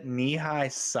Corvette knee-high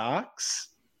socks.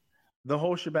 The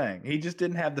whole shebang. He just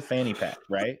didn't have the fanny pack,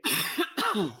 right?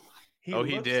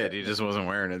 He did. He just wasn't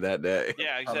wearing it that day.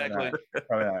 Yeah, exactly.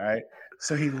 Probably not, right?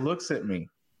 So he looks at me,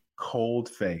 cold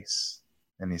face,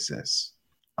 and he says,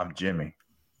 "I'm Jimmy.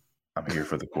 I'm here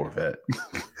for the Corvette."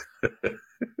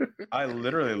 I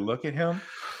literally look at him.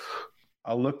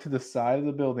 I look to the side of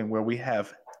the building where we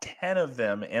have 10 of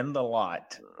them in the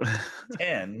lot.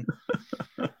 10.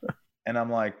 And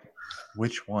I'm like,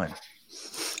 which one?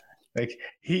 Like,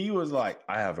 he was like,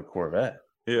 I have a Corvette.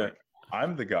 Yeah. Like,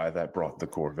 I'm the guy that brought the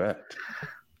Corvette.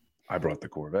 I brought the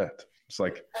Corvette. It's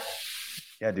like,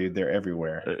 yeah, dude, they're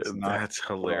everywhere. That's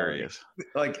hilarious.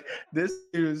 Like, this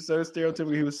dude was so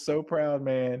stereotypical. He was so proud,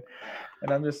 man.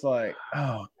 And I'm just like,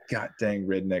 oh, god dang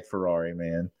redneck Ferrari,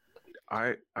 man.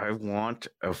 I want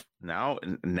now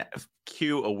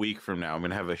cue a week from now. I'm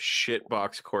gonna have a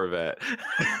shitbox Corvette.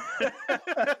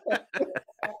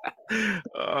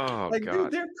 Oh like, god,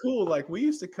 dude, they're cool. Like, we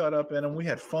used to cut up in them. We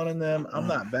had fun in them. I'm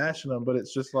not bashing them, but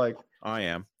it's just like I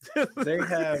am. they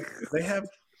have.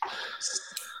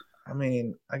 I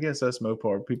mean, I guess us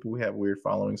Mopar people, we have weird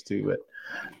followings too, but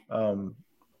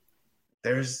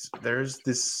there's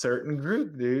this certain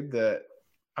group, dude, that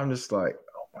I'm just like,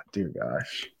 oh my dear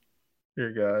gosh.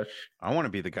 I want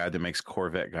to be the guy that makes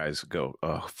Corvette guys go,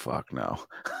 oh fuck no.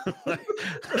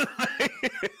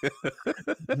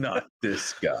 Not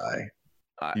this guy.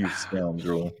 You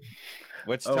scoundrel.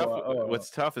 What's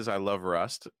tough is I love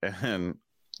rust, and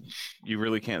you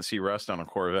really can't see rust on a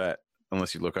Corvette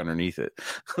unless you look underneath it.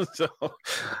 So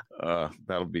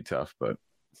that'll be tough. But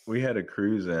we had a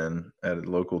cruise in at a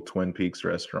local Twin Peaks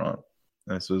restaurant.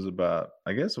 This was about,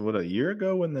 I guess, a year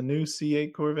ago when the new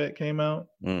C8 Corvette came out?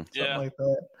 Something like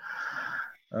that.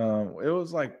 It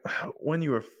was like when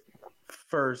you were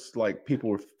first, like people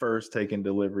were first taking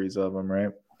deliveries of them,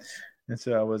 right? And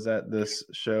so I was at this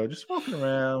show just walking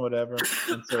around, whatever.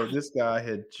 And so this guy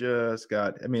had just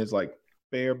got, it's like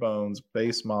bare bones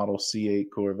base model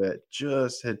C8 Corvette,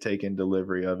 just had taken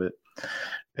delivery of it.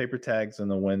 Paper tags in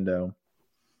the window.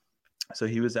 So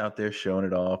he was out there showing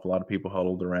it off. A lot of people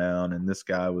huddled around, and this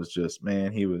guy was just,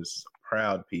 man, he was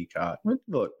proud peacock.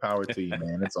 Look, power to you,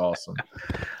 man. It's awesome.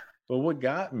 But what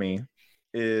got me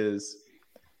is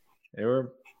they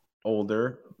were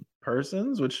older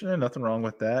persons, which there's nothing wrong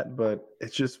with that. But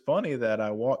it's just funny that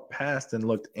I walked past and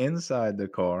looked inside the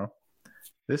car.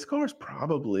 This car is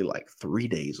probably like 3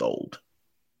 days old.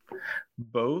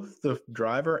 Both the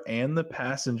driver and the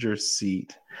passenger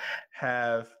seat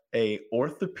have a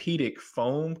orthopedic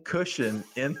foam cushion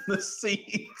in the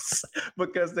seats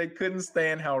because they couldn't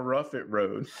stand how rough it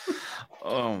rode.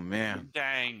 Oh man.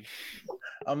 Dang.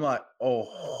 I'm like,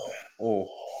 oh.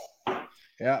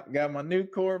 Yeah, got my new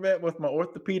Corvette with my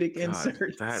orthopedic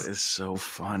inserts. That is so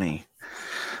funny.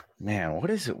 Man, what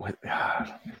is it with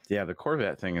yeah, the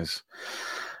Corvette thing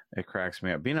it cracks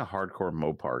me up. Being a hardcore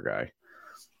Mopar guy.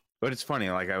 But it's funny,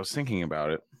 like I was thinking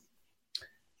about it.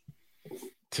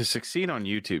 To succeed on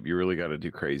YouTube, you really got to do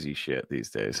crazy shit these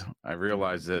days. I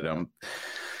realized that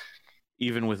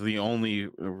even with the only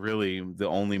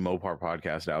Mopar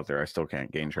podcast out there, I still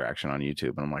can't gain traction on YouTube.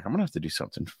 And I'm like, I'm gonna have to do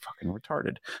something fucking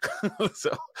retarded.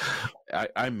 So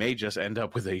I may just end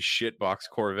up with a shitbox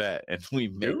Corvette, and we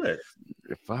may Do it.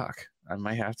 Fuck, I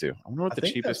might have to. I wonder what I the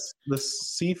think cheapest.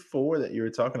 that's the C4 that you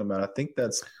were talking about. I think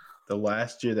that's the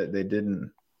last year that they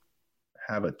didn't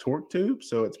have a torque tube,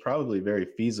 so it's probably very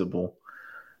feasible.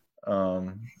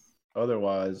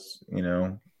 Otherwise,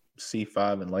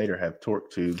 C5 and later have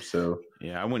torque tubes. So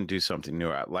Yeah, I wouldn't do something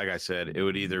new. Like I said, it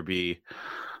would either be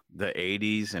the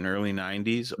 80s and early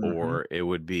 90s, or it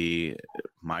would be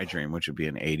my dream, which would be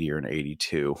an 80 or an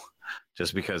 82,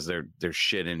 just because they're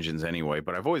shit engines anyway.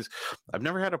 But I've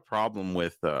never had a problem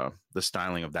with the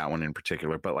styling of that one in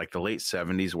particular. But like the late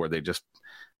 70s, where they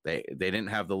didn't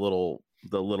have the little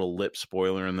lip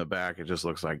spoiler in the back, it just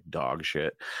looks like dog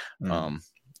shit.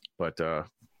 But the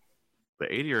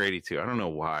 80 or 82, I don't know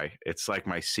why. It's like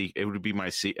it would be my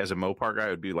as a Mopar guy, it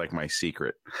would be like my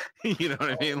secret. You know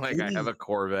what I mean? Like 80, I have a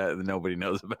Corvette that nobody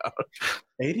knows about.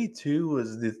 82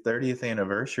 was the 30th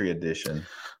anniversary edition.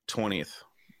 20th.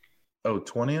 Oh,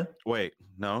 20th? Wait,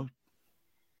 no.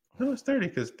 No, it's 30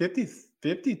 because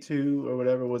 52 or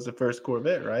whatever was the first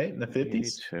Corvette, right? In the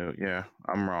 50s? 82. Yeah,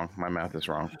 I'm wrong. My math is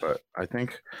wrong. But I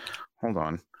think, hold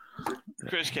on.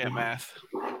 Chris can't math.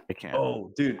 I can't.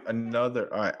 Oh, dude,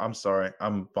 another. All right, I'm sorry.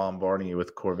 I'm bombarding you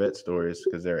with Corvette stories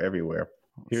because they're everywhere.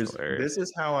 This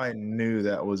is how I knew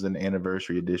that was an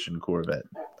anniversary edition Corvette.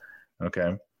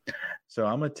 Okay, so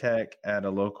I'm a tech at a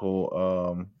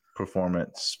local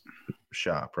performance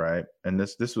shop, right? And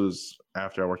this was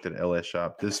after I worked at LS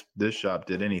shop. This shop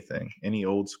did any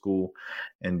old school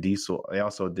and diesel. They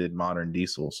also did modern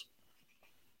diesels.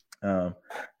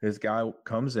 This guy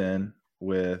comes in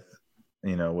with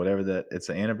whatever that, it's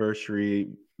an anniversary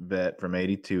vet from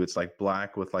 82. It's like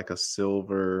black with like a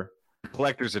silver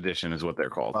collector's edition is what they're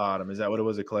called. Bottom. Is that what it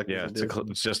was? A collector's edition?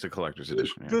 It's just a collector's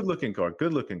edition. Good looking car,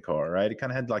 right? It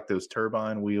kind of had like those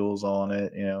turbine wheels on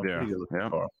it, pretty good looking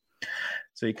car.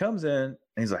 So he comes in and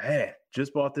he's like, hey,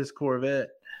 just bought this Corvette.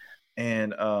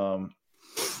 And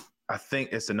I think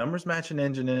it's the numbers matching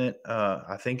engine in it.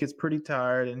 I think it's pretty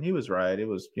tired. And he was right. It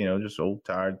was, just old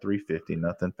tired 350,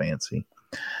 nothing fancy.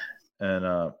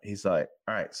 And he's like,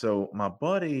 all right, so my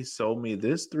buddy sold me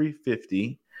this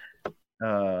 350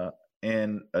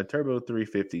 and a turbo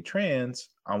 350 trans.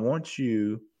 I want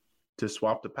you to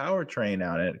swap the powertrain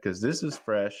out in it because this is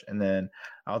fresh. And then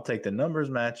I'll take the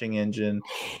numbers matching engine,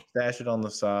 stash it on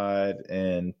the side,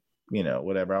 and,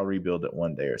 whatever. I'll rebuild it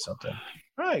one day or something.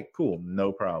 All right, cool.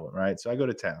 No problem. Right. So I go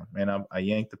to town and I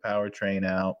yank the powertrain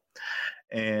out.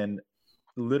 And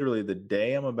literally the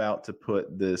day I'm about to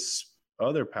put this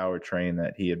other powertrain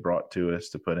that he had brought to us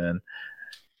to put in,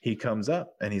 he comes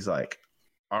up and he's like,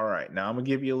 all right, now I'm gonna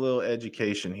give you a little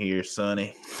education here,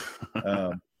 Sonny.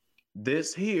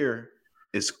 This here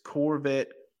is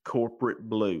Corvette Corporate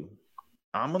Blue.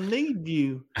 I'm gonna need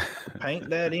you to paint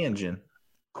that engine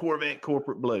Corvette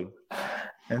Corporate Blue.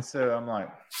 And so I'm like,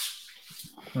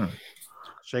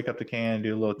 shake up the can,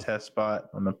 do a little test spot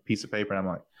on a piece of paper, and I'm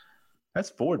like, that's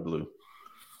Ford Blue.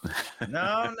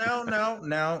 No.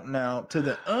 To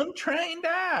the untrained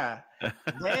eye,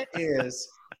 that is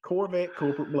Corvette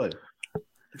Corporate Blue.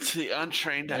 To the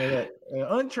untrained eye.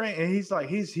 Untrained, and he's like,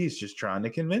 he's just trying to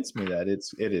convince me that it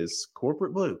is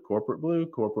Corporate Blue,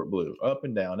 up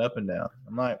and down.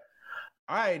 I'm like,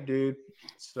 all right, dude.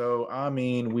 So I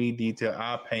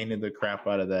painted the crap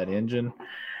out of that engine.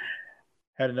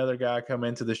 Had another guy come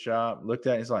into the shop, looked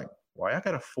at it, he's like, why, I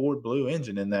got a Ford Blue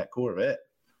engine in that Corvette.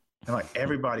 And like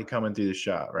everybody coming through the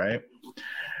shop, right?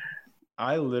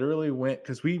 I literally went,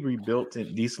 because we rebuilt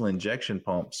diesel injection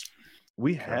pumps.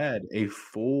 We had a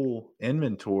full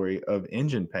inventory of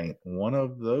engine paint. One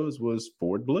of those was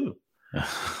Ford Blue.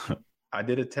 I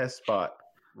did a test spot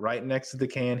right next to the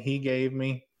can he gave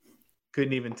me.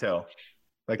 Couldn't even tell.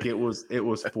 Like it was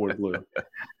Ford Blue.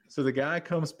 So the guy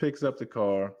comes, picks up the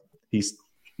car. He's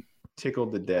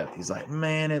tickled to death. He's like,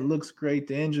 man, it looks great.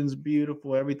 The engine's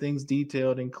beautiful. Everything's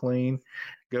detailed and clean.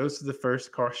 Goes to the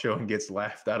first car show and gets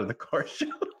laughed out of the car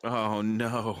show. Oh,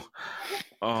 no.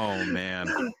 Oh, man.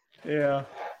 Yeah.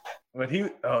 But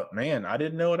I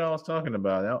didn't know what I was talking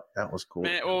about. That was cool.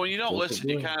 Man, well, when you don't listen,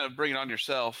 you kind of bring it on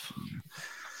yourself.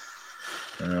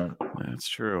 That's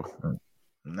true.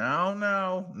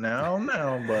 No,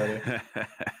 buddy.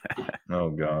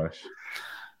 Oh, gosh.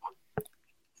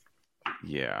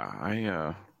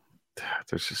 Yeah,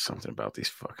 there's just something about these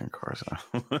fucking cars.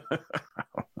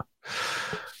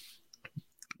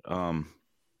 God,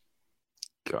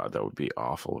 that would be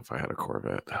awful if I had a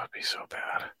Corvette. That would be so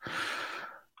bad.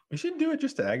 We should do it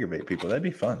just to aggravate people. That'd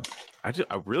be fun. I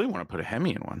really want to put a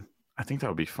Hemi in one. I think that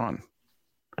would be fun.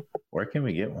 Where can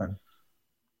we get one?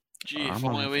 Gee, if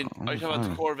only we. Are you talking about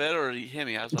the Corvette or the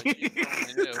Hemi? I was like,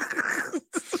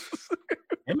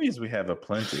 Hemis, we have a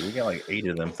plenty. We got like 8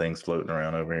 of them things floating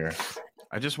around over here.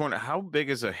 I just wonder, how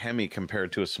big is a Hemi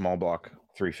compared to a small block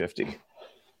 350?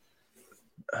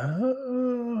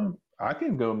 I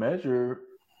can go measure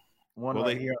one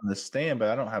here on the stand, but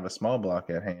I don't have a small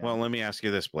block at hand. Well, let me ask you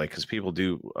this, Blake, because people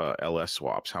do LS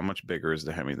swaps. How much bigger is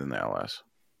the Hemi than the LS?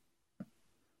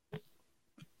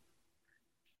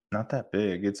 Not that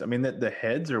big. I mean, the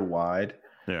heads are wide.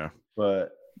 Yeah.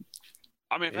 But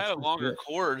I mean, if I had a longer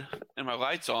cord and my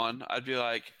lights on, I'd be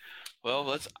like, well,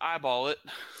 let's eyeball it.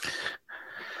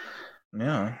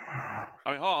 Yeah.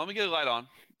 I mean, hold on, let me get a light on.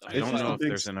 I don't know if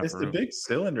there's enough It's room. the big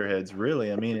cylinder heads,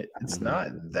 really. I mean, it's not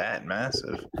that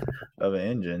massive of an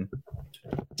engine.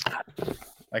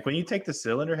 Like when you take the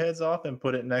cylinder heads off and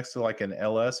put it next to like an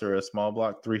LS or a small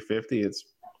block 350, it's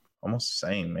almost the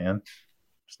same, man.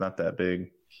 It's not that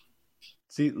big.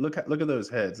 See, look at those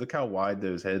heads. Look how wide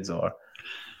those heads are.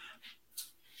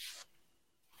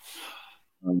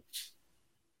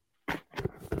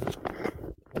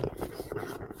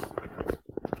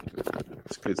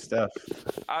 It's good stuff.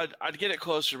 I'd get it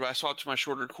closer, but I swapped to my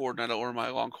shorter cord, and I don't know where my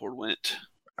long cord went.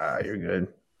 You're good.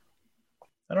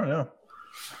 I don't know.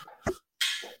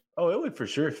 Oh, it would for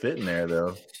sure fit in there,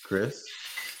 though, Chris.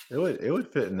 It would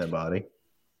fit in the body.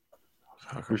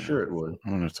 For sure it would.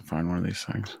 I'm gonna have to find one of these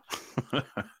things.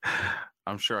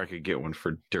 I'm sure I could get one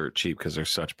for dirt cheap because they're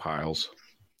such piles.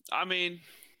 I mean,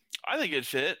 I think it'd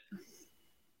fit.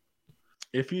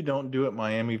 If you don't do it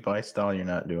Miami Vice style, you're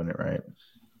not doing it right.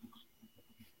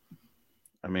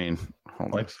 I mean,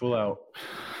 like full out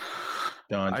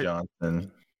Don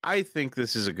Johnson. I think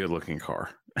this is a good looking car.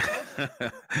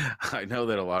 I know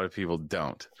that a lot of people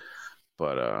don't,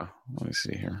 but let me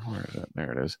see here. Where is it?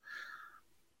 There it is.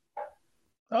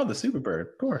 Oh, the Superbird,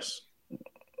 of course.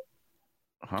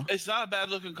 Huh? It's not a bad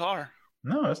looking car.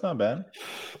 No, it's not bad.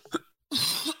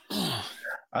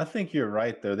 I think you're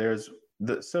right, though.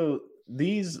 So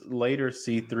these later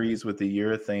C3s with the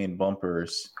urethane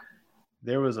bumpers,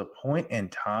 there was a point in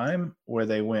time where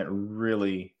they went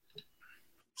really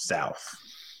south.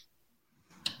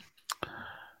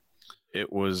 It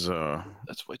was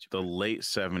that's way too the late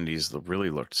 70s that really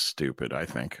looked stupid. I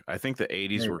think the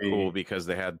 80s were cool because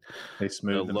they had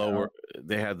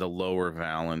the lower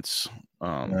valance,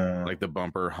 like the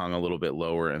bumper hung a little bit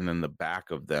lower, and then the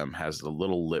back of them has the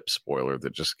little lip spoiler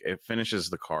that it finishes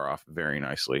the car off very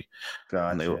nicely.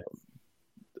 Gotcha.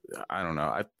 I don't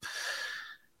know.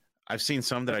 I've seen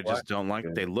some that I just don't like.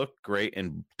 They look great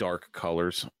in dark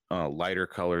colors, lighter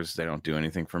colors. They don't do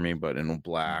anything for me, but in a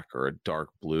black or a dark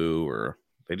blue, or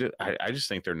I just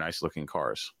think they're nice looking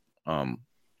cars.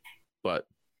 But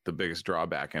the biggest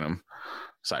drawback in them,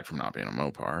 aside from not being a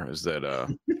Mopar, is that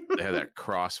they have that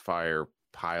Crossfire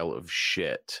pile of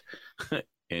shit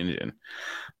engine.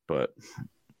 But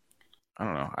I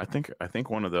don't know. I think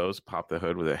one of those, pop the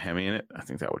hood with a Hemi in it, I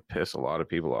think that would piss a lot of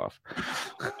people off.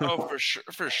 Oh,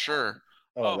 for sure.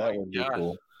 Oh, that would be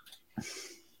cool.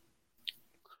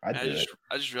 I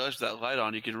just realized that light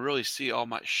on, you can really see all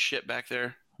my shit back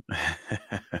there.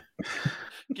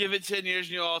 Give it 10 years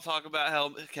and you'll all talk about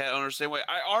Hellcat owners the same way.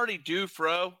 I already do,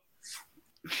 Fro.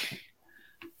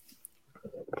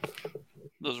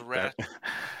 Those rats.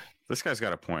 This guy's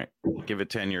got a point. Give it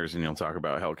 10 years and you'll talk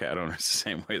about Hellcat owners the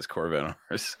same way as Corvette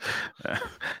owners.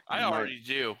 I already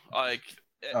do. Like,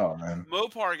 oh man,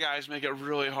 Mopar guys make it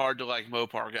really hard to like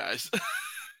Mopar guys.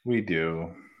 We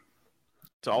do.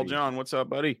 Tall John, what's up,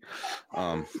 buddy?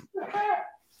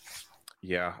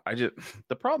 Yeah,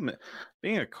 the problem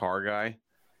being a car guy,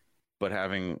 but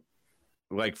having,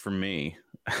 like, for me,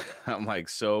 I'm like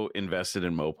so invested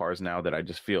in Mopars now that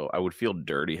I would feel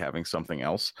dirty having something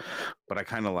else, but I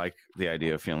kind of like the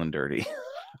idea of feeling dirty.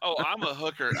 Oh, I'm a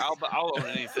hooker. I'll own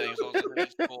anything as long as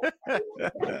it's cool.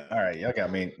 All right, y'all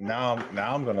got me. Now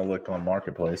I'm gonna look on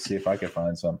Marketplace, see if I can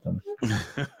find something.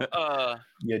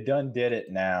 You done did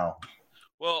it now.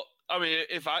 Well, I mean,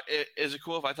 is it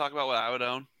cool if I talk about what I would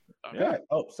own? Yeah.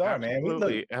 Oh, sorry, man.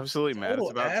 Absolutely, Matt. It's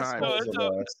about time.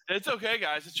 No, it's okay,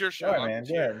 guys. It's your show. Sorry, man.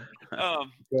 Yeah.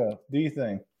 Do you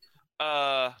think?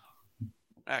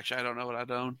 Actually, I don't know what I'd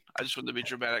own. I just wanted to be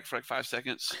dramatic for like 5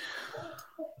 seconds.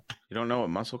 You don't know what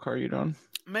muscle car you'd own?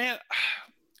 Man,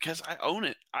 because I own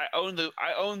it. I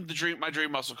own my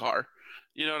dream muscle car.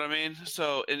 You know what I mean?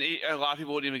 So, and a lot of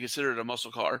people wouldn't even consider it a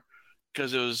muscle car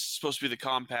because it was supposed to be the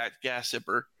compact gas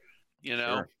sipper. You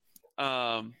know,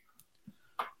 Sure.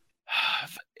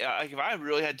 Like if I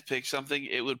really had to pick something,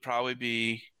 it would probably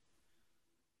be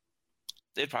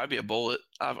It'd probably be a Bullet.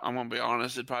 I'm gonna be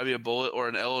honest. It'd probably be a Bullet or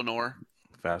an Eleanor.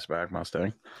 Fastback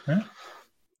Mustang. Huh?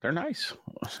 They're nice.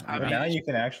 I But mean, now you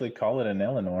can actually call it an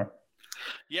Eleanor.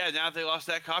 Yeah, now that they lost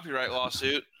that copyright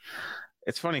lawsuit,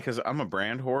 It's funny because I'm a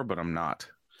brand whore, but I'm not.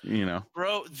 You know,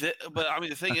 bro. But I mean,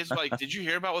 the thing is, like, did you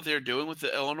hear about what they're doing with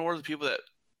the Eleanor? The people that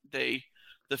the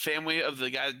family of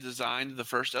the guy that designed the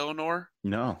first Eleanor,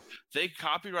 no. they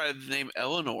copyrighted the name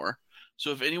Eleanor. So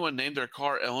if anyone named their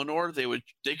car Eleanor, they would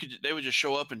just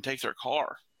show up and take their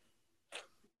car.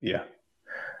 Yeah.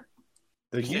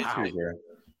 The YouTuber.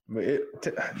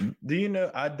 Do you know?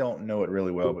 I don't know it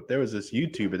really well, but there was this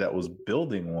YouTuber that was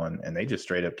building one, and they just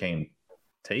straight up came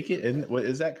take it. And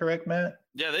is that correct, Matt?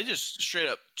 Yeah, they just straight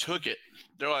up took it.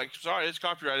 They're like, "Sorry, it's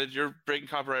copyrighted. You're breaking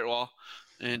copyright law,"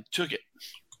 and took it.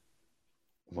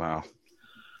 Wow.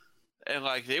 And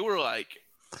like they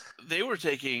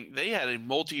had a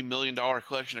multi-million-dollar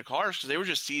collection of cars because they were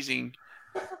just seizing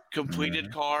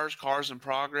completed cars in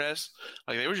progress.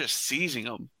 Like they were just seizing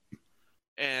them.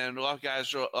 And a lot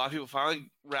of people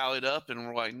finally rallied up and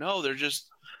were like, no, they're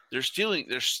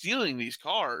stealing these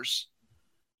cars.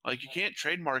 Like you can't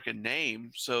trademark a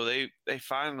name. So they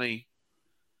finally,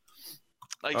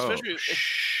 like, especially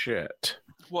shit.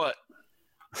 What?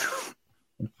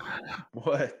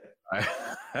 What? I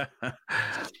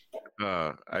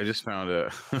just found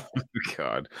a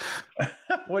God.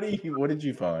 What did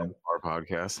you find? Our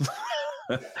podcast.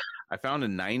 I found a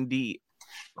 90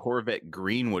 Corvette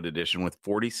Greenwood edition with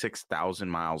 46,000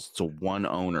 miles to one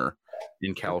owner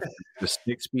in California. The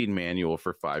 6-speed manual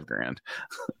for $5,000.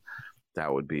 That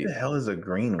would be. What the hell is a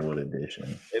Greenwood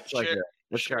edition? It's like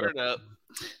it's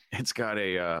got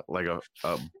a like a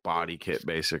body kit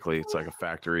basically. It's like a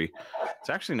factory. It's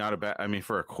actually not a bad. I mean,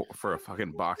 for a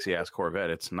fucking boxy ass Corvette,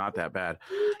 it's not that bad.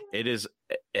 It is.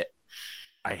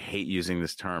 I hate using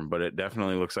this term, but it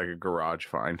definitely looks like a garage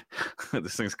find.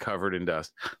 This thing's covered in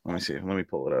dust. Let me see. Let me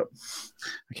pull it up.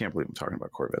 I can't believe I'm talking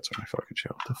about Corvettes on my fucking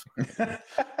show. What the fuck?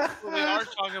 Well, we are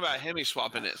talking about Hemi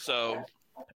swapping it, so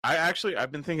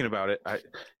I've been thinking about it. I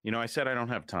said I don't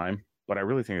have time, but I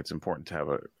really think it's important to have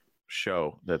a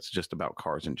show that's just about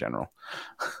cars in general.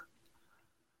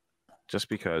 Just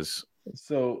because.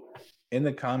 So, in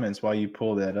the comments while you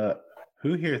pull that up,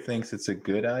 who here thinks it's a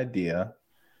good idea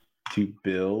to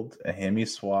build a Hemi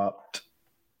swapped,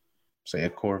 say a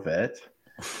Corvette,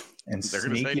 and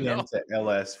sneak it into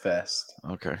LS Fest?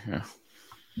 Okay, yeah.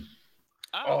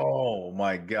 Oh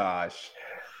my gosh.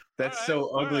 That's so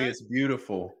ugly. Right. It's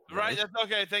beautiful. Right. That's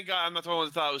okay. Thank God I'm not the one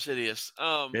that thought it was hideous.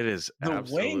 It is the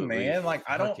wing, man. Like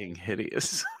I don't fucking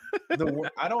hideous.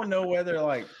 I don't know whether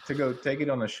like to go take it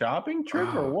on a shopping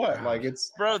trip or what. Like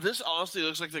it's bro. This honestly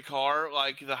looks like the car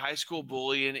like the high school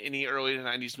bully in any early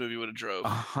 '90s movie would have drove.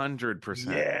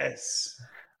 100%. Yes.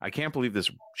 I can't believe this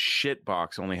shit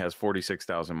box only has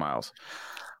 46,000 miles.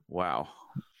 Wow.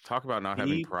 Talk about not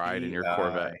having pride in your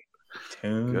Corvette.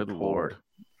 Good Lord.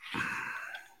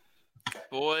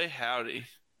 Boy, howdy.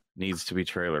 Needs to be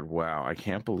trailered. Wow. I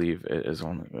can't believe it is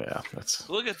only. Yeah, that's.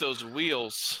 Look at those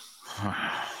wheels.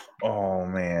 Oh,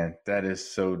 man. That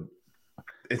is so.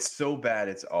 It's so bad.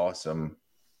 It's awesome.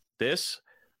 This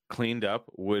cleaned up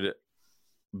would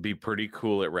be pretty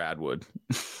cool at Radwood.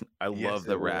 I love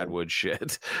the Radwood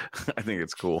shit. I think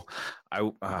it's cool.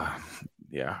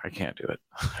 Yeah, I can't do it.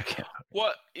 I can't.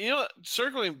 What,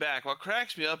 circling back, what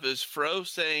cracks me up is Fro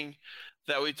saying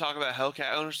that we talk about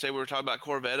Hellcat owners, say we were talking about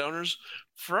Corvette owners.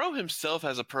 Fro himself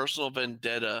has a personal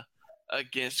vendetta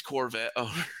against Corvette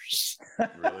owners.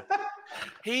 Really?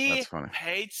 He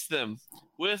hates them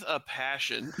with a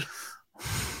passion.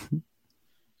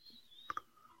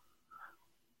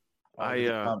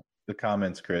 The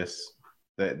comments, Chris,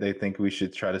 they think we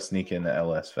should try to sneak in the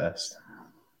LS Fest.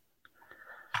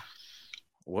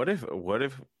 What if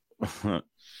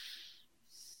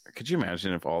could you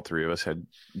imagine if all three of us had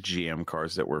GM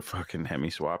cars that were fucking Hemi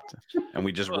swapped and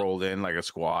we just rolled in like a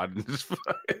squad?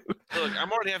 Look,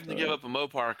 I'm already having to give up a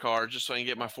Mopar car just so I can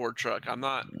get my Ford truck. I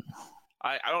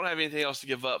don't have anything else to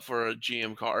give up for a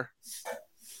GM car.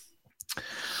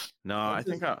 No, I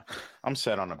think I'm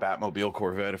set on a Batmobile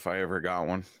Corvette if I ever got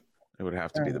one. It would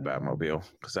have to be the Batmobile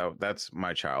because that's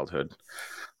my childhood.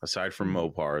 Aside from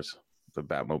Mopars, the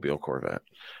Batmobile Corvette.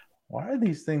 Why are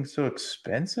these things so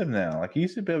expensive now? Like you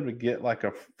used to be able to get like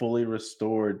a fully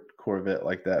restored Corvette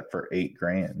like that for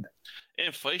 $8,000.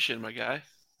 Inflation, my guy.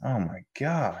 Oh my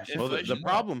gosh. Well,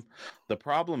 the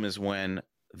problem is when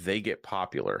they get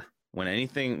popular.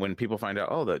 When people find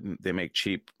out, that they make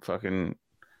cheap fucking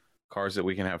cars that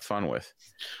we can have fun with,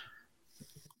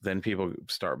 then people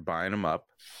start buying them up.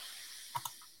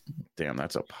 Damn,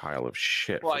 that's a pile of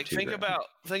shit. Like think about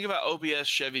OBS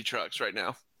Chevy trucks right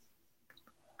now.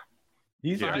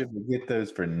 You used Yeah. to be able to get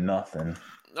those for nothing.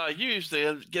 You used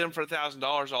to get them for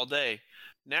 $1,000 all day.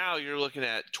 Now you're looking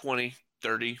at 20,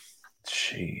 30.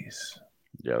 Jeez.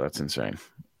 Yeah, that's insane.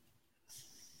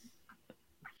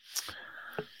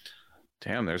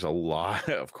 Damn, there's a lot.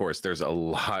 Of course, there's a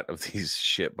lot of these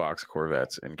shitbox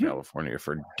Corvettes in California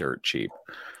for dirt cheap.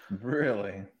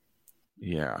 Really?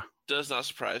 Yeah. Does not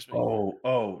surprise me.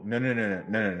 Oh,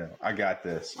 no. I got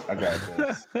this.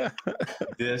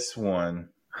 This one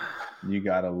you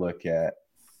got to look at.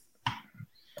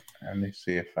 Let me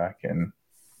see if I can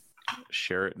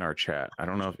Share it in our chat. I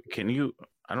don't know if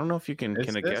you can.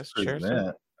 Can a guest share it?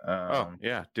 present. Oh,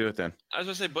 yeah, do it then. I was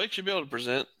going to say, Blake should be able to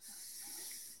present.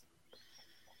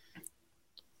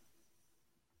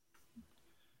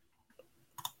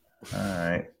 All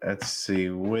right, let's see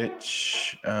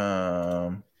which.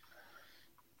 All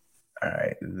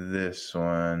right, this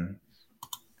one.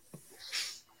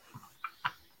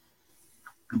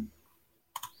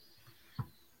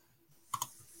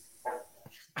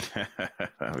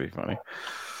 That'd be funny.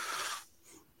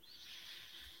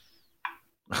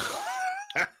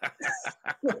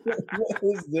 What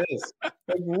is this?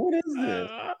 Like, what is this?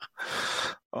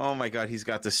 Oh my god, he's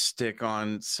got the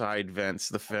stick-on side vents,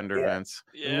 the fender vents.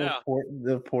 Yeah.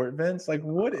 The port vents. Like,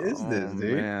 what is this,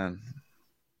 dude? Man.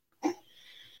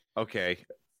 Okay,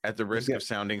 at the risk of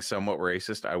sounding somewhat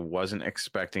racist, I wasn't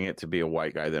expecting it to be a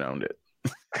white guy that owned it.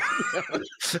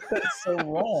 That's so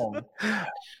wrong.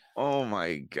 Oh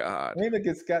my god. I mean, like,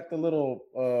 it's got the little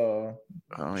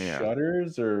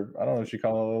shutters, or I don't know if you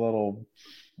call it little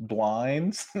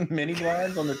blinds, mini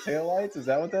blinds on the taillights. Is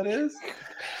that what that is?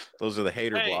 Those are the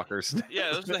hater blockers.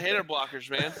 Yeah, those are the hater blockers,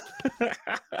 man.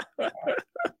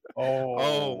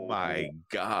 Oh my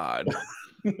god.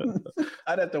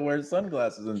 I'd have to wear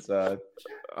sunglasses inside.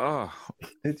 Oh,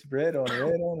 it's red on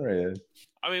red on red.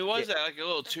 I mean, what is that? Like a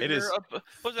little tuner? It is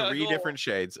What's that, three different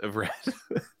shades of red.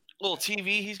 Little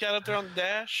TV he's got up there on the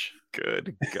dash.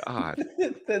 Good God.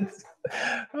 That's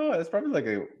probably like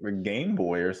a Game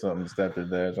Boy or something stepped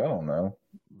in dash. I don't know.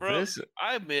 Bro,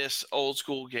 I miss old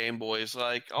school Game Boys.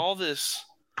 Like all this.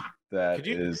 That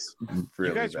is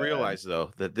really you guys bad. realize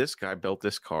though that this guy built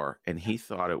this car and he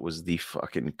thought it was the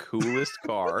fucking coolest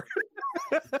car.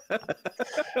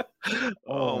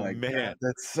 Oh my man, God,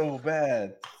 that's so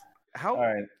bad. How? All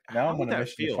right, now I'm would gonna that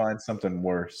wish you feel? find something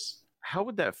worse. How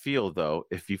would that feel though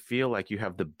if you feel like you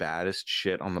have the baddest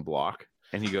shit on the block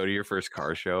and you go to your first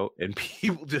car show and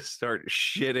people just start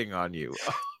shitting on you?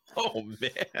 Oh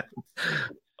man.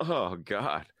 Oh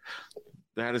God.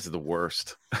 That is the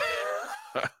worst.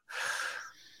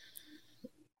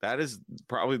 That is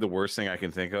probably the worst thing I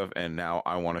can think of, and now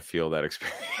I want to feel that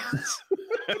experience.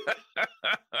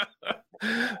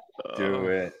 Do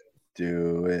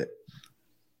it.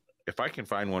 If I can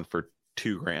find one for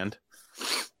 $2,000,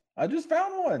 I just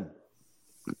found one.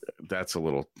 that's a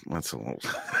little. I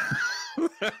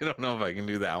don't know if I can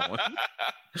do that one.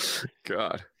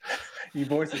 God, Your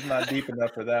voice is not deep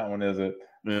enough for that one, is it?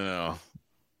 no.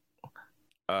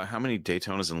 How many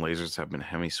Daytonas and Lasers have been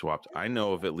Hemi swapped? I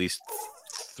know of at least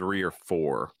 3 or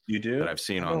 4 You do? that I've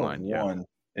seen I know of online. Yeah, one.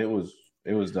 It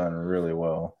was done really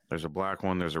well. there's a black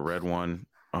one. There's a red one.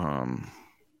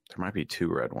 There might be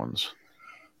 2 red ones.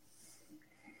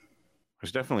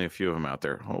 There's definitely a few of them out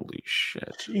there. Holy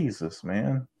shit! Jesus,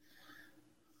 man.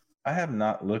 I have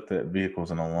not looked at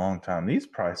vehicles in a long time. These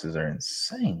prices are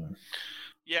insane.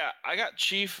 Yeah, I got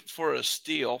Chief for a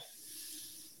steal.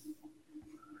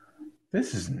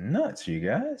 This is nuts, you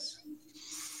guys.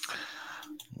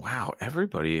 Wow,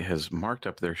 everybody has marked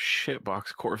up their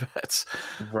shitbox Corvettes.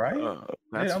 Right?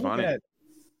 That's I'm funny. looking at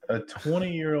a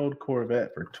 20-year-old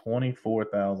Corvette for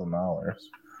 $24,000.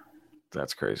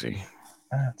 That's crazy.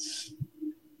 That's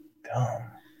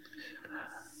dumb.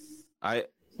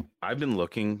 I've been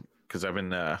looking because I've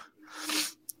been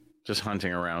just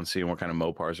hunting around, seeing what kind of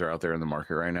Mopars are out there in the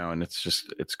market right now, and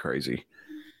it's crazy.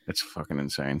 It's fucking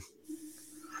insane.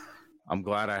 I'm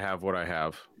glad I have what I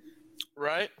have.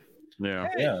 Right? Yeah.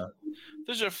 Hey, Yeah.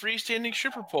 There's a freestanding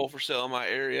stripper pole for sale in my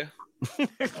area.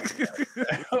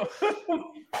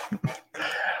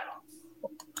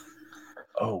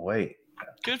 Oh, wait.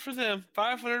 Good for them.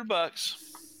 $500.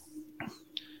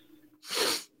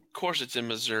 Of course, it's in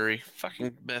Missouri.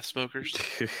 Fucking meth smokers.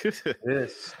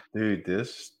 This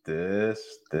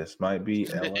might be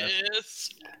LS. Yes.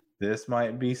 This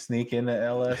might be sneaking the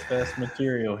LSS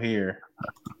material here.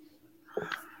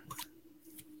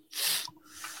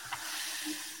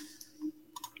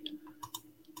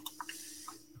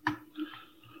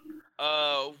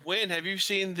 Win, have you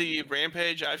seen the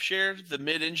Rampage I've shared? The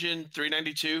mid-engine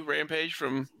 392 Rampage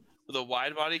from with a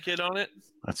wide body kit on it.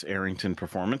 That's Arrington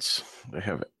Performance. They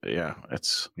have it. Yeah,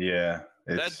 it's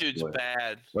That dude's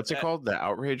bad. What's it called? The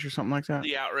Outrage or something like that?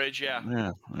 The Outrage, yeah.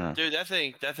 Yeah. Dude, that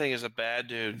thing is a bad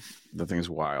dude. The thing's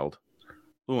wild.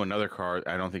 Ooh, another car.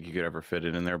 I don't think you could ever fit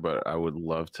it in there, but I would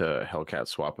love to Hellcat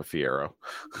swap a Fiero.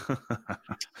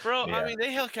 Bro, I mean, they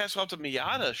Hellcat swapped a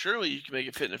Miata. Surely you can make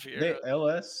it fit in a Fiero.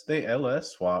 They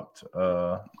LS swapped.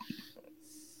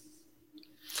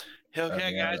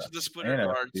 Hellcat guys with the splitter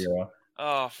guards.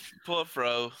 Oh, pull up,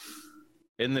 Fro.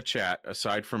 In the chat,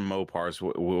 aside from Mopars,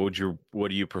 what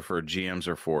do you prefer, GMs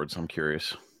or Fords? I'm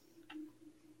curious.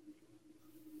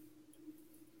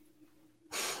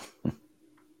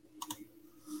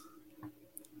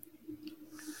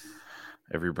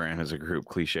 Every brand has a group.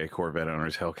 Cliche: Corvette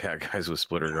owners, Hellcat guys with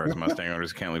splitter guards, Mustang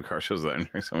owners can't leave car shows that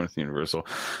entering someone with Universal.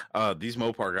 These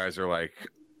Mopar guys are like,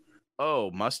 oh,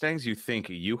 Mustangs, you think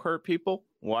you hurt people?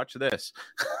 Watch this.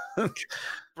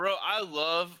 Bro, I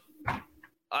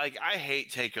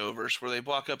hate takeovers where they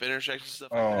block up intersections and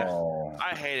stuff like that.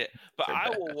 I hate it. But I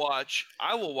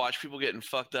will watch people getting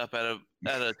fucked up at a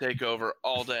takeover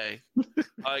all day.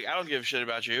 Like, I don't give a shit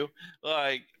about you.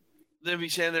 Like, they'll be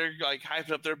standing there like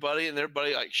hyping up their buddy, and their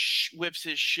buddy like whips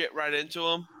his shit right into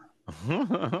him.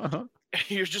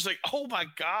 You're just like, oh my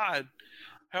God,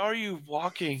 how are you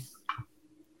walking?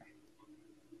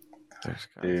 There's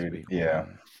got to be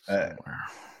one somewhere.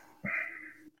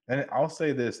 And I'll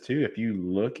say this too: if you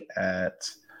look at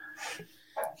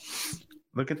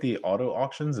the auto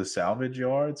auctions, the salvage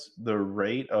yards, the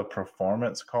rate of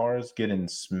performance cars getting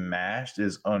smashed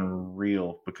is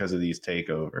unreal because of these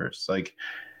takeovers. Like,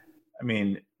 I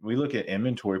mean, we look at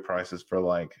inventory prices for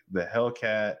like the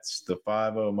Hellcats, the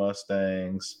 5.0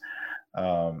 Mustangs,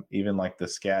 even like the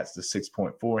Scats, the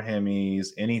 6.4 Hemis,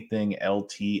 anything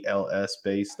LT, LS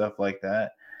based stuff like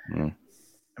that. I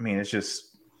mean,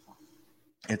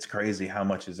 it's crazy how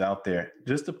much is out there.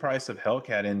 Just the price of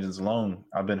Hellcat engines alone,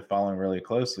 I've been following really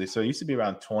closely. So it used to be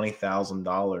around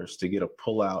 $20,000 to get a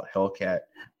pull-out Hellcat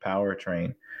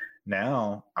powertrain.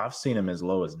 Now I've seen them as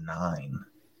low as $9,000.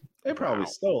 They're probably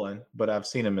stolen, but I've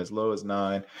seen them as low as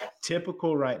 $9,000.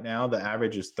 Typical right now, the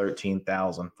average is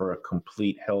 $13,000 for a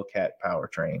complete Hellcat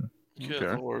powertrain.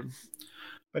 Good Lord.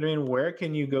 But I mean, where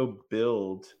can you go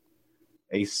build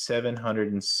a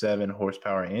 707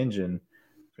 horsepower engine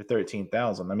for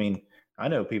 $13,000? I mean, I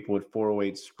know people with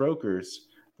 408 strokers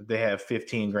that they have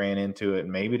 $15,000 into it,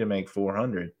 maybe to make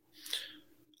 $400,000.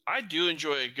 I do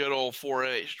enjoy a good old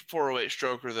 408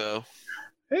 stroker though.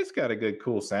 It's got a good,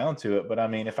 cool sound to it, but I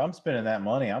mean, if I'm spending that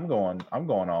money, I'm going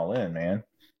all in, man.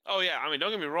 Oh yeah, I mean, don't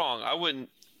get me wrong. I wouldn't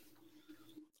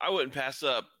pass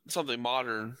up something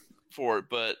modern for it,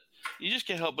 but you just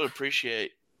can't help but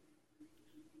appreciate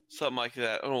something like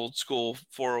that, an old school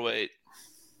 408.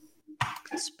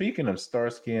 Speaking of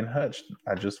Starsky and Hutch,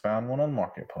 I just found one on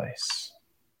Marketplace.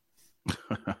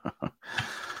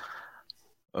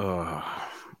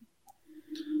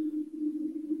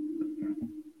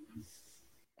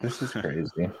 This is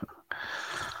crazy.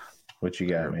 What you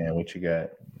got, man? What you got?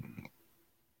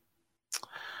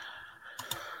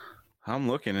 I'm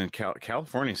looking, and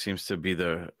California seems to be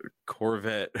the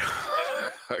Corvette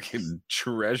fucking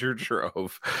treasure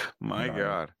trove. My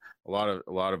God, a lot of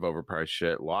overpriced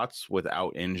shit. Lots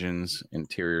without engines,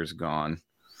 interiors gone.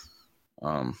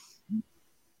 I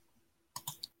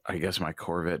guess my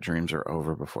Corvette dreams are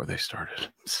over before they started.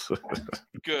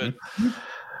 Good.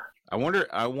 I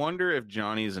wonder if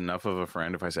Johnny's enough of a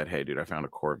friend if I said, hey, dude, I found a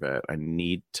Corvette. I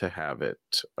need to have it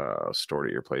stored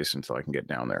at your place until I can get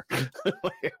down there.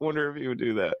 I wonder if he would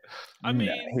do that. I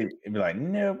mean, he'd be like,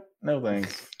 nope, no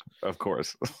thanks. Of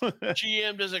course.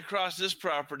 GM doesn't cross this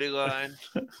property line.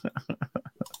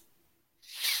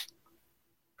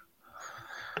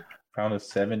 Found a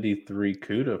 73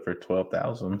 CUDA for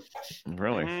 $12,000.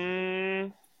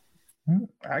 Really?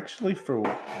 Actually, for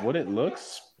what it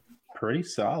looks, pretty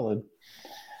solid.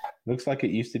 Looks like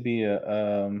it used to be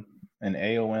an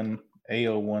A01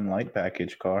 light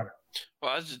package car.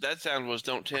 Well, that sound was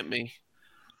 "Don't tempt me."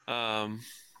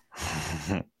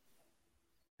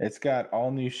 It's got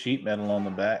all new sheet metal on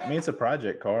the back. I mean, it's a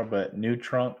project car, but new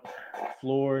trunk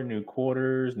floor, new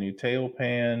quarters, new tail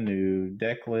pan, new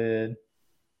deck lid.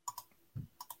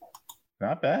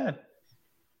 Not bad.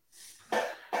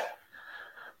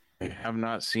 I have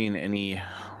not seen any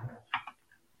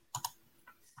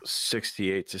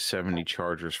 68 to 70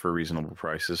 Chargers for reasonable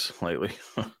prices lately.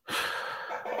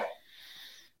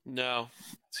 No.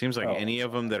 Seems like any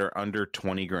of them that are under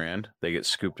 20 grand, they get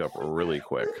scooped up really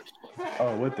quick.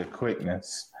 Oh, with the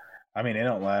quickness. I mean, they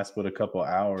don't last but a couple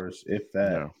hours, if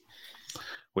that. No.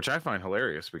 Which I find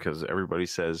hilarious because everybody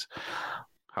says,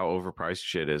 how overpriced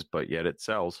shit is, but yet it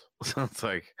sells. So it's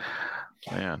like,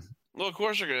 man. Well, of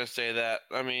course they're going to say that.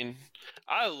 I mean,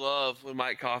 I love when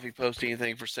Mike Coffey posts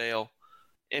anything for sale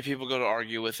and people go to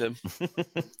argue with him.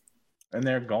 And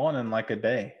they're gone in like a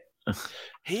day.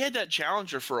 He had that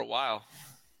Challenger for a while.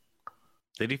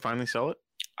 Did he finally sell it?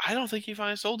 I don't think he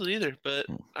finally sold it either. But,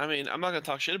 I mean, I'm not going to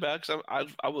talk shit about it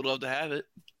because I would love to have it.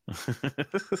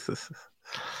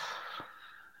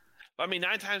 I mean,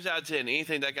 9 times out of 10,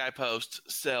 anything that guy posts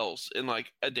sells in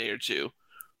like a day or two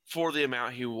for the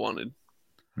amount he wanted.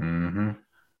 Mm-hmm.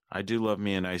 I do love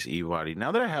me a nice e-body.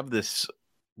 Now that I have this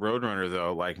Roadrunner,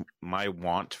 though, like my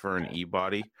want for an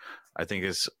e-body, I think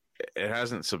it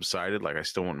hasn't subsided. Like I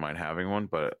still wouldn't mind having one,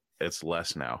 but it's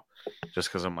less now. Just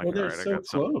because I'm like, Well, all they're right, so I got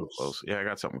something close. close. Yeah, I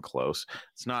got something close.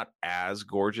 It's not as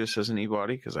gorgeous as an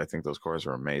e-body because I think those cars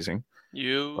are amazing.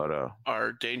 You But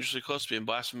are dangerously close to being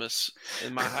blasphemous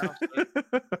in my house.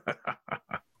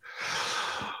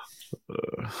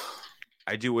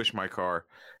 I do wish my car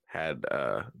had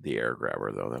the air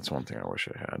grabber, though. That's one thing I wish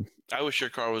I had. I wish your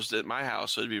car was at my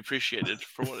house, so it'd be appreciated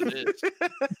for what it is.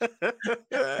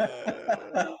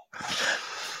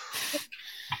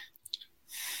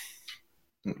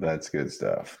 That's good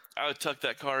stuff. I would tuck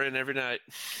that car in every night.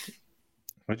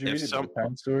 Would you If read some- the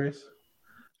Pound Stories?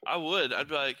 I would. I'd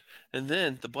be like, and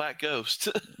then the Black Ghost.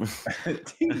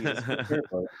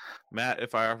 Matt,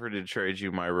 if I offered to trade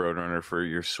you my Roadrunner for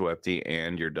your Swifty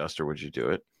and your Duster, would you do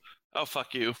it? Oh,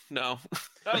 fuck you. No.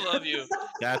 I love you.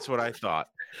 That's what I thought.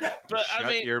 But Shut I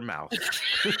mean, your mouth.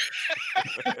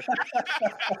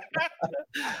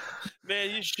 man,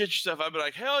 you shit yourself. I'd be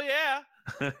like, hell yeah.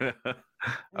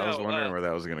 I was No, wondering where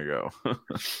that was going to go.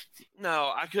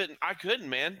 No, I couldn't,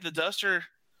 man. The Duster,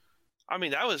 I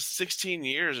mean, that was 16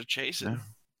 years of chasing. Yeah.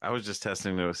 I was just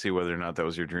testing to see whether or not that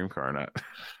was your dream car or not.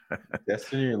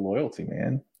 Destiny your loyalty,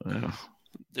 man. Yeah.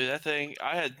 Dude, that thing,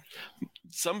 I had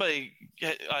somebody,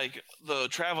 like the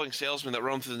traveling salesman that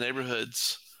roamed through the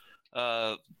neighborhoods.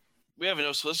 We have a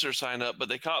no solicitor sign up, but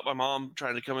they caught my mom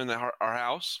trying to come in our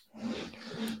house.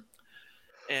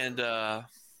 And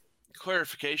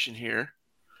clarification here,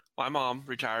 my mom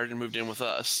retired and moved in with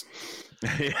us.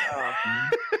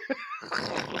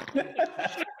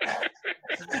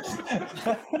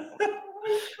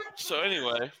 So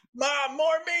anyway, Mom, more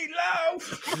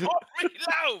meatloaf. more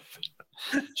meatloaf.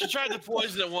 She tried to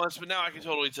poison it once, but now I can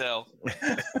totally tell.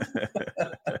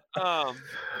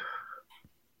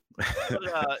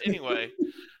 Anyway,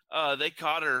 they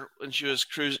caught her when she was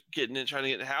trying to get in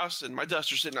the house, and my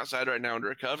Duster's sitting outside right now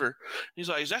under a cover. He's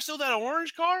like, "Is that still that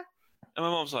orange car?" And my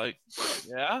mom's like,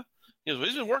 "Yeah." He goes, "Well,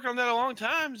 he's been working on that a long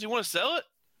time. Does he want to sell it?"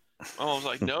 My mom's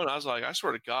like, "No." And I was like, "I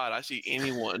swear to God, I see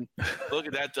anyone look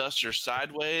at that Duster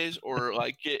sideways or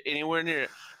like get anywhere near it,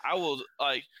 I will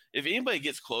like. If anybody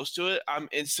gets close to it, I'm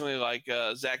instantly like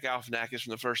Zach Galifianakis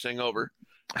from The First Thing Over.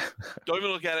 Don't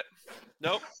even look at it.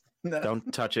 Nope. No.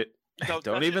 Don't touch it. Don't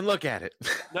Don't touch even look at it.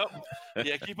 Nope.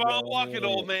 Yeah, keep on walking,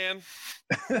 old man.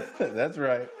 That's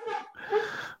right.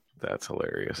 That's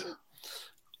hilarious.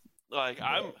 Like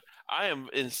I am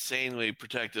insanely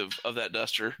protective of that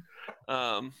Duster.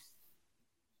 But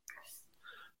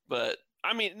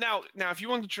I mean, now if you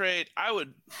want to trade, I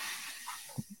would.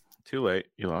 Too late.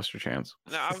 You lost your chance.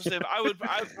 Now I would say I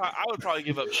would probably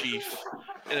give up Chief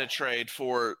in a trade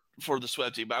for the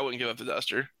Swifty, but I wouldn't give up the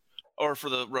Duster, or for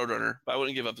the Roadrunner, but I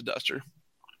wouldn't give up the Duster.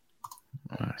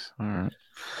 Nice. All right.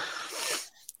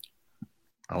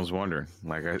 I was wondering,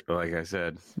 like I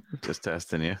said, just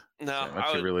testing you. No, How much I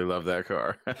you would, really love that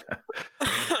car.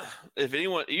 if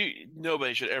anyone,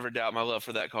 nobody should ever doubt my love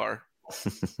for that car.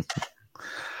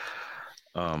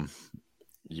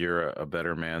 You're a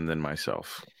better man than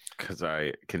myself, because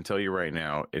I can tell you right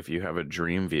now, if you have a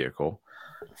dream vehicle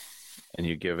and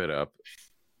you give it up,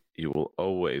 you will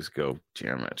always go,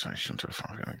 damn it, I shouldn't have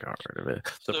fucking got rid of it.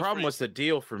 The So problem for- was the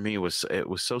deal for me was it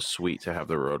was so sweet to have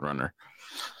the Roadrunner,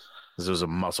 because it was a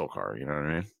muscle car, you know what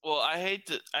I mean? Well, I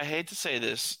hate to say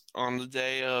this on the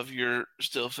day of you're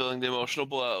still feeling the emotional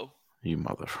blow, You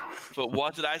motherfucker. but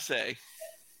what did I say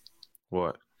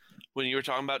What? when you were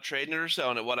talking about trading it or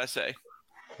selling it? What'd I say?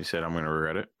 You said I'm going to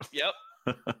regret it? Yep,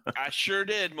 I sure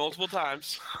did multiple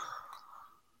times.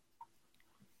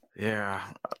 Yeah,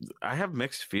 I have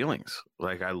mixed feelings.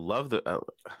 Like, I love the.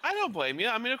 I don't blame you.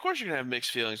 I mean, of course you're gonna have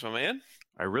mixed feelings, my man.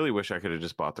 I really wish I could have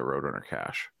just bought the Roadrunner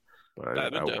cash, but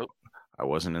That'd been dope. I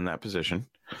wasn't in that position.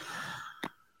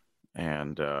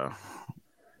 And I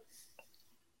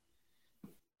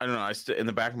don't know. In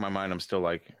the back of my mind, I'm still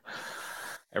like,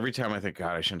 every time I think,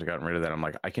 God, I shouldn't have gotten rid of that. I'm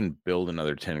like, I can build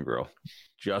another tin grill,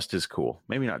 just as cool.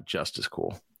 Maybe not just as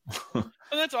cool. And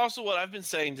that's also what I've been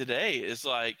saying today. Is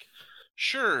like,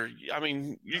 Sure. I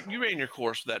mean, you ran your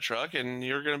course with that truck, and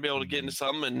you're going to be able to get into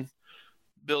something and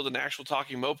build an actual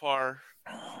talking Mopar.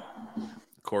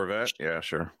 Corvette? Yeah,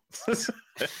 sure.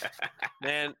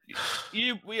 Man,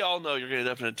 we all know you're going to end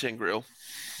up in a tin grill.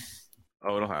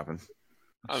 Oh, it'll happen.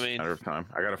 I mean, matter of time.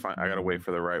 I gotta wait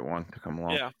for the right one to come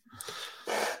along. Yeah.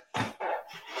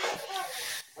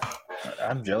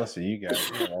 I'm jealous of you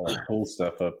guys. You got all the cool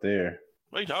stuff up there.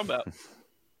 What are you talking about?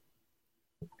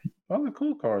 All the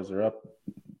cool cars are up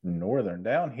northern.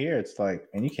 Down here, it's like,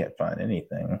 and you can't find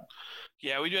anything.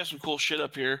 Yeah, we do have some cool shit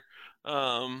up here.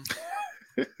 Bro,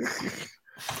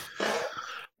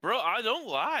 I don't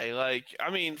lie. Like, I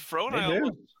mean, Fro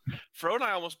and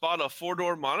I almost bought a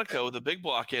 4-door Monaco with a big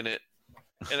block in it,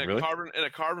 and a Really?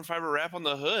 carbon fiber wrap on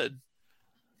the hood.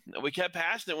 We kept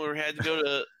passing it when we had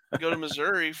to go to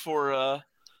Missouri for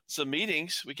some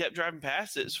meetings. We kept driving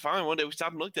past it. It's fine. One day we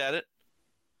stopped and looked at it.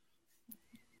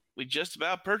 We just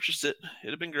about purchased it.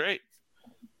 It'd have been great.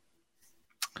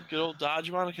 Good old Dodge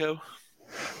Monaco.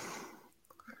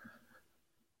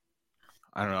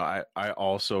 I don't know. I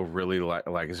also really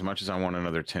like as much as I want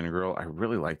another tin grill, I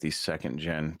really like these second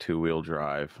gen 2-wheel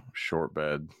drive short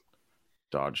bed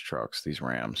Dodge trucks, these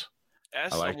Rams.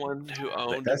 As I someone who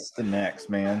owned That's the next,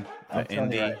 man. I'm The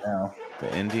telling you Indy. right now.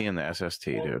 The Indy and the SST,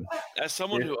 dude. as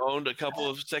someone who owned a couple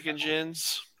of second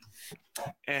gens,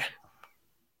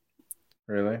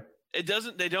 Really?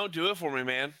 they don't do it for me,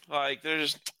 man. Like they're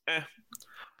just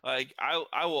like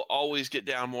I will always get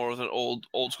down more with an old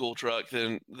school truck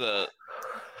than the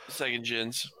second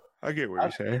gens. I get what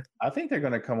you're saying. I think they're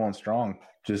going to come on strong.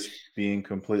 Just being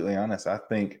completely honest, I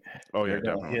think Oh yeah, they're going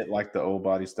to definitely. hit like the old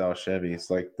body style Chevys.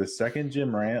 Like the second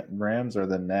gen Rams are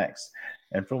the next.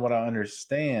 And from what I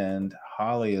understand,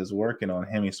 Holly is working on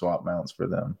Hemi swap mounts for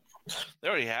them. They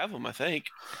already have them, I think.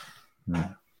 Hmm.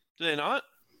 Do they not?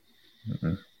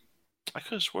 Mm-mm. I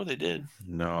could have swore they did.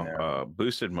 No, Yeah.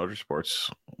 Boosted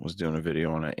Motorsports was doing a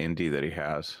video on an Indy that he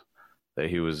has. That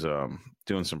he was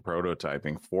doing some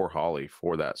prototyping for Holly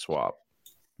for that swap.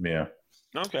 Yeah.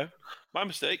 Okay, my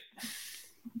mistake.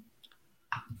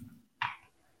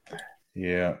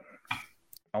 Yeah.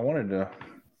 I wanted to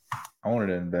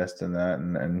invest in that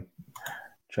and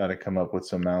try to come up with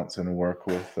some mounts and work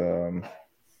with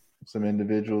some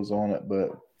individuals on it,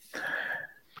 but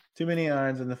too many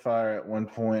irons in the fire at one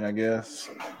point, I guess.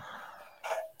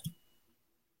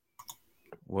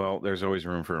 Well, there's always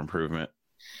room for improvement.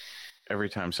 Every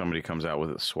time somebody comes out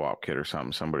with a swap kit or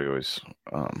something, somebody always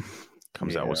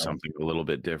comes out with Yeah. something a little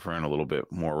bit different, a little bit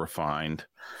more refined.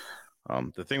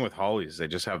 The thing with Holly is they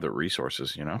just have the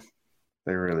resources, you know?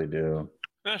 They really do.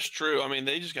 That's true. I mean,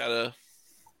 they just gotta.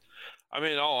 I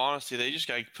mean, in all honesty, they just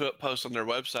gotta post on their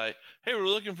website. Hey, we're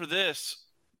looking for this.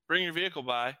 Bring your vehicle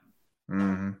by.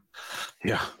 Mm-hmm.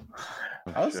 Yeah.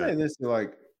 I'll say this: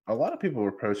 like a lot of people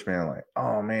approach me and like,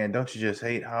 "Oh man, don't you just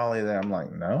hate Holly?" That I'm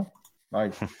like, no,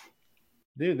 like,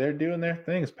 dude, they're doing their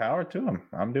things. Power to them.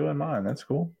 I'm doing mine. That's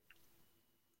cool.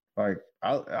 Like,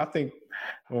 I think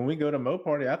when we go to Mo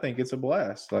Party, I think it's a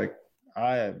blast. Like,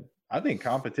 I think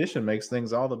competition makes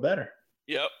things all the better.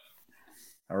 Yep.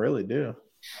 I really do.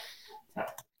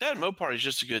 That Mo Party is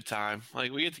just a good time.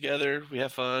 Like we get together, we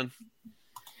have fun.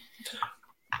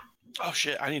 Oh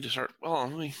shit! I need to start. Hold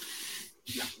on, let me.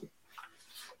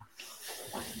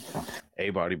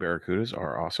 A-body Barracudas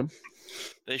are awesome.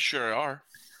 They sure are.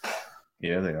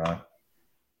 Yeah, they are.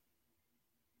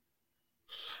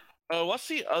 What's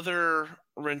the other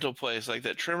rental place like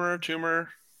that? Trimmer, Tumer.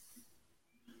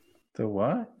 The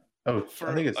what? Oh,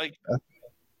 I think it's like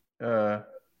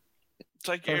it's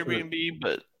like Sounds weird. Airbnb,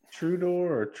 but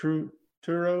Trudor or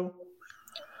Turo.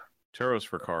 Turos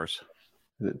for cars.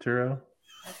 Is it Turo?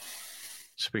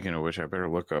 Speaking of which, I better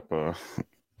look up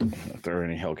if there are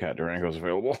any Hellcat Durangos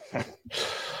available.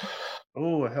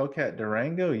 Oh, a Hellcat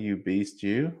Durango, you beast,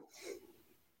 you.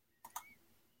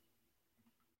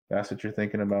 That's what you're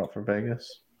thinking about for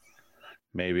Vegas?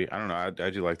 Maybe. I don't know. I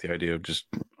do like the idea of just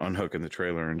unhooking the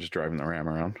trailer and just driving the Ram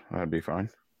around. That'd be fine.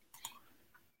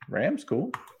 Ram's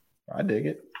cool. I dig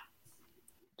it.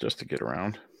 Just to get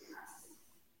around.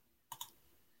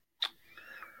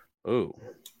 Oh.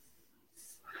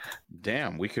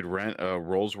 Damn, we could rent a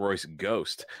Rolls-Royce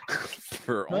Ghost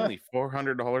for only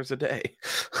 $400 a day.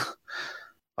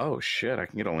 Oh shit, I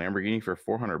can get a Lamborghini for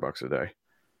 $400 a day.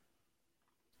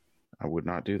 I would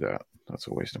not do that. That's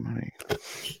a waste of money.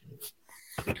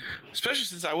 especially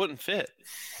since I wouldn't fit.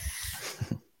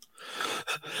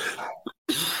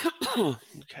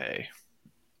 Okay.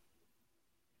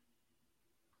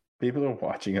 People are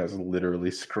watching us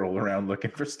literally scroll around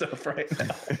looking for stuff right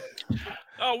now.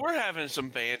 Oh, we're having some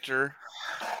banter.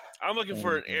 I'm looking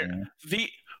for an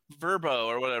Verbo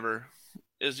or whatever.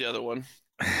 is the other one.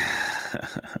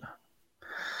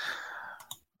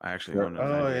 I actually own a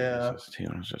Oh, 98 yeah. SST.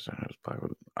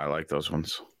 I like those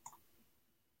ones.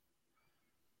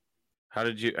 How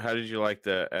did you like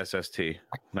the SST?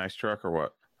 Nice truck or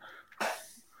what?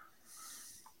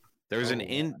 There's an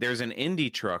Indy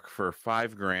truck for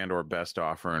 $5,000 or best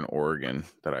offer in Oregon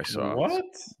that I saw. What?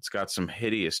 It's got some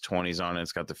hideous 20s on it.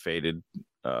 It's got the faded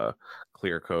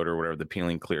clear coat or whatever, the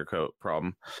peeling clear coat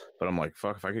problem. But I'm like,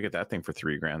 fuck, if I could get that thing for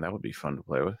 $3,000, that would be fun to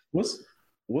play with.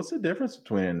 What's the difference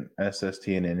between an SST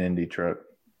and an Indy truck?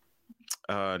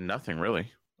 Nothing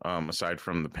really, aside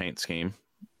from the paint scheme.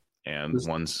 And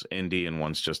one's Indy and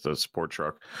one's just a sport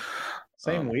truck.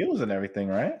 Same wheels and everything,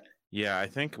 right? Yeah, I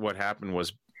think what happened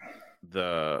was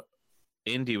the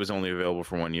Indy was only available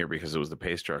for 1 year because it was the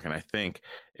pace truck, and I think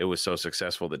it was so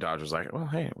successul that Dodge was like, "Well,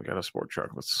 hey, we got a sport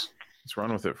truck. Let's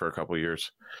run with it for a couple of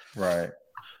years." Right.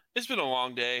 It's been a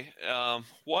long day.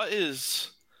 Why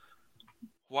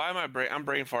am I'm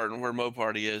brain farting where Mo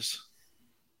Party is?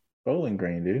 Bowling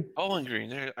Green, dude. Bowling Green.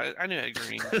 There, I knew it had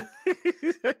green.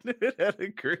 I knew it had a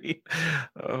green.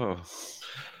 Oh,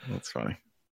 that's funny.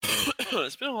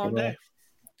 It's been a long day.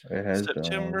 It has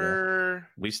September.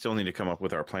 We still need to come up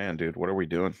with our plan, dude. What are we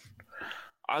doing?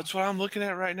 That's what I'm looking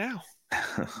at right now.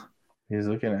 He's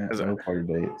looking at no party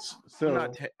dates.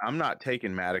 So I'm not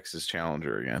taking Maddox's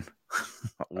Challenger again.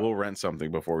 We'll rent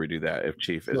something before we do that if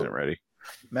Chief isn't ready.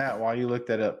 Matt, while you look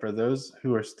that up, for those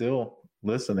who are still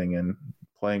listening and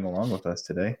playing along with us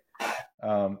today,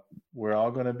 we're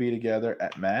all going to be together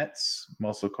at Matt's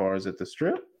Muscle Cars at the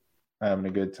Strip, having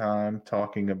a good time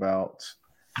talking about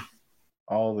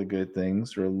all the good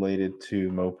things related to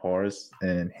Mopars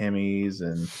and Hemis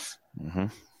and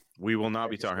we will not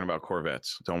be talking about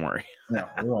Corvettes. Don't worry. No,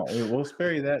 we won't. We'll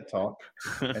spare you that talk.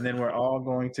 And then we're all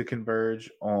going to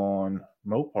converge on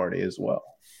Mo Party as well.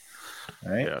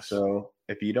 All right. Yes. So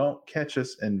if you don't catch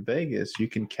us in Vegas, you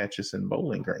can catch us in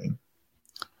Bowling Green.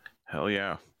 Hell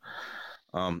yeah.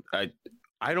 I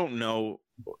don't know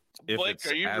if Blake, it's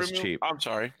as cheap. I'm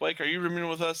sorry, Blake. Are you rooming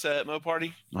with us at Mo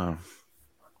Party?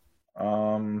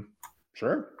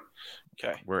 Sure.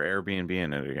 Okay. We're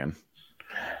Airbnb-ing it again.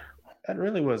 That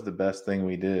really was the best thing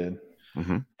we did.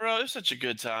 Mm-hmm. Bro, it was such a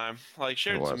good time. Like,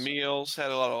 shared some meals,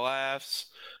 had a lot of laughs.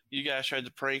 You guys tried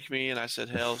to prank me, and I said,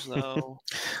 "Hell's no."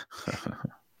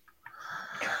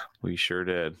 We sure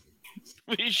did.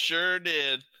 We sure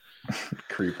did.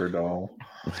 Creeper doll.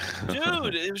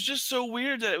 Dude, it was just so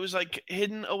weird that it was like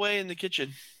hidden away in the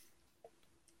kitchen.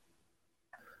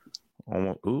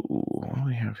 Ooh, what do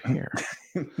we have here?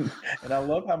 And I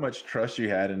love how much trust you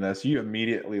had in us. You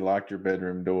immediately locked your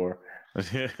bedroom door.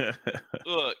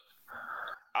 Look,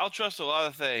 I'll trust a lot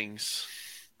of things,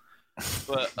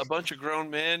 but a bunch of grown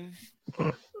men,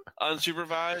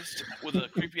 unsupervised, with a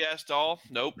creepy ass doll,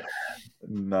 nope.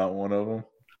 Not one of them.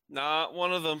 Not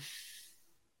one of them.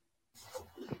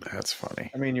 That's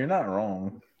funny. I mean, you're not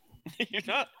wrong. You're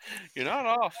not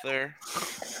off there.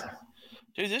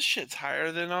 Dude, this shit's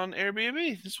higher than on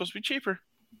Airbnb. It's supposed to be cheaper.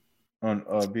 On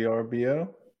VRBO?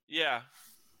 Yeah.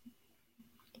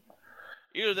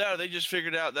 Either that or they just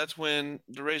figured out that's when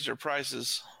to raise their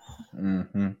prices.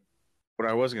 Mm-hmm. What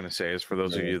I was going to say is for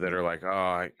those of you that are like, oh,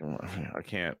 I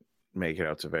can't make it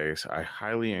out to Vegas, I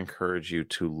highly encourage you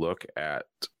to look at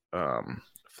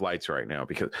flights right now,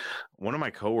 because one of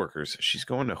my coworkers, she's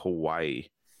going to Hawaii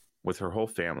with her whole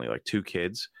family, like 2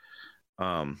 kids,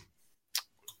 for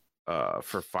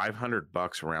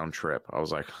 $500 round trip. I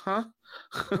was like, huh?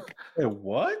 Wait,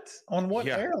 what? On what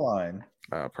airline?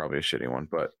 Probably a shitty one,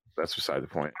 but that's beside the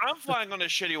point. I'm flying on a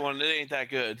shitty one. It ain't that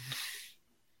good.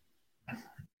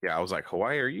 Yeah, I was like,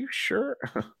 Hawaii, are you sure?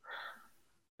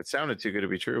 It sounded too good to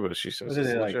be true, but she says it's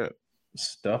legit. Like,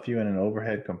 stuff you in an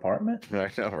overhead compartment? I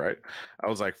know, right? I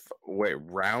was like, wait,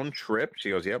 round trip? She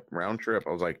goes, yep, round trip.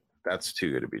 I was like, that's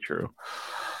too good to be true.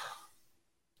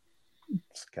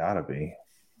 It's gotta be.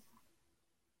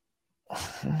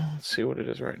 Let's see what it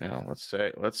is right now.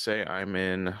 Let's say I'm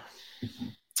in,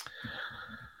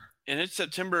 and it's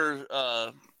September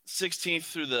 16th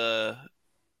through the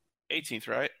 18th,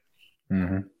 right?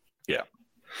 Mm-hmm. Yeah.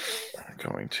 I'm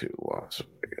going to Las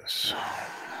Vegas.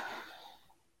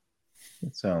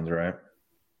 That sounds right.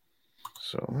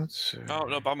 So let's see. Oh,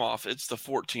 nope, I'm off. It's the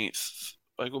 14th.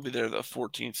 Like, we'll be there the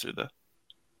 14th through the...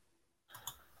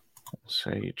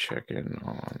 Say you check in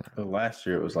on... But last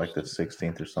year it was like the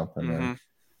 16th or something. Mm-hmm.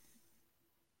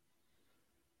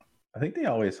 I think they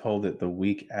always hold it the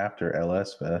week after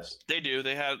LS Fest. They do.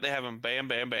 They have them bam,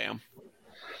 bam, bam.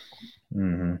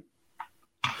 Mm-hmm.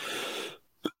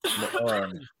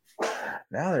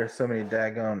 Now there's so many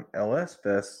daggone LS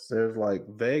Fests. There's like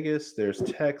Vegas, there's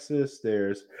Texas,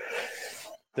 there's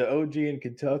the OG in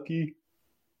Kentucky,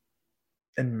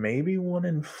 and maybe one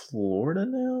in Florida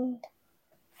now.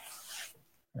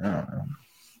 I don't know.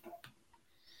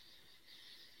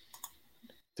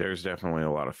 There's definitely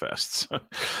a lot of fests.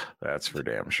 That's for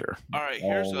damn sure. All right,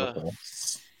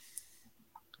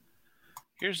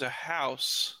 here's a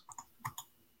house.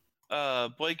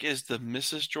 Blake, is the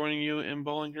missus joining you in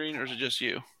Bowling Green, or is it just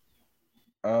you?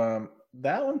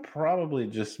 That one probably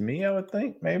just me, I would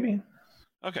think, maybe.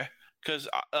 Okay, because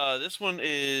this one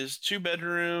is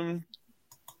 2-bedroom,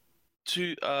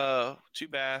 two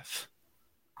bath,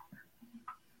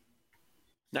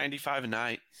 $95 a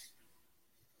night.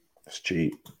 It's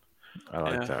cheap. I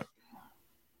like that.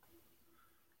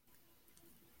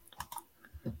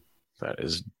 That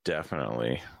is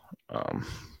definitely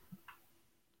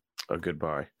a good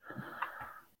buy.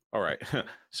 All right.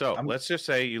 So let's just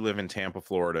say you live in Tampa,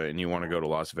 Florida, and you want to go to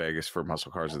Las Vegas for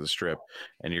Muscle Cars of the Strip,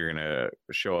 and you're going to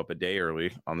show up a day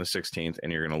early on the 16th,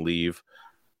 and you're going to leave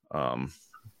on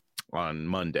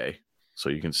Monday so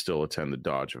you can still attend the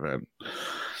Dodge event.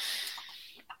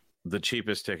 The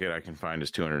cheapest ticket I can find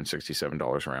is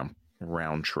 $267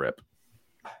 round trip.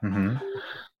 Mm-hmm.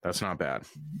 That's not bad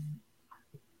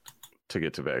to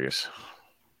get to Vegas.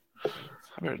 I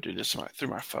better do this through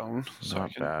my phone. So Not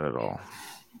bad at all.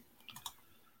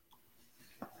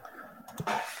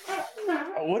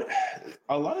 What?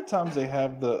 A lot of times they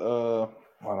have the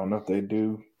I don't know if they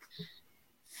do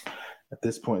at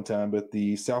this point in time, but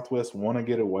the Southwest Want to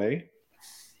Get Away.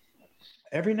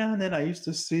 Every now and then I used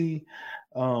to see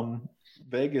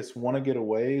Vegas Want to Get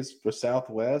Aways for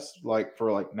Southwest,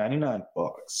 for $99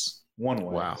 one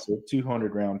way. Wow. So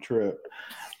 200 round trip.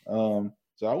 So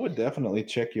I would definitely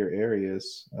check your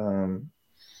areas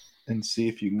and see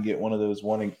if you can get one of those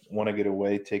want to get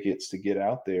away tickets to get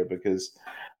out there, because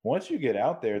once you get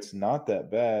out there, it's not that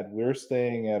bad. We're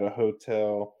staying at a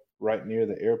hotel right near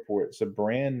the airport. It's a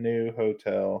brand new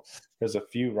hotel. There's a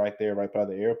few right there, right by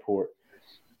the airport.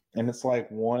 And it's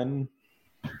like $140,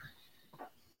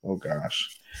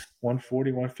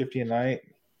 $150 a night.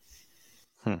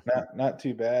 Not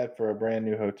too bad for a brand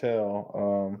new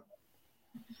hotel.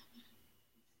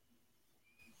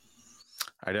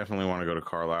 I definitely want to go to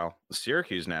Carlisle. The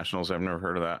Syracuse Nationals, I've never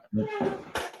heard of that.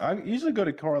 I usually go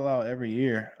to Carlisle every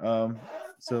year. So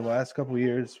the last couple of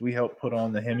years, we helped put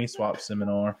on the Hemi Swap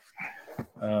seminar.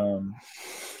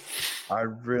 I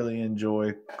really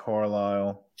enjoy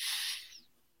Carlisle.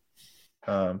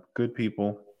 Good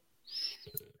people.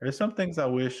 There's some things I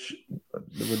wish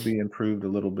would be improved a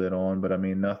little bit on, but I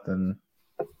mean, nothing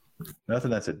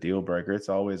that's a deal breaker. It's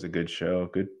always a good show.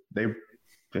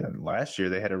 Last year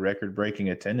they had a record-breaking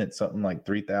attendance, something like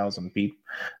 3,000 people,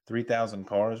 3,000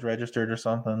 cars registered or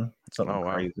something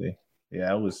crazy.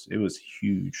 Yeah, it was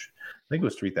huge. I think it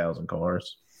was 3,000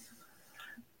 cars.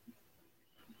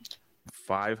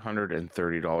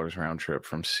 $530 round trip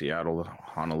from Seattle to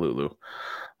Honolulu.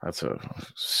 That's a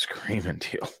screaming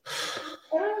deal.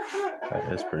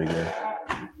 That is pretty good.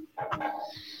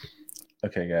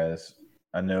 Okay, guys.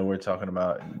 I know we're talking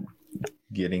about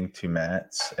getting to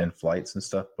mats and flights and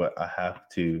stuff, but I have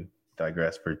to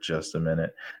digress for just a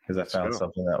minute because I found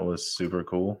something that was super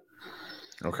cool.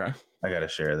 Okay. I got to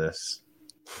share this.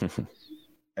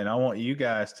 And I want you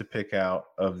guys to pick out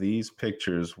of these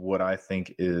pictures what I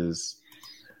think is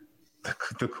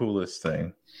the coolest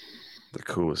thing. The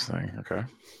coolest thing. Okay.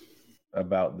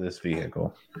 About this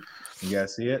vehicle. You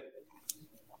guys see it?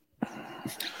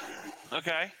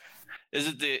 Okay. Is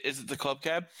it the club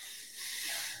cab?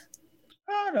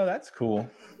 Oh, no, that's cool.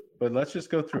 But let's just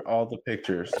go through all the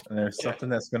pictures. And there's something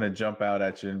that's going to jump out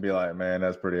at you and be like, man,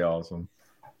 that's pretty awesome.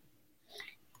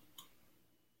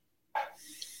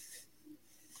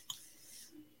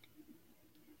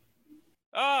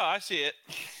 Oh, I see it.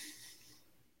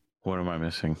 What am I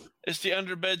missing? It's the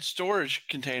underbed storage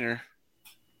container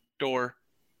door.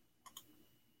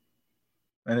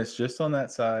 And it's just on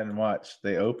that side, and watch,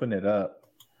 they open it up.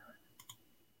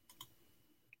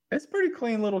 It's a pretty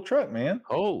clean little truck, man.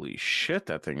 Holy shit,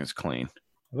 that thing is clean.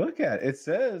 Look at it. It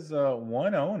says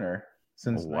one owner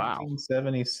since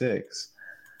 1976.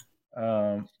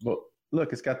 But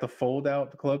look, it's got the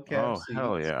fold-out club cab seats.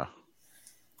 Hell yeah.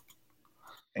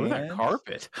 Look at that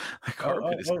carpet. The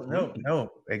carpet is clean.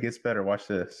 No. It gets better. Watch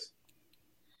this.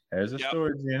 There's a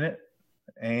storage unit.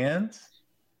 And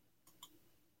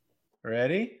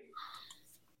ready?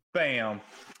 Bam.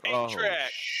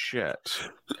 Track. Shit.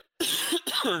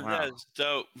 Wow. That is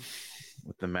dope.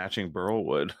 With the matching burl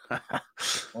wood.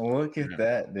 Look at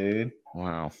that, dude.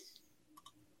 Wow.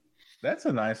 That's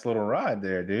a nice little ride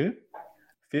there, dude.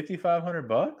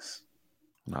 $5,500?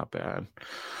 Not bad.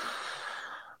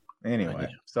 Anyway,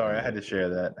 sorry, I had to share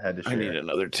that. I need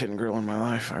another tin grill in my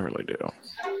life. I really do.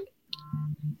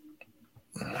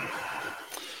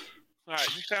 All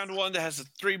right, we found one that has a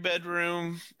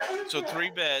 3-bedroom, so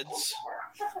 3 beds,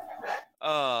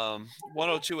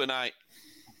 102 a night.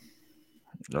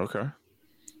 Okay,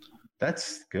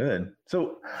 that's good.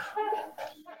 So,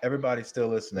 everybody still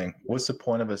listening, what's the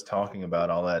point of us talking about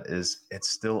all that? Is it's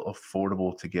still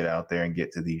affordable to get out there and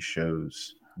get to these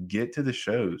shows? Get to the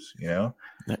shows,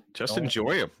 just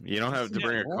enjoy them. You don't have to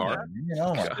bring a car.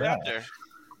 Oh my God.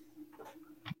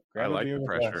 I like the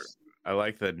pressure. I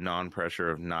like the non-pressure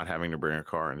of not having to bring a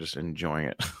car and just enjoying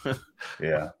it.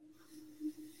 Yeah.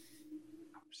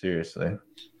 Seriously.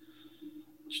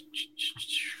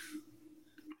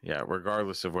 Yeah,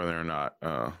 regardless of whether or not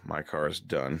my car is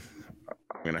done,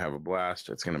 I'm gonna have a blast.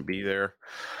 It's gonna be there,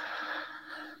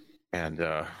 and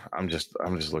I'm just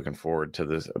looking forward to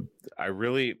this.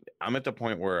 I'm at the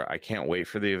point where I can't wait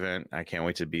for the event. I can't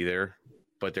wait to be there,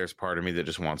 but there's part of me that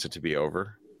just wants it to be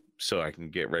over so I can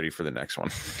get ready for the next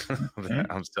one.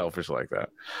 I'm selfish like that.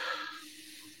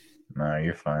 No,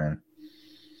 you're fine.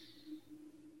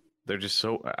 They're just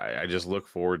so. I just look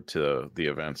forward to the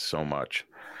events so much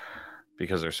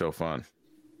because they're so fun.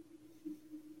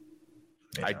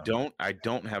 Yeah. I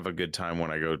don't have a good time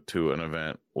when I go to an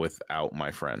event without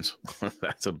my friends.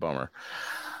 That's a bummer.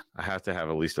 I have to have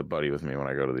at least a buddy with me when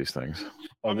I go to these things.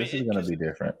 Oh, this is going to be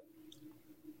different.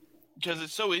 Because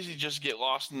it's so easy to just get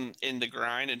lost in the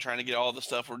grind and trying to get all the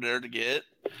stuff we're there to get.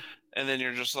 And then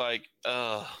you're just like,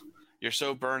 you're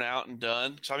so burnt out and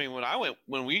done. So, I mean,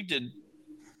 when we did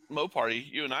Mo Party,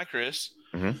 you and I, Chris,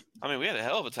 mm-hmm. I mean, we had a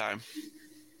hell of a time.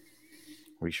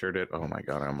 We sure did. Oh my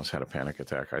God, I almost had a panic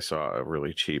attack. I saw a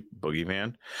really cheap boogie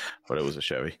van, but it was a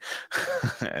Chevy.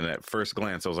 And at first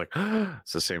glance, I was like,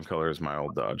 it's the same color as my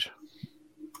old Dodge.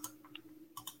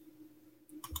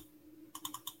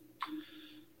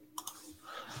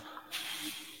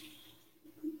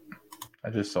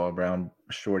 I just saw a brown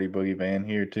shorty boogie van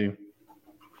here too.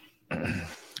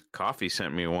 Coffee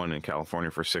sent me one in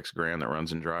California for $6,000 that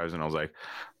runs and drives, and I was like,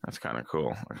 that's kind of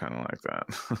cool. I kind of like that.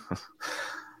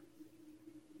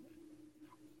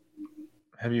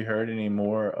 Have you heard any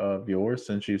more of yours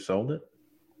since you sold it?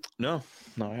 No,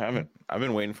 I haven't. I've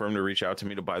been waiting for him to reach out to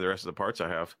me to buy the rest of the parts I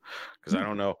have, because I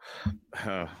don't know.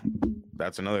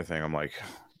 That's another thing. I'm like,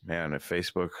 man, if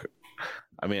Facebook,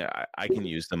 I mean, I can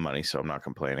use the money, so I'm not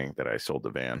complaining that I sold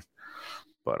the van.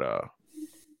 But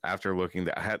after looking,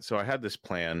 I had this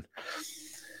plan.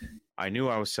 I knew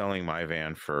I was selling my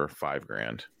van for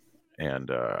 $5,000, and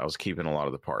I was keeping a lot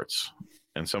of the parts,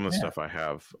 and some of the stuff I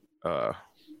have.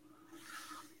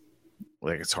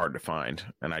 Like, it's hard to find,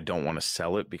 and I don't want to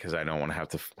sell it because I don't want to have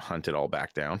to hunt it all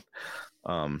back down.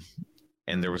 And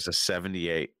there was a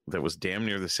 78 that was damn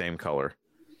near the same color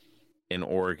in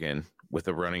Oregon with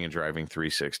a running and driving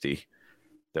 360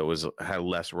 that had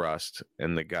less rust.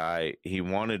 And the guy, he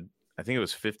wanted, I think it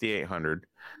was $5,800, and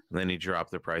then he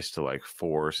dropped the price to like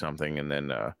 $4,000 or something, and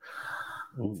then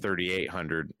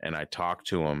 $3,800. And I talked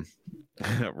to him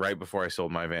right before I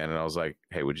sold my van, and I was like,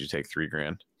 "Hey, would you take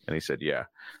 $3,000?" And he said, yeah.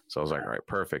 So I was like, all right,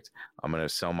 perfect. I'm going to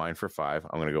sell mine for $5,000.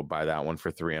 I'm going to go buy that one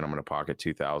for $3,000, and I'm going to pocket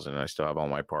 $2,000. And I still have all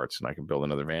my parts, and I can build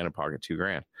another van and pocket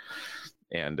 $2,000.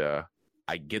 And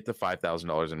I get the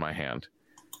 $5,000 in my hand.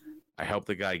 I help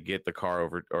the guy get the car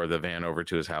over, or the van over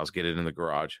to his house, get it in the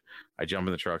garage. I jump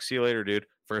in the truck. See you later, dude.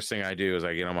 First thing I do is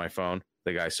I get on my phone.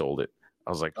 The guy sold it. I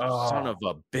was like, son of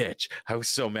a bitch. I was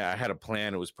so mad. I had a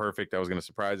plan. It was perfect. I was going to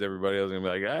surprise everybody. I was going to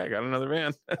be like, hey, I got another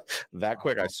van. That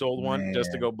quick. I sold one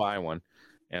just to go buy one.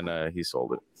 And he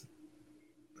sold it.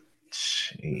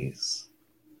 Jeez.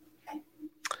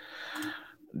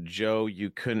 Joe, you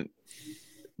couldn't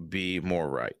be more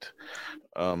right.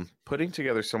 Putting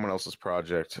together someone else's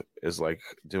project is like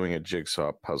doing a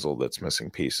jigsaw puzzle that's missing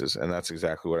pieces. And that's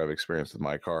exactly what I've experienced with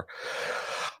my car.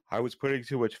 I was putting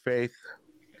too much faith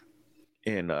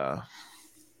in the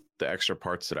extra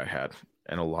parts that I had,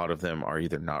 and a lot of them are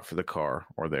either not for the car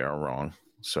or they are wrong.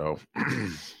 So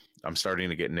I'm starting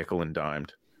to get nickel and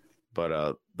dimed,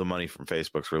 but the money from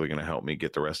Facebook's really going to help me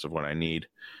get the rest of what I need.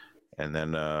 And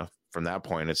then from that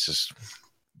point, it's just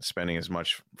spending as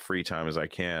much free time as I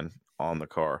can on the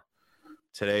car.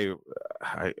 Today,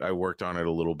 I worked on it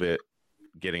a little bit,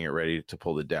 getting it ready to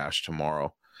pull the dash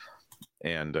tomorrow,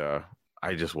 and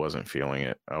I just wasn't feeling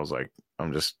it. I was like,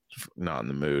 I'm just not in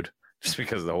the mood, just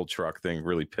because the whole truck thing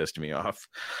really pissed me off.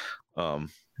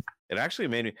 It actually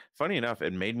made me, funny enough,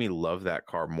 it made me love that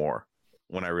car more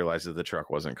when I realized that the truck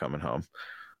wasn't coming home.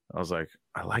 I was like,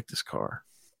 I like this car.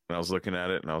 And I was looking at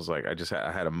it, and I was like,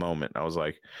 I had a moment. I was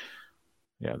like,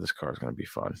 yeah, this car is going to be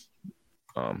fun.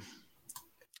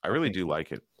 I really do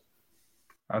like it.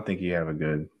 I think you got it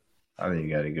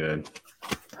good.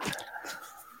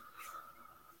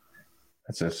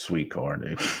 That's a sweet car,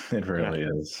 dude. It really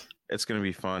is. It's going to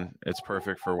be fun. It's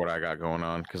perfect for what I got going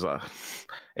on because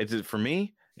for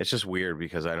me, it's just weird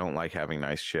because I don't like having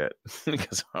nice shit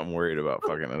because I'm worried about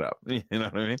fucking it up. You know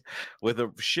what I mean? With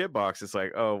a shit box, it's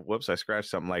like, oh, whoops, I scratched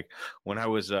something. Like when I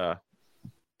was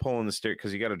pulling the steering,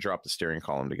 because you got to drop the steering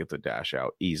column to get the dash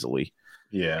out easily.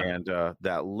 Yeah. And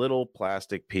that little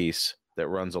plastic piece that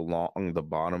runs along the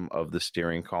bottom of the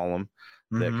steering column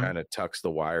that kind of tucks the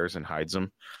wires and hides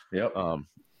them. Yep.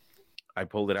 I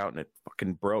pulled it out and it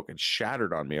fucking broke and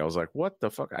shattered on me. I was like, what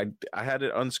the fuck? I had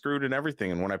it unscrewed and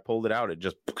everything. And when I pulled it out, it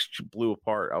just blew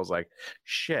apart. I was like,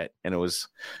 shit. And it was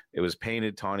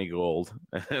painted tawny gold.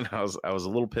 And I was a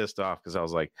little pissed off because I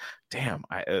was like, damn,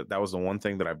 that was the one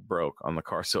thing that I broke on the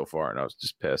car so far. And I was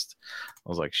just pissed. I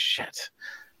was like, shit.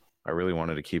 I really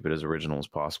wanted to keep it as original as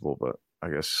possible, but I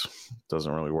guess it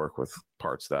doesn't really work with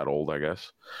parts that old, I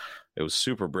guess. It was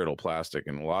super brittle plastic,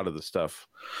 and a lot of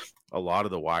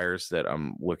the wires that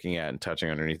I'm looking at and touching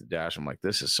underneath the dash, I'm like,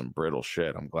 this is some brittle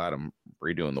shit. I'm glad I'm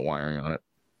redoing the wiring on it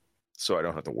so I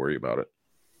don't have to worry about it.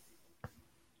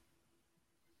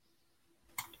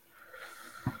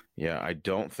 Yeah, I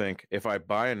don't think if I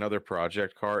buy another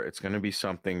project car, it's going to be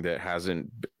something that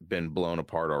hasn't been blown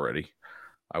apart already.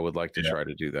 I would like to try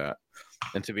to do that.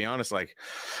 And to be honest, like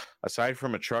aside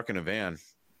from a truck and a van,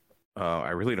 I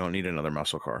really don't need another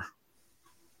muscle car.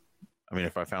 I mean,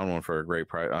 if I found one for a great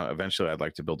price, eventually I'd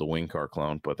like to build a wing car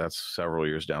clone, but that's several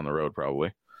years down the road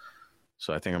probably.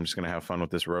 So I think I'm just going to have fun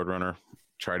with this Roadrunner,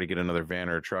 try to get another van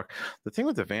or a truck. The thing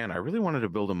with the van, I really wanted to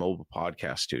build a mobile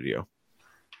podcast studio,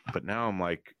 but now I'm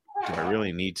like, do I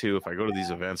really need to? If I go to these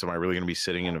events, am I really going to be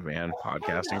sitting in a van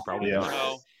podcasting? Probably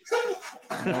not.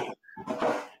 No.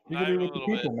 You could be with the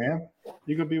people, man.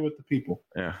 You could be with the people.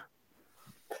 Yeah.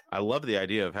 I love the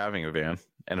idea of having a van,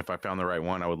 and if I found the right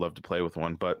one, I would love to play with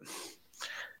one, but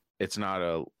it's not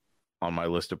on my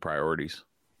list of priorities.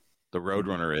 The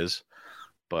Roadrunner is,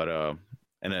 but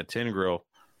and a tin grill,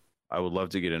 I would love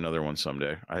to get another one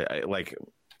someday.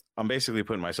 I'm basically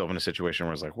putting myself in a situation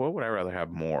where it's like, what would I rather have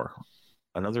more?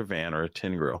 Another van or a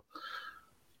tin grill?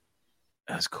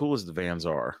 As cool as the vans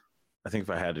are, I think if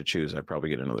I had to choose, I'd probably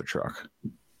get another truck.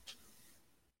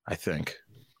 I think.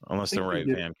 Unless the right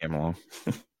van came along.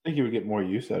 I think you would get more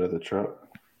use out of the truck.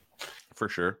 For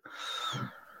sure.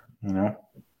 You know?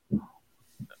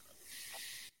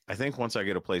 I think once I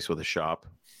get a place with a shop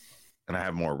and I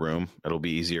have more room, it'll be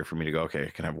easier for me to go, okay, I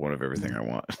can have one of everything I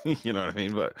want. You know what I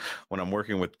mean? But when I'm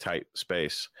working with tight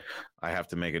space, I have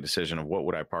to make a decision of what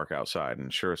would I park outside,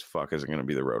 and sure as fuck isn't going to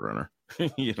be the Roadrunner.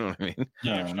 You know what I mean?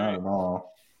 No, not at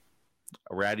all.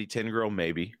 A ratty tin grill,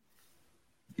 maybe.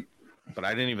 But I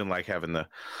didn't even like having the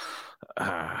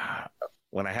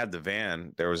when I had the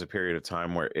van, there was a period of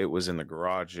time where it was in the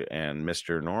garage and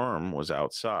Mr. Norm was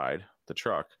outside the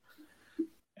truck,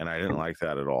 and I didn't like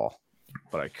that at all.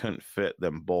 But I couldn't fit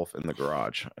them both in the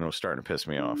garage, and it was starting to piss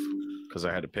me off because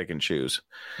I had to pick and choose.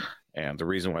 And the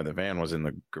reason why the van was in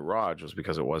the garage was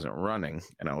because it wasn't running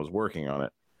and I was working on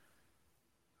it.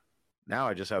 Now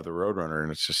I just have the Roadrunner,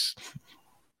 and it's just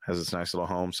has its nice little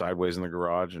home sideways in the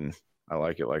garage, and I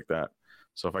like it like that.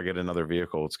 So if I get another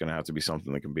vehicle, it's going to have to be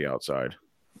something that can be outside,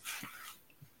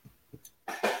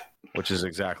 which is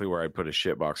exactly where I'd put a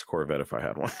shitbox Corvette if I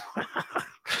had one.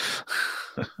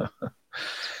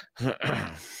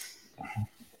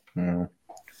 I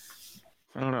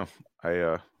don't know.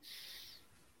 I'm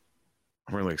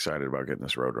really excited about getting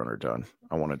this Roadrunner done.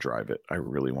 I want to drive it. I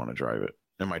really want to drive it.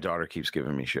 And my daughter keeps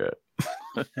giving me shit.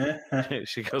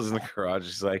 She goes in the garage.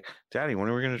 She's like, Daddy, when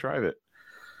are we going to drive it?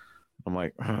 I'm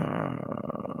like,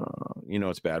 you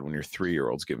know, it's bad when your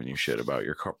 3-year-old's giving you shit about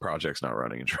your car project's not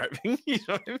running and driving. You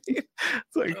know what I mean?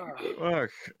 It's like,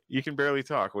 fuck, you can barely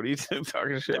talk. What are you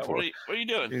talking shit for? What are you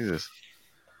doing? Jesus.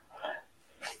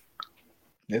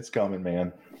 It's coming,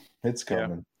 man. It's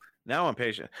coming. Yeah. Now I'm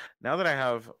patient. Now that I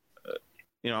have,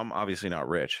 I'm obviously not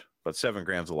rich, but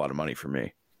 $7,000's a lot of money for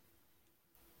me.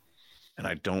 And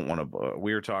I don't want to.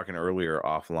 We were talking earlier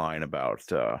offline about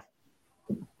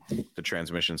the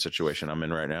transmission situation I'm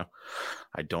in right now.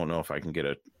 I don't know if I can get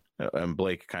and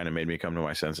Blake kind of made me come to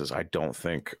my senses. I don't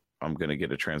think I'm going to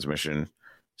get a transmission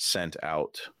sent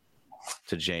out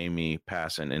to Jamie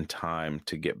Passon in time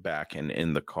to get back and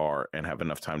in the car and have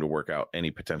enough time to work out any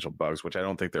potential bugs, which I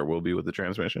don't think there will be with the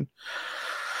transmission.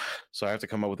 So I have to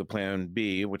come up with a plan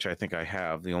B, which I think I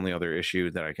have. The only other issue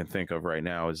that I can think of right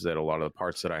now is that a lot of the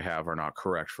parts that I have are not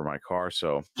correct for my car.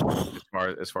 So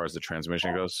as far as the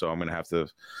transmission goes, so I'm going to have to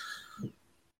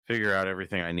figure out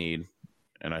everything I need.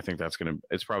 And I think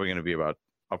it's probably going to be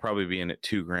I'll probably be in at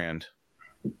 $2,000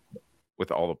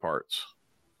 with all the parts.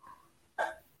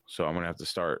 So I'm going to have to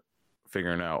start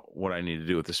figuring out what I need to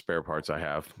do with the spare parts I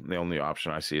have. The only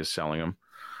option I see is selling them.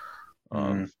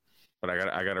 But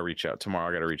I got to reach out tomorrow.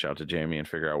 I got to reach out to Jamie and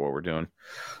figure out what we're doing.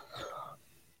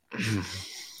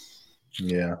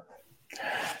 Yeah.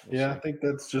 Yeah, I think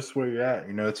that's just where you're at.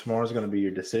 Tomorrow's going to be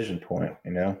your decision point,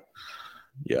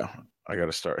 Yeah, I got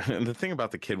to start. And the thing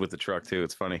about the kid with the truck, too,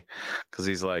 it's funny because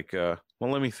he's like, well,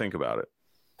 let me think about it.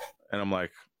 And I'm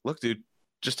like, look, dude,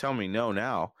 just tell me no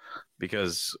now.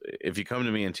 Because if you come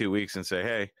to me in 2 weeks and say,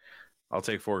 hey, I'll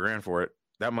take $4,000 for it,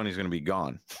 that money's going to be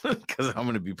gone because I'm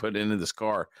going to be putting it into this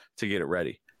car to get it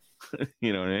ready.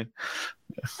 You know what I mean?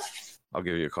 I'll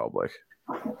give you a call, Blake.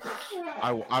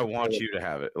 I want you to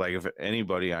have it. Like, if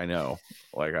anybody I know,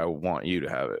 like, I want you to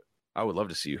have it. I would love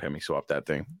to see you Hemi swap that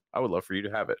thing. I would love for you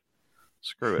to have it.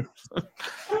 Screw it.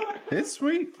 It's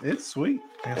sweet. It's sweet.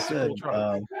 Like I said,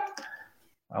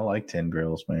 I like 10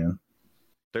 grills, man.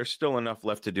 There's still enough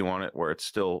left to do on it where it's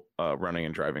still a running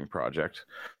and driving project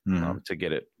to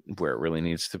get it where it really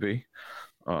needs to be.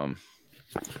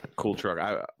 Cool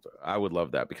truck. I would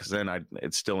love that because then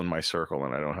it's still in my circle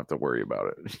and I don't have to worry about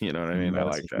it. You know what I mean? I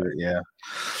like that. Yeah.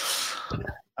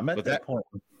 I'm at that point.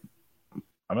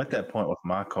 I'm at that point with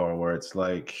my car where it's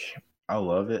like, I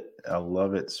love it. I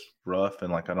love it's rough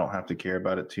and like I don't have to care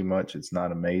about it too much. It's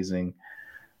not amazing,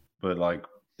 but like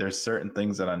there's certain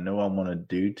things that I know I want to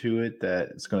do to it that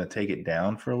it's going to take it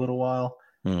down for a little while.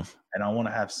 And I want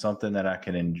to have something that I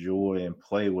can enjoy and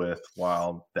play with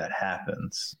while that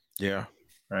happens. Yeah.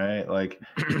 Right. Like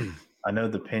I know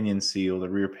the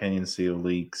rear pinion seal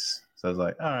leaks. So I was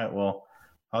like, all right, well,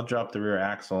 I'll drop the rear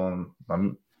axle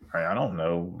and I don't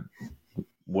know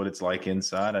what it's like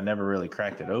inside. I never really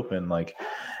cracked it open. Like,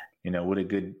 would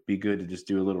it be good to just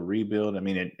do a little rebuild? I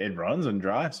mean, it runs and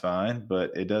drives fine,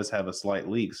 but it does have a slight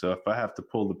leak. So if I have to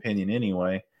pull the pinion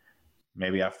anyway,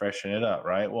 maybe I freshen it up,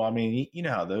 right? Well, I mean, you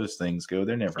know how those things go.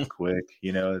 They're never quick.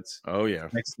 It's oh yeah.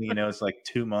 Next thing you know, it's like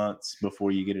 2 months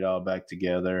before you get it all back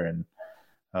together, and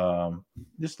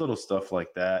just little stuff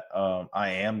like that. I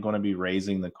am going to be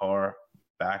raising the car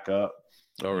back up.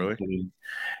 Oh, really?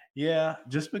 Yeah,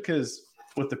 just because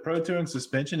with the Pro Touring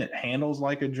suspension, it handles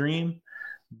like a dream.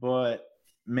 But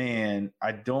man,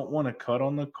 I don't want to cut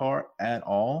on the car at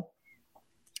all.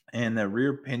 And the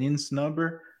rear pinion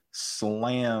snubber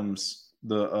slams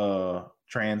the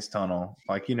trans tunnel,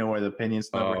 like where the pinion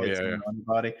snubber hits the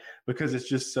body, because it's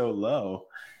just so low.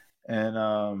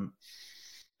 And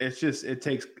it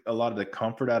takes a lot of the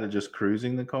comfort out of just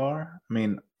cruising the car. I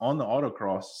mean, on the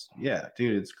autocross, yeah,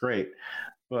 dude, it's great.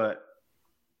 But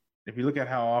if you look at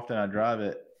how often I drive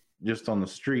it just on the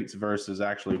streets versus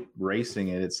actually racing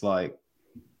it, it's like,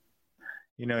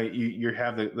 you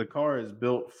have the car is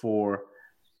built for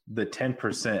the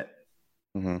 10%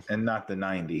 and not the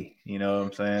 90, you know what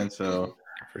I'm saying? So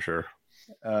for sure.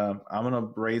 I'm going to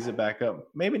raise it back up.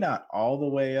 Maybe not all the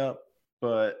way up,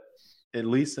 but at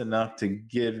least enough to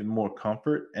give more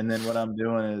comfort. And then what I'm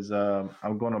doing is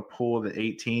I'm going to pull the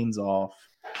 18s off,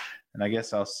 and I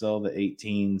guess I'll sell the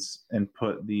 18s and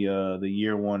put the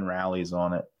year one rallies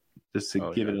on it just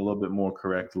to give it a little bit more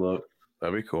correct look.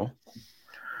 That'd be cool.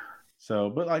 So,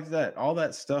 but like that, all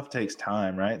that stuff takes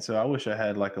time, right? So I wish I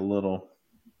had like a little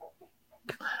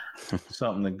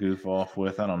something to goof off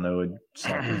with. I don't know.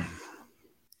 Something.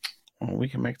 Well, we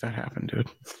can make that happen, dude.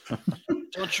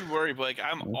 Don't you worry, Blake.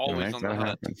 I'm always on the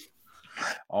hunt.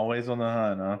 Always on the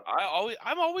hunt, huh?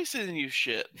 I'm always sending you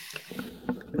shit.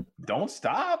 Don't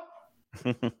stop.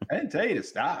 I didn't tell you to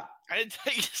stop. I didn't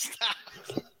tell you to stop.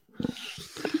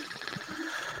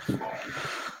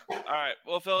 All right.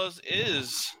 Well, fellas, it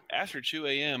is after 2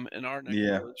 a.m. in our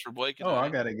next for Blake and I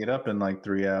got to get up in like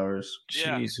 3 hours.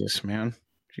 Yeah. Jesus, man.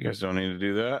 You guys don't need to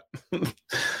do that.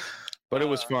 But it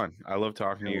was fun. I love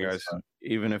talking to you guys,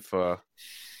 even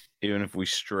if we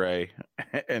stray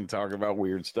and talk about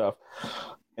weird stuff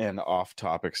and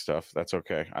off-topic stuff. That's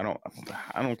okay. I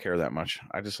don't care that much.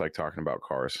 I just like talking about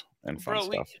cars and fun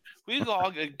stuff. We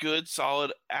log a good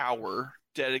solid hour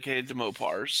dedicated to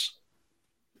Mopars.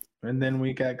 And then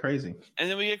we got crazy.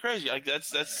 Like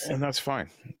that's and that's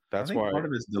fine. That's why part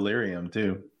of it's delirium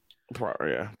too.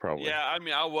 Probably. Yeah, I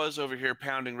mean, I was over here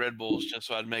pounding Red Bulls just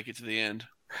so I'd make it to the end.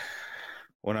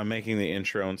 When I'm making the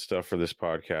intro and stuff for this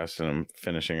podcast and I'm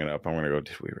finishing it up, I'm going to go,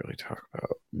 did we really talk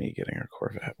about me getting a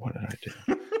Corvette? What did I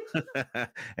do?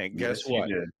 And guess what?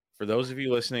 For those of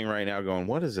you listening right now going,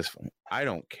 what is this? I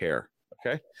don't care.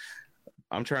 Okay.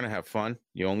 I'm trying to have fun.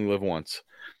 You only live once.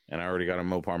 And I already got a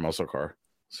Mopar muscle car.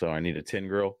 So I need a tin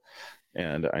grill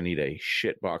and I need a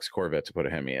shitbox Corvette to put a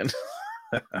Hemi in.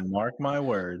 Mark my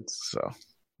words. So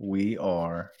we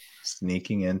are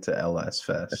sneaking into LS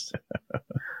Fest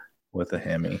with a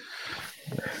Hemi.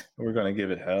 We're going to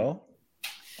give it hell.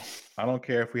 I don't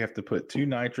care if we have to put 2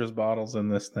 nitrous bottles in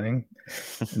this thing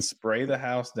and spray the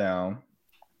house down.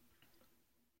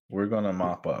 We're going to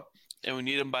mop up. And we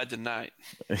need them by tonight.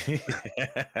 2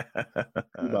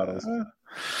 bottles.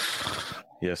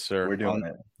 Yes, sir. We're doing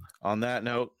it. On that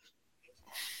note,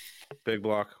 Big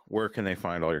Block, where can they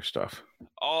find all your stuff?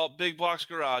 All Big Block's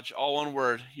Garage, all one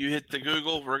word. You hit the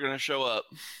Google, we're going to show up.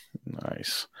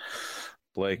 Nice.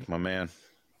 Blake, my man.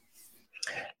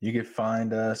 You can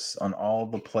find us on all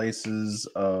the places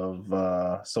of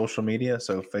social media.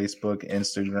 So Facebook,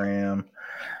 Instagram,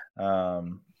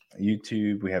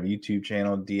 YouTube. We have a YouTube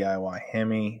channel, DIY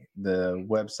Hemi. The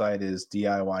website is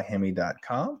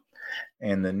DIYHemi.com.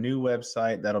 And the new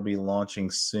website that'll be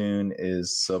launching soon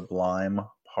is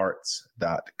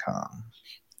SublimeParts.com.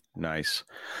 Nice.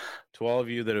 To all of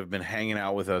you that have been hanging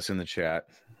out with us in the chat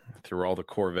through all the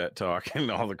Corvette talk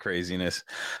and all the craziness,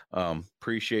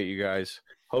 appreciate you guys.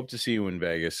 Hope to see you in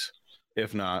Vegas.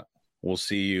 If not, we'll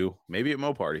see you maybe at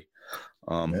Mo Party,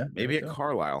 maybe at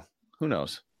Carlisle. Who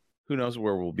knows? Who knows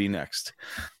where we'll be next?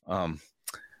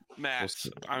 Max,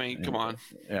 I mean, come on.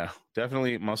 Yeah,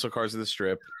 definitely Muscle Cars of the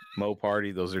Strip, Mo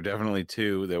Party. Those are definitely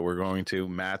 2 that we're going to.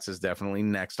 Matt's is definitely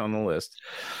next on the list.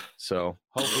 So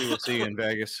hopefully we'll see you in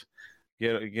Vegas.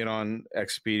 Get on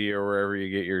Expedia or wherever you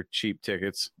get your cheap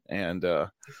tickets and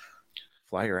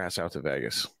fly your ass out to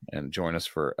Vegas and join us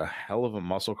for a hell of a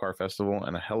muscle car festival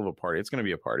and a hell of a party. It's going to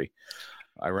be a party.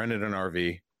 I rented an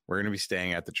RV. We're going to be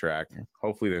staying at the track.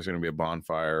 Hopefully there's going to be a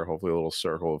bonfire, hopefully a little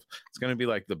circle. It's going to be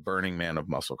like the Burning Man of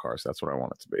muscle cars. That's what I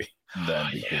want it to be.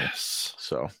 That'd be Yes.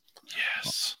 So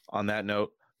Yes. on that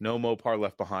note, no Mopar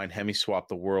left behind. Hemi swap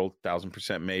the world,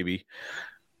 1000% maybe.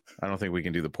 I don't think we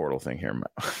can do the portal thing here.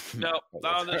 No,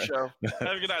 not on this show.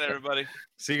 Have a good night, everybody.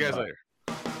 See you guys later.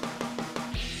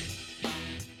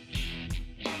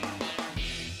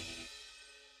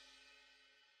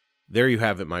 There you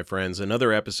have it, my friends.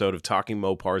 Another episode of Talking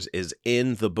Mopars is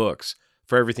in the books.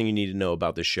 For everything you need to know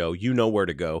about the show, you know where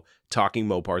to go,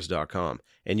 talkingmopars.com.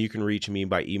 And you can reach me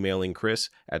by emailing Chris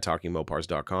at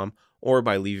talkingmopars.com or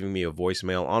by leaving me a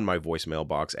voicemail on my voicemail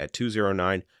box at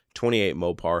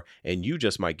 209-28-MOPAR, and you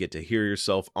just might get to hear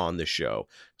yourself on the show.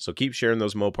 So keep sharing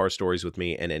those Mopar stories with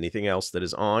me and anything else that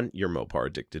is on your Mopar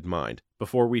addicted mind.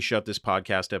 Before we shut this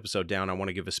podcast episode down, I want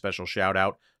to give a special shout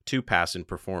out to Passon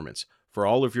Performance. For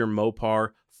all of your Mopar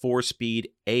 4-speed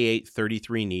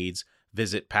A833 needs,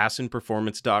 visit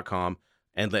PassonPerformance.com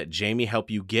and let Jamie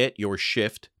help you get your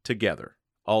shift together.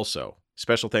 Also,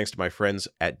 special thanks to my friends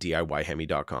at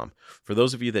DIYHemi.com. For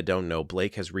those of you that don't know,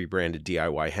 Blake has rebranded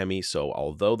DIY Hemi, so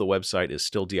although the website is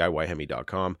still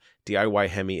DIYHemi.com, DIY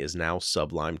Hemi is now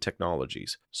Sublime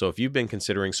Technologies. So if you've been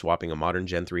considering swapping a modern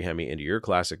Gen 3 Hemi into your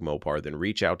classic Mopar, then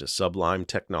reach out to Sublime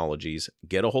Technologies,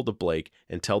 get a hold of Blake,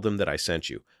 and tell them that I sent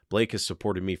you. Blake has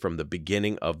supported me from the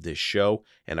beginning of this show,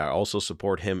 and I also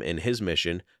support him in his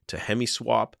mission to Hemi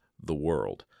swap the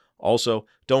world. Also,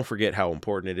 don't forget how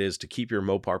important it is to keep your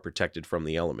Mopar protected from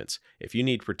the elements. If you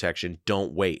need protection,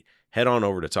 don't wait. Head on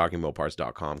over to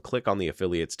TalkingMopars.com, click on the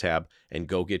Affiliates tab, and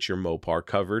go get your Mopar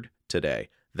covered today.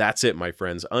 That's it, my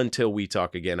friends. Until we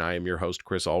talk again, I am your host,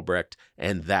 Chris Albrecht,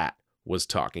 and that was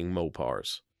Talking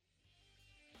Mopars.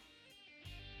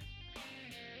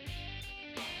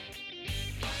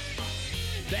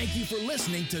 Thank you for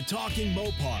listening to Talking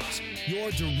Mopars,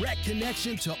 your direct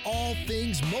connection to all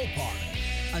things Mopar.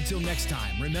 Until next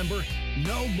time, remember,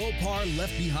 no Mopar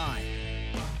left behind.